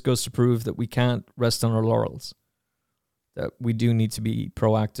also just goes to prove that we can't rest on our laurels. That we do need to be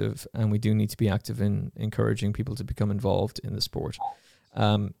proactive, and we do need to be active in encouraging people to become involved in the sport.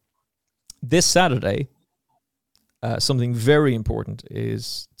 This Saturday, something very important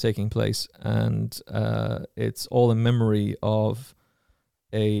is taking place, and it's all in memory of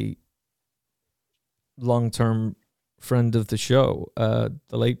a long-term friend of the show, the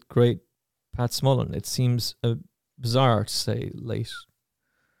late, great Pat Smullen. It seems bizarre to say late.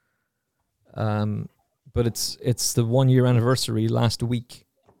 But it's the 1-year anniversary last week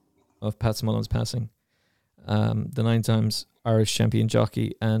of Pat Smullen's passing. The 9 times Irish champion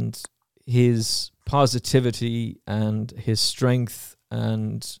jockey, and his positivity and his strength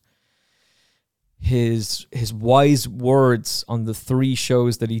and his wise words on the 3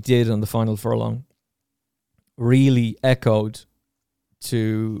 shows that he did on the final furlong really echoed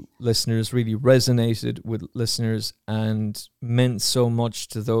to listeners, really resonated with listeners, and meant so much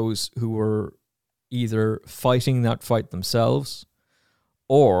to those who were either fighting that fight themselves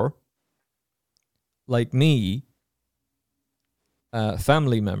or, like me, a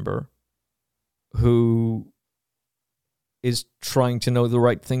family member who is trying to know the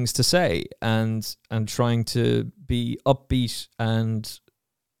right things to say and trying to be upbeat and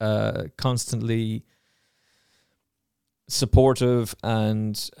constantly supportive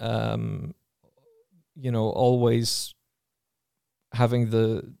and always having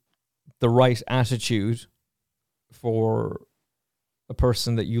the right attitude for a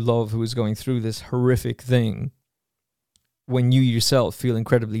person that you love who is going through this horrific thing when you yourself feel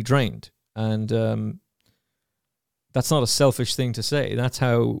incredibly drained. And that's not a selfish thing to say. That's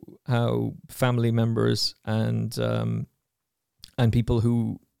how family members and people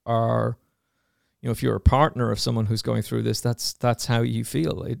who are, if you're a partner of someone who's going through this, that's how you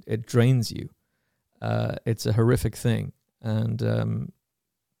feel. It drains you. It's a horrific thing. And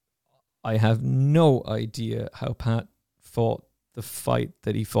I have no idea how Pat fought the fight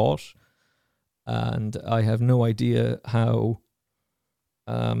that he fought. And I have no idea how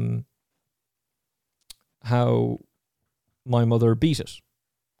my mother beat it.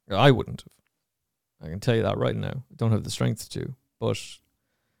 I wouldn't have. I can tell you that right now. I don't have the strength to. But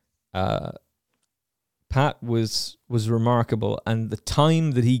Pat was remarkable, and the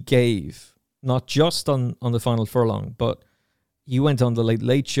time that he gave, not just on the final furlong, but he went on the Late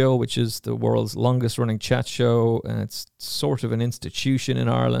Late Show, which is the world's longest running chat show, and it's sort of an institution in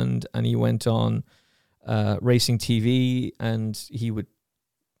Ireland. And he went on Racing TV, and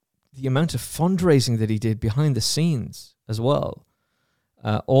the amount of fundraising that he did behind the scenes as well,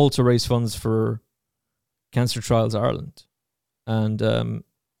 all to raise funds for Cancer Trials Ireland. And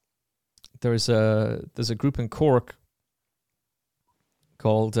there's a group in Cork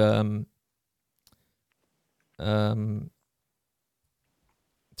called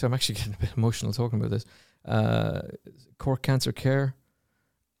so I'm actually getting a bit emotional talking about this. Cork Cancer Care,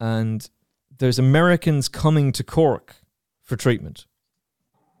 and there's Americans coming to Cork for treatment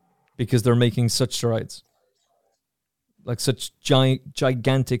because they're making such strides, like such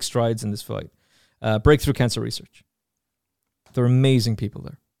gigantic strides in this fight. Breakthrough Cancer Research. They're amazing people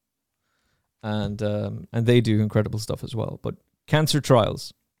there, and they do incredible stuff as well. But cancer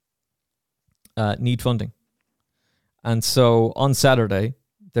trials need funding, and so on Saturday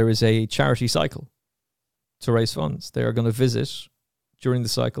there is a charity cycle to raise funds. They are going to visit during the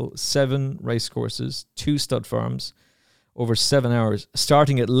cycle 7 race courses, 2 stud farms, over 7 hours,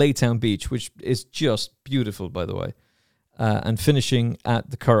 starting at Laytown Beach, which is just beautiful, by the way, and finishing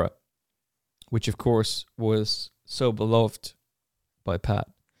at the Curragh, which of course was so beloved by Pat.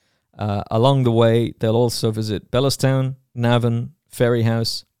 Along the way, they'll also visit Bellestown, Navan,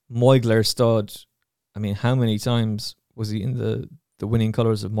 Ferryhouse, Moyglair Stud. I mean, how many times was he in the winning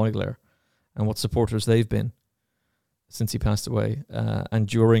colours of Moyglair, and what supporters they've been since he passed away and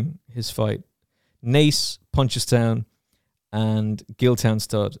during his fight. Nace, Punchestown, and Giltown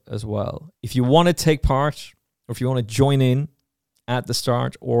Stud as well. If you want to take part, or if you want to join in at the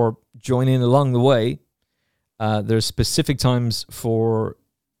start or join in along the way, there's specific times for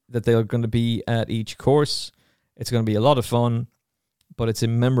that they are going to be at each course. It's going to be a lot of fun, but it's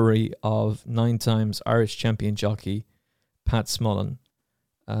in memory of 9 times Irish champion jockey Pat Smullen,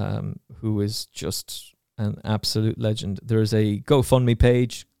 who is just an absolute legend. There's a GoFundMe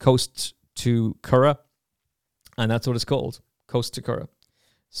page, Coast to Curragh, and that's what it's called, Coast to Curragh.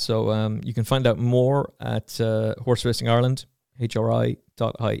 So you can find out more at Horse Racing Ireland,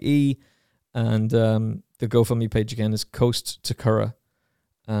 hri.ie, and the GoFundMe page again is Coast to Curragh,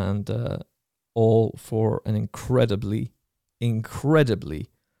 and all for an incredibly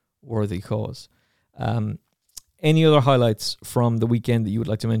worthy cause. Any other highlights from the weekend that you would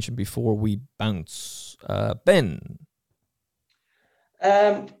like to mention before we bounce? Ben?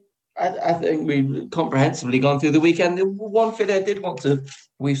 I think we've comprehensively gone through the weekend. The one thing I did want to,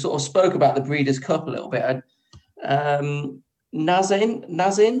 we sort of spoke about the Breeders' Cup a little bit.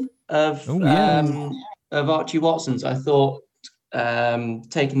 Nazin of Archie Watson's, I thought,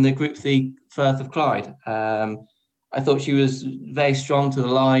 taking the Group 3 Firth of Clyde. I thought she was very strong to the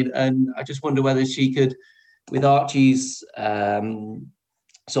line, and I just wonder whether she could, with Archie's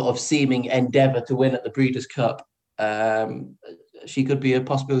sort of seeming endeavour to win at the Breeders' Cup, she could be a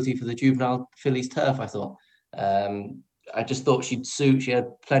possibility for the juvenile fillies turf, I thought. I just thought she'd suit. She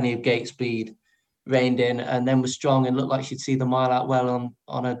had plenty of gate speed, reined in, and then was strong and looked like she'd see the mile out well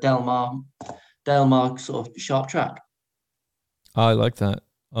on a Delmar sort of sharp track. I like that.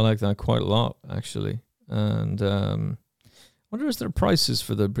 I like that quite a lot, actually. And I wonder is there prices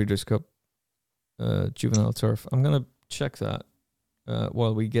for the Breeders' Cup juvenile turf? I'm going to check that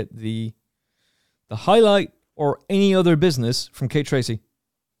while we get the highlight or any other business from Kate Tracy.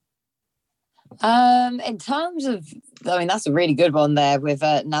 In terms of, I mean, that's a really good one there with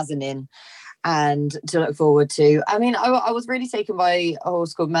Nazanin and to look forward to. I mean, I was really taken by a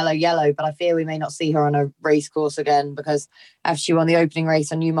horse called Mellow Yellow, but I fear we may not see her on a race course again, because after she won the opening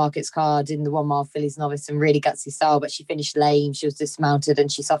race on Newmarket's card in the 1 mile fillies novice in really gutsy style, but she finished lame, she was dismounted,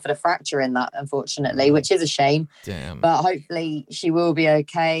 and she suffered a fracture in that, unfortunately, which is a shame. Damn. But hopefully she will be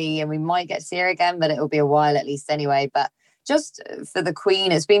okay, and we might get to see her again, but it'll be a while at least anyway. But just for the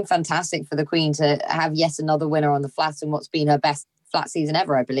Queen, it's been fantastic for the Queen to have yet another winner on the flat in what's been her best flat season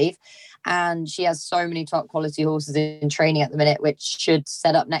ever, I believe. And she has so many top quality horses in training at the minute, which should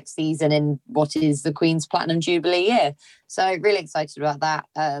set up next season in what is the Queen's Platinum Jubilee year. So really excited about that.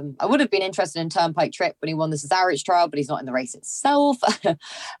 I would have been interested in Turnpike Trip when he won the Cesarewitch trial, but he's not in the race itself.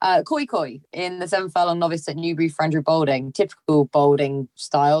 Koi Koi in the 7 furlong novice at Newbury for Andrew Boulding. Typical Boulding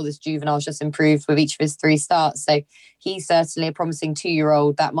style. This juvenile's just improved with each of his 3 starts. So he's certainly a promising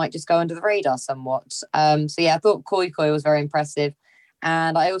 2-year-old that might just go under the radar somewhat. So yeah, I thought Koi Koi was very impressive.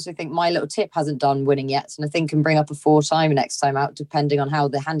 And I also think My Little Tip hasn't done winning yet, and I think can bring up a 4-time next time out, depending on how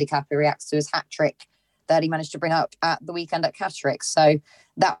the handicapper reacts to his hat trick that he managed to bring up at the weekend at Catterick. So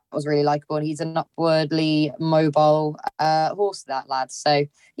that was really likeable, and he's an upwardly mobile horse, that lad. So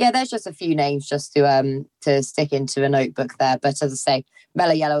yeah, there's just a few names just to stick into a notebook there. But as I say,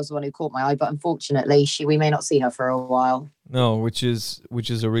 Mellow Yellow was the one who caught my eye, but unfortunately, we may not see her for a while. No, which is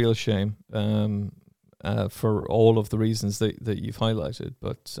a real shame. For all of the reasons that you've highlighted,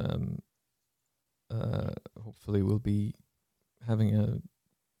 but hopefully we'll be having a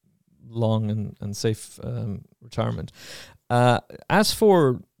long and safe retirement. As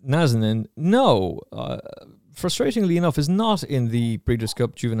for Nazanin, no, frustratingly enough, is not in the Breeders'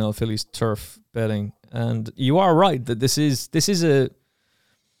 Cup Juvenile Fillies turf betting, and you are right that this is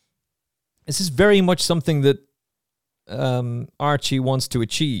very much something that Archie wants to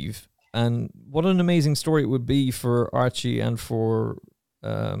achieve. And what an amazing story it would be for Archie and for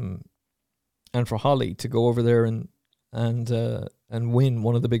Holly to go over there and win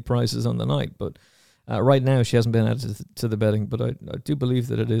one of the big prizes on the night. But right now she hasn't been added to the betting, but I do believe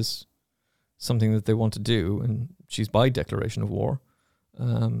that it is something that they want to do, and she's by declaration of war.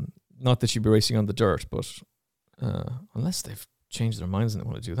 Not that she'd be racing on the dirt, but unless they've changed their minds and they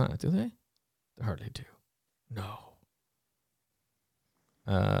want to do that, do they? They hardly do. No.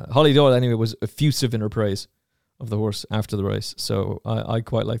 Holly Doyle, anyway, was effusive in her praise of the horse after the race, so I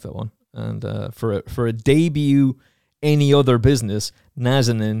quite like that one. And for a debut, any other business,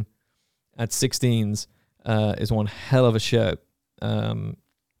 Nazanin at 16s is one hell of a shout.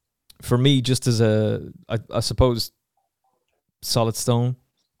 For me, just as I suppose, Solid Stone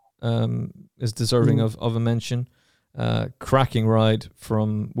is deserving of a mention. Cracking ride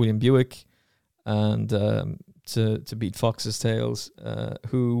from William Buick, and to beat Fox's Tales,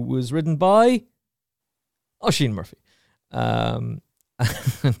 who was ridden by Oisin Murphy. And,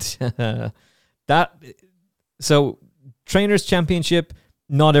 so Trainers Championship,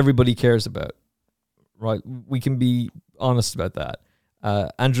 not everybody cares about, right? We can be honest about that.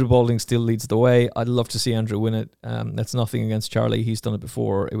 Andrew Balding still leads the way. I'd love to see Andrew win it. That's nothing against Charlie. He's done it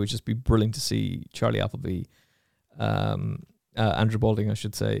before. It would just be brilliant to see Charlie Appleby, Andrew Balding, I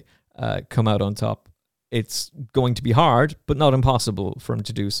should say, come out on top. It's going to be hard, but not impossible for him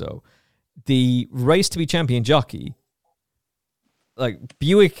to do so. The race to be champion jockey, like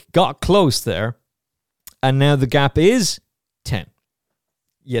Buick got close there, and now the gap is 10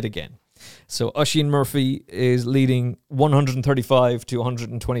 yet again. So Oisin Murphy is leading 135 to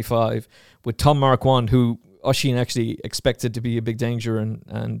 125 with Tom Marquand, who Oisin actually expected to be a big danger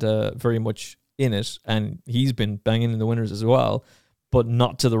and very much in it, and he's been banging in the winners as well, but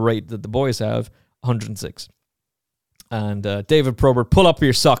not to the rate that the boys have. 106. And David Probert, pull up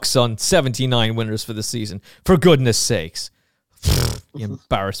your socks, son. 79 winners for the season. For goodness sakes. The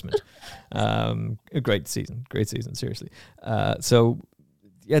embarrassment. A great season, seriously. So,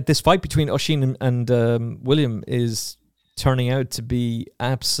 yeah, this fight between Oisin and William is turning out to be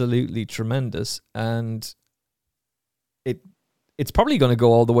absolutely tremendous. And it's probably going to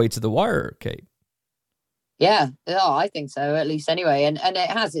go all the way to the wire, Kate. Yeah, oh, I think so, at least anyway. And it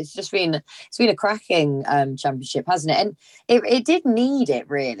has. It's been a cracking championship, hasn't it? And it did need it,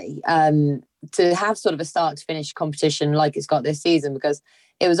 really, to have sort of a start to finish competition like it's got this season, because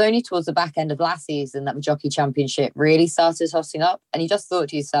it was only towards the back end of last season that the Jockey Championship really started hotting up. And you just thought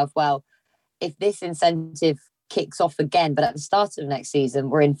to yourself, well, if this incentive kicks off again, but at the start of next season,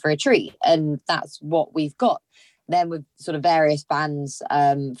 we're in for a treat. And that's what we've got. Then with sort of various bans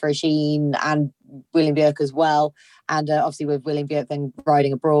for Oisin and William Buick as well. And obviously with William Buick then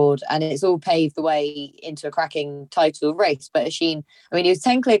riding abroad. And it's all paved the way into a cracking title race. But Oisin, I mean, he was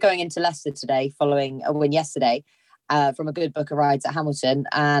 10 clear going into Leicester today following a win yesterday from a good book of rides at Hamilton,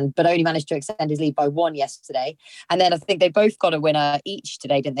 but only managed to extend his lead by one yesterday. And then I think they both got a winner each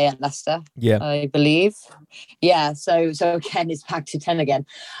today, didn't they, at Leicester? Yeah. I believe. Yeah, so again, it's back to 10 again.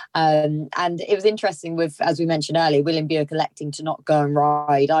 And it was interesting with, as we mentioned earlier, William Buick electing to not go and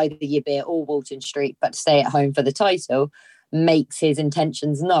ride either Yibir or Walton Street, but to stay at home for the title, makes his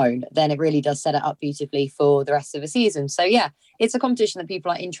intentions known. Then it really does set it up beautifully for the rest of the season. So yeah, it's a competition that people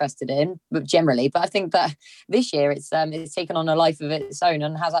are interested in generally, but I think that this year it's taken on a life of its own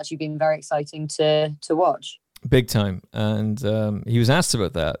and has actually been very exciting to watch. Big time. And he was asked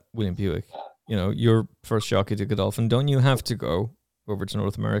about that, William Buick. You know, your first jockey to Godolphin, don't you have to go over to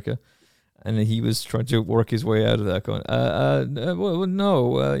North America? And he was trying to work his way out of that, going, well,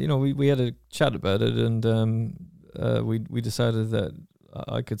 no, you know, we had a chat about it, and we decided that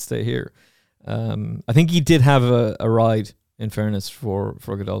I could stay here. I think he did have a ride, in fairness, for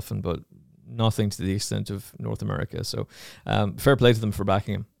Godolphin, but nothing to the extent of North America. So fair play to them for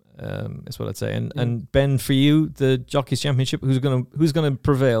backing him, is what I'd say. And Ben, for you, the Jockeys Championship, who's gonna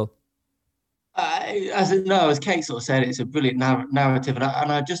prevail? As Kate sort of said, it's a brilliant narrative, and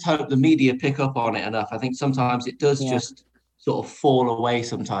I just hope the media pick up on it enough. I think sometimes it does just sort of fall away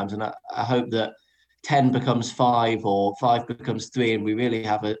sometimes, and I hope that 10 becomes 5 or 5 becomes 3, and we really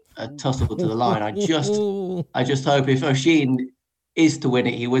have a tussle to the line. I just hope if Oisin is to win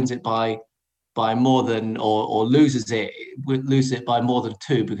it, he wins it by more than, or loses it by more than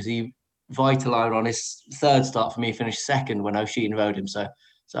 2, because Vitaline on his third start for me finished second when Oisin rode him. So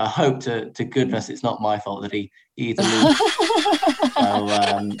I hope to goodness it's not my fault that he either loses.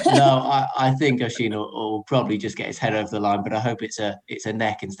 No, I think Oisin will probably just get his head over the line, but I hope it's a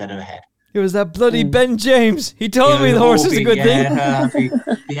neck instead of a head. It was that bloody Ben James. He told me the horse is a good thing.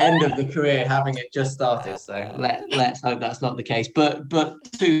 The end of the career, having it just started. So let's hope that's not the case. But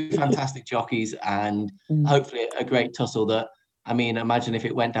 2 fantastic jockeys, and hopefully a great tussle. That, I mean, imagine if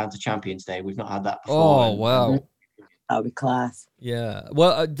it went down to Champions Day. We've not had that before. Oh wow, that would be class. Yeah.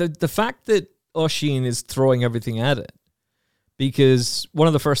 Well, the fact that Oisin is throwing everything at it, because one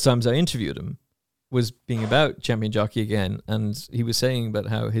of the first times I interviewed him was being about Champion Jockey again, and he was saying about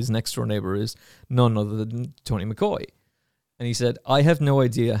how his next door neighbour is none other than Tony McCoy. And he said, I have no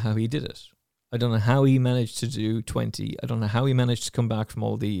idea how he did it. I don't know how he managed to do 20. I don't know how he managed to come back from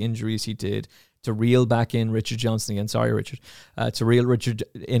all the injuries he did, to reel back in Richard Johnson again. Sorry, Richard. To reel Richard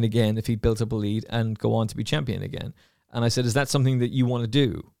in again if he built up a lead and go on to be champion again. And I said, is that something that you want to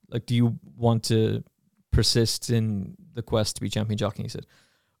do? Like, do you want to persist in the quest to be champion jockey? And he said,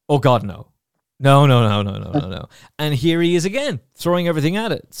 oh God, no. No. And here he is again, throwing everything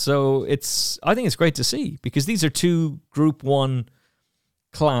at it. So I think it's great to see, because these are 2 Group 1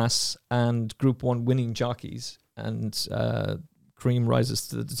 class and Group 1 winning jockeys, and cream rises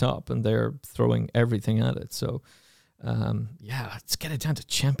to the top, and they're throwing everything at it. So, let's get it down to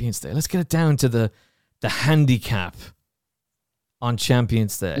Champions Day. Let's get it down to the handicap on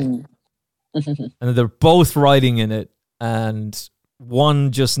Champions Day. And they're both riding in it, and one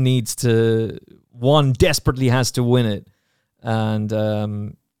desperately has to win it. And,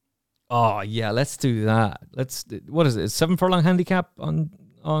 let's do that. What is it? 7 furlong handicap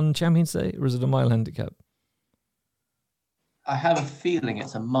on Champions Day, or is it a mile handicap? I have a feeling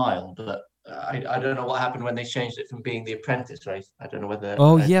it's a mile, but I don't know what happened when they changed it from being the apprentice race. I don't know whether.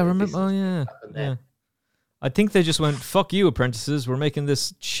 Yeah. I think they just went, "Fuck you, apprentices! We're making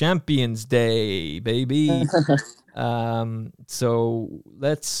this Champions Day, baby." So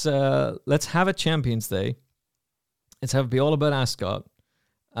let's have a Champions Day. Let's have it be all about Ascot,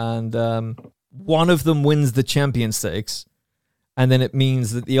 and one of them wins the Champion Stakes, and then it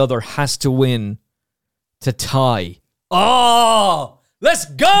means that the other has to win to tie. Oh, let's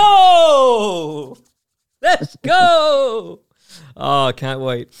go! Let's go! Oh, can't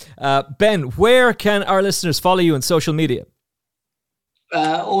wait. Ben, where can our listeners follow you on social media?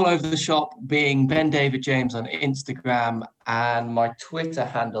 All over the shop, being Ben David James on Instagram, and my Twitter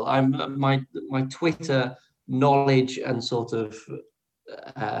handle. My Twitter knowledge and sort of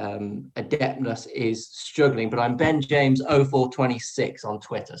adeptness is struggling, but I'm Ben James 0426 on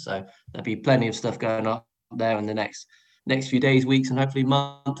Twitter. So there'll be plenty of stuff going on there in the next few days, weeks, and hopefully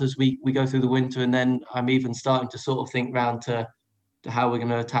months as we go through the winter. And then I'm even starting to sort of think round to how we're going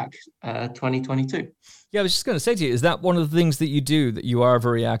to attack 2022. Yeah, I was just going to say to you, is that one of the things that you do, that you are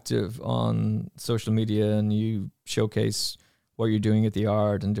very active on social media and you showcase what you're doing at the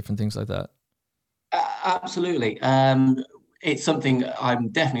yard and different things like that? Absolutely. It's something I'm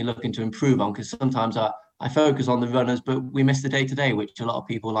definitely looking to improve on, because sometimes I focus on the runners, but we miss the day-to-day, which a lot of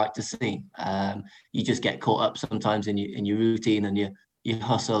people like to see. You just get caught up sometimes in your routine and you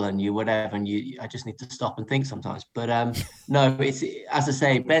hustle and you whatever, and I just need to stop and think sometimes. But no, it's, as I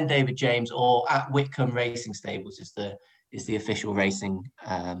say, Ben David James or at Whitcomb Racing Stables is the official racing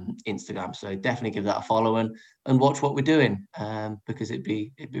Instagram. So definitely give that a follow and watch what we're doing, because it'd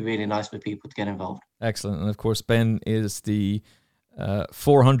be really nice for people to get involved. Excellent. And of course, Ben is the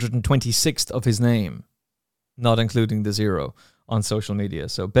 426th of his name, not including the 0 on social media.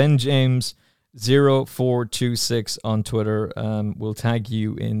 So Ben James 0426 on Twitter. We'll tag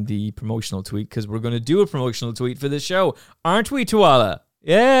you in the promotional tweet, because we're going to do a promotional tweet for this show, aren't we, Tuala?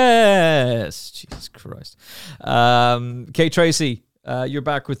 Yes. Jesus Christ. Kate Tracy, you're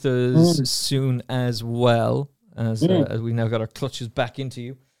back with us soon as well, as we've now got our clutches back into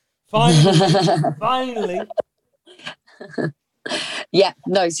you. Finally. Yeah,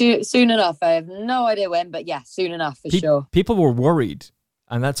 no, soon enough. I have no idea when, but yeah, soon enough for sure. People were worried,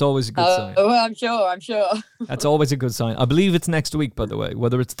 and that's always a good sign. Oh, I'm sure. That's always a good sign. I believe it's next week, by the way.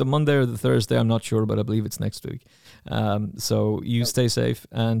 Whether it's the Monday or the Thursday, I'm not sure, but I believe it's next week. So you stay safe.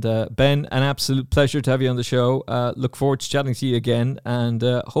 And Ben, an absolute pleasure to have you on the show. Look forward to chatting to you again, and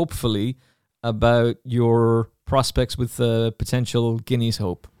hopefully about your prospects with potential Guineas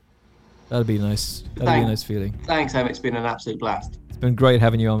Hope. That'd be nice. That'd be a nice feeling. Thanks, Em. It's been an absolute blast. It's been great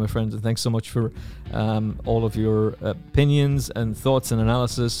having you on, my friend, and thanks so much for all of your opinions and thoughts and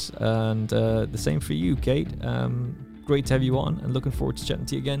analysis, and the same for you, Kate. Great to have you on, and looking forward to chatting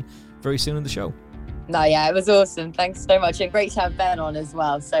to you again very soon in the show. No, yeah, it was awesome. Thanks so much, and great to have Ben on as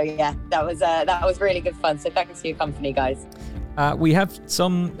well. So yeah, that was really good fun. So thanks for your company, guys. We have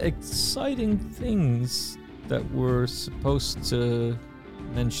some exciting things that we're supposed to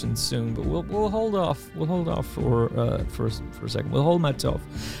mention soon, but we'll hold off. We'll hold off for a second. We'll hold Matt off.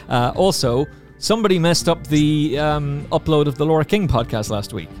 Also, somebody messed up the upload of the Laura King podcast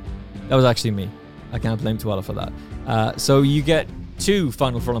last week. That was actually me. I can't blame Tuala for that. So you get 2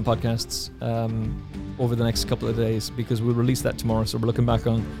 Final Furlong podcasts over the next couple of days, because we'll release that tomorrow. So we're looking back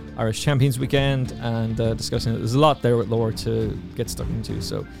on Irish Champions Weekend and discussing it. There's a lot there with Laura to get stuck into,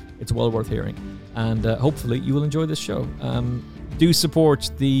 so it's well worth hearing. And hopefully you will enjoy this show. Do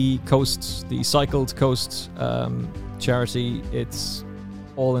support the Cycled Coast charity. It's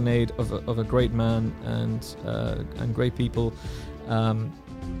all in aid of a great man and great people.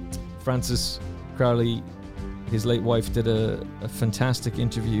 Francis Crowley, his late wife, did a fantastic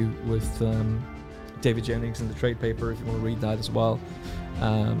interview with David Jennings in the trade paper, if you want to read that as well.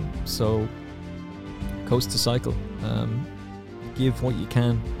 So Coast to Cycle. Give what you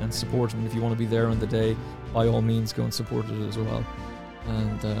can and support them. If you want to be there on the day, by all means, go and support it as well.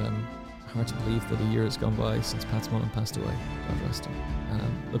 And hard to believe that a year has gone by since Pat Mullen passed away. God rest him.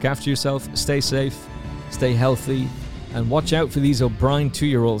 Look after yourself, stay safe, stay healthy, and watch out for these O'Brien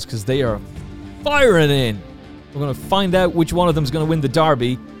 2-year-olds, because they are firing in. We're going to find out which one of them is going to win the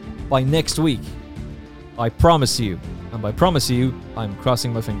Derby by next week. I promise you. And by promise you, I'm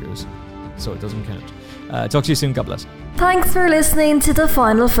crossing my fingers. So it doesn't count. Talk to you soon. God bless. Thanks for listening to the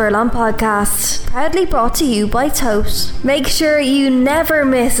Final Furlong podcast, proudly brought to you by Toast. Make sure you never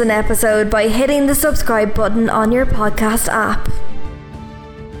miss an episode by hitting the subscribe button on your podcast app.